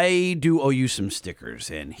 Yes, I do owe you some stickers,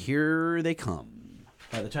 and here they come.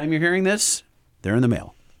 By the time you're hearing this, they're in the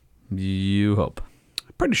mail. You hope.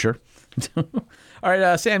 Pretty sure. All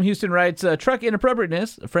right, Sam Houston writes, truck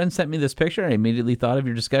inappropriateness. A friend sent me this picture. I immediately thought of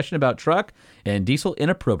your discussion about truck and diesel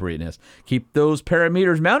inappropriateness. Keep those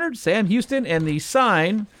parameters mounted, Sam Houston, and the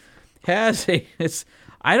sign has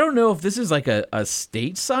I don't know if this is like a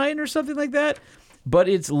state sign or something like that, but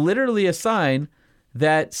it's literally a sign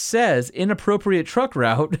that says inappropriate truck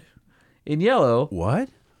route in yellow. What?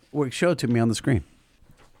 Well, show it to me on the screen.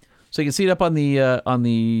 So you can see it up on the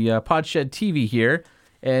Podshed TV here,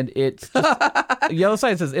 and it's just a yellow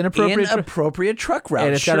sign says inappropriate truck route.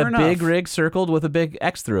 And it's got a big rig circled with a big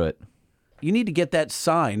X through it. You need to get that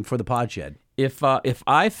sign for the Podshed. If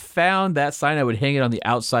I found that sign, I would hang it on the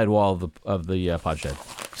outside wall of the Podshed.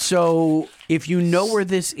 So if you know where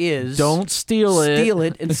this is, don't steal it. Steal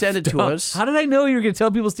it and send it to us. How did I know you were going to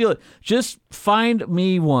tell people to steal it? Just find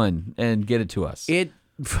me one and get it to us.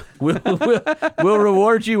 We'll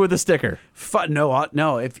reward you with a sticker.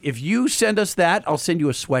 No. If you send us that, I'll send you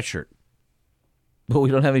a sweatshirt. But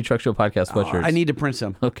we don't have any Truck Show Podcast sweatshirts. I need to print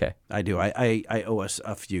some. Okay. I do. I owe us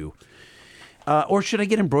a few. Or should I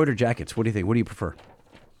get embroidered jackets? What do you think? What do you prefer?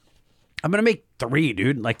 I'm going to make 3,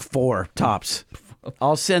 dude. Like 4 tops.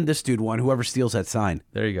 I'll send this dude one, whoever steals that sign.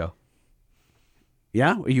 There you go.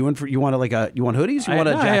 Yeah? Are you want hoodies? You want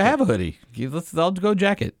a jacket? I have a hoodie. I'll go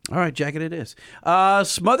jacket. All right, jacket it is.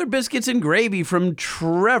 Smothered biscuits and gravy from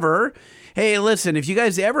Trevor. Hey, listen, if you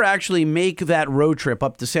guys ever actually make that road trip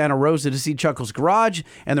up to Santa Rosa to see Chuckle's Garage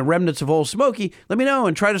and the remnants of Old Smoky, let me know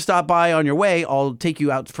and try to stop by on your way. I'll take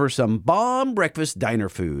you out for some bomb breakfast diner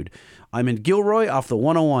food. I'm in Gilroy off the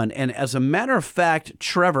 101. And as a matter of fact,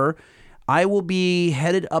 Trevor, I will be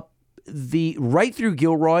headed up right through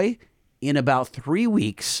Gilroy in about 3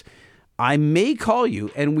 weeks. I may call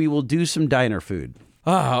you and we will do some diner food.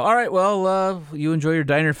 Oh, all right. Well, you enjoy your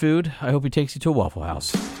diner food. I hope he takes you to a Waffle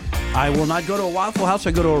House. I will not go to a Waffle House.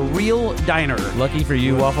 I go to a real diner. Lucky for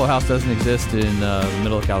you, Waffle House doesn't exist in the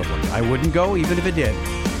middle of California. I wouldn't go even if it did.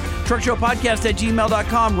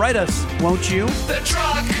 TruckShowPodcast@gmail.com. Write us, won't you? The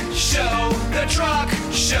Truck Show, the Truck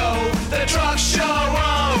Show, the Truck Show.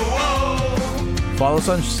 Oh, oh. Follow us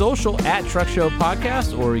on social at Truck Show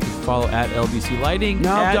Podcast, or you can follow at LBC Lighting.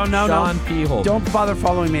 No. Sean P. Holman. Don't bother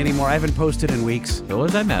following me anymore. I haven't posted in weeks. What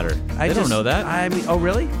does that matter? They don't know that. Oh,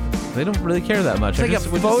 really? They don't really care that much. It's like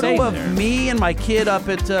a photo of me and my kid up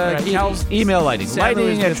at Cal's. Email Lighting.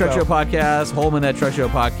 Lighting at Truck Show Dispo. Podcast, Holman at Truck Show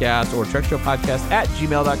Podcast, or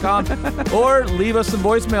truckshowpodcast@gmail.com. Or leave us some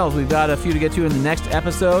voicemails. We've got a few to get to in the next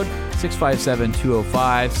episode.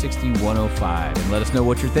 657-205-6105. And let us know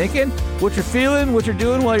what you're thinking, what you're feeling, what you're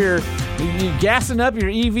doing while you're gassing up your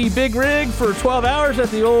EV big rig for 12 hours at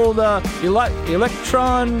the old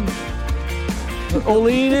Electron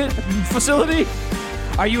Olean facility.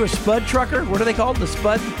 Are you a spud trucker? What are they called? The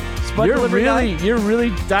spud delivery guy? You're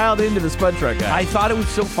really dialed into the spud truck guy. I thought it was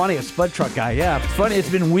so funny, a spud truck guy. Yeah, it's funny. It's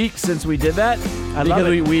been weeks since we did that. I love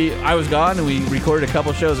it. I was gone and we recorded a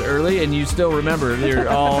couple shows early, and you still remember you're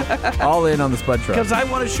all in on the spud truck. Because I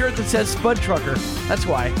want a shirt that says spud trucker. That's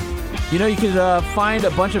why. You know, you can find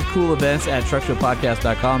a bunch of cool events at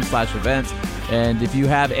truckshowpodcast.com/events. And if you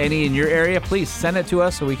have any in your area, please send it to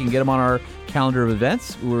us so we can get them on our calendar of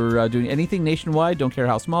events. We're doing anything nationwide. Don't care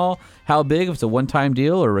how small, how big. If it's a one-time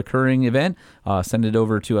deal or a recurring event, send it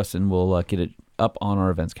over to us and we'll get it up on our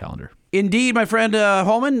events calendar. Indeed, my friend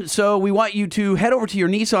Holman. So we want you to head over to your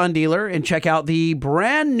Nissan dealer and check out the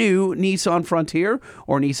brand new Nissan Frontier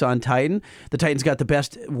or Nissan Titan. The Titan's got the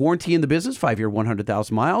best warranty in the business, 5-year,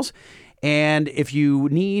 100,000 miles. And if you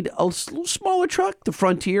need a little smaller truck, the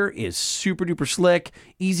Frontier is super duper slick,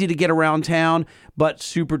 easy to get around town, but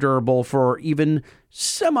super durable for even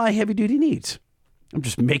semi-heavy duty needs. I'm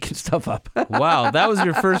just making stuff up. Wow, that was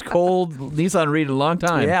your first cold Nissan read in a long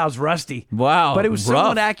time. Yeah, it was rusty. Wow, but it was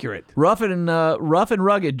somewhat accurate. Rough and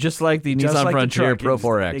rugged, just like the Just Nissan like the Frontier truck.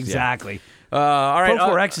 Pro 4X. Exactly. Yeah. All right, Pro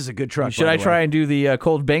 4X is a good truck. Should I try and do the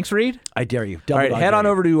cold Banks read? I dare you. All right, head on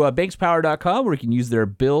over to bankspower.com where you can use their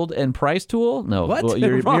build and price tool. No, What? well,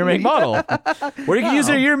 your make model. Where you can use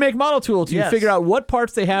their year make model tool to figure out what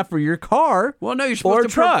parts they have for your car. Well, no, you're supposed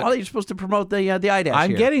to truck. you're supposed to promote the iDash. I'm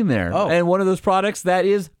here. getting there. Oh. And one of those products that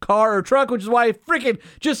is car or truck, which is why I freaking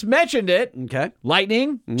just mentioned it. Okay.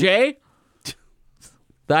 Lightning, Jay.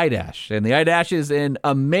 The iDash. And the iDash is an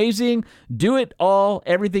amazing, do-it-all,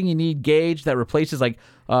 everything you need gauge that replaces like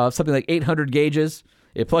something like 800 gauges.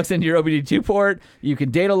 It plugs into your OBD2 port. You can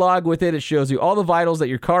data log with it. It shows you all the vitals that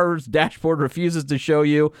your car's dashboard refuses to show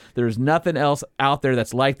you. There's nothing else out there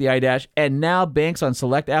that's like the iDash. And now Banks on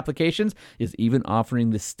select applications is even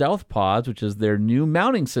offering the Stealth Pods, which is their new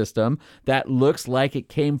mounting system that looks like it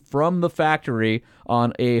came from the factory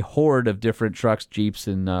on a horde of different trucks, Jeeps,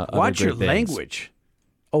 and other Watch great your things. language.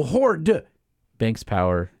 Oh, horde.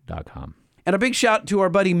 Bankspower.com. And a big shout to our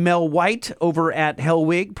buddy Mel White over at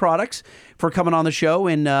Hellwig Products for coming on the show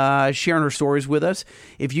and sharing her stories with us.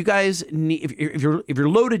 If you guys need, if you're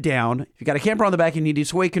loaded down, if you got a camper on the back and you need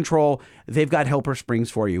sway control, they've got helper springs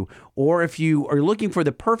for you. Or if you are looking for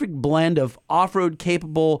the perfect blend of off-road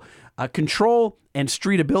capable control and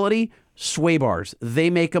streetability, sway bars.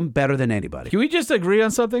 They make them better than anybody. Can we just agree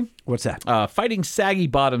on something? What's that? Fighting saggy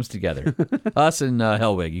bottoms together. Us and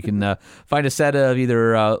Hellwig. You can find a set of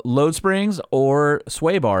either load springs or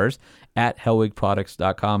sway bars at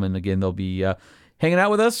hellwigproducts.com. And again, they'll be hanging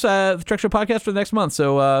out with us, the Truck Show Podcast, for the next month.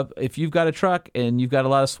 So if you've got a truck and you've got a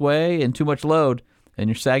lot of sway and too much load, and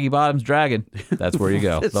your saggy bottom's dragging, that's where you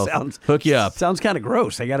go. They'll hook you up. Sounds kind of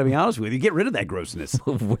gross. I got to be honest with you. Get rid of that grossness.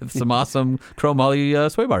 With some awesome chrome moly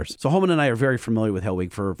sway bars. So Holman and I are very familiar with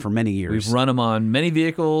Hellwig for many years. We've run them on many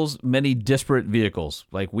vehicles, many disparate vehicles.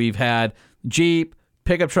 Like we've had Jeep,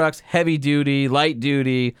 pickup trucks, heavy duty, light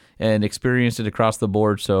duty, and experienced it across the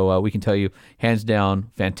board. So we can tell you, hands down,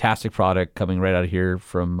 fantastic product coming right out of here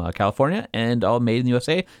from California and all made in the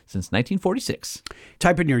USA since 1946.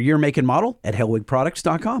 Type in your year, make, and model at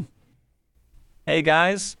hellwigproducts.com. Hey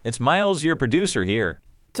guys, it's Miles, your producer here.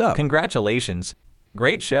 What's up? Congratulations.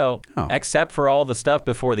 Great show, except for all the stuff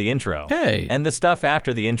before the intro. Hey. And the stuff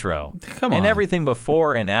after the intro. Come on. And everything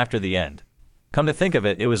before and after the end. Come to think of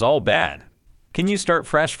it, it was all bad. Can you start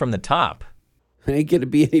fresh from the top? It ain't going to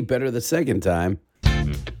be any better the second time.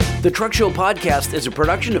 The Truck Show Podcast is a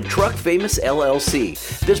production of Truck Famous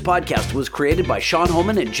LLC. This podcast was created by Sean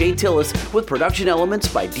Holman and Jay Tillis with production elements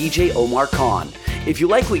by DJ Omar Khan. If you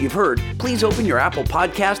like what you've heard, please open your Apple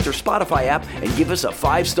Podcast or Spotify app and give us a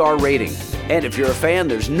 5-star rating. And if you're a fan,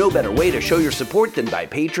 there's no better way to show your support than by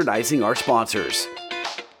patronizing our sponsors.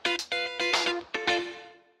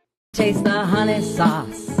 Taste the honey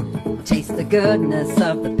sauce. Taste the goodness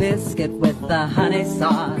of the biscuit with the honey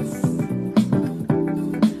sauce.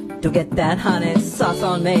 Don't get that honey sauce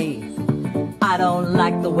on me. I don't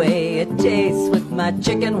like the way it tastes with my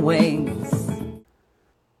chicken wings.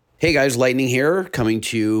 Hey guys, Lightning here, coming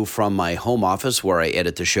to you from my home office where I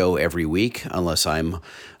edit the show every week, unless I'm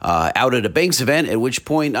out at a Banks event, at which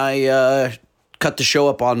point I cut the show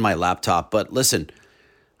up on my laptop. But listen,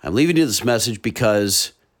 I'm leaving you this message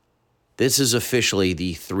because this is officially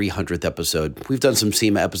the 300th episode. We've done some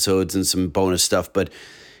SEMA episodes and some bonus stuff, but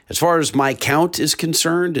as far as my count is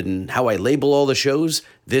concerned and how I label all the shows,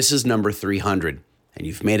 this is number 300. And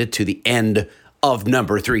you've made it to the end of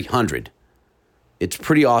number 300. It's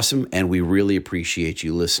pretty awesome, and we really appreciate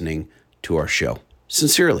you listening to our show.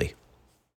 Sincerely.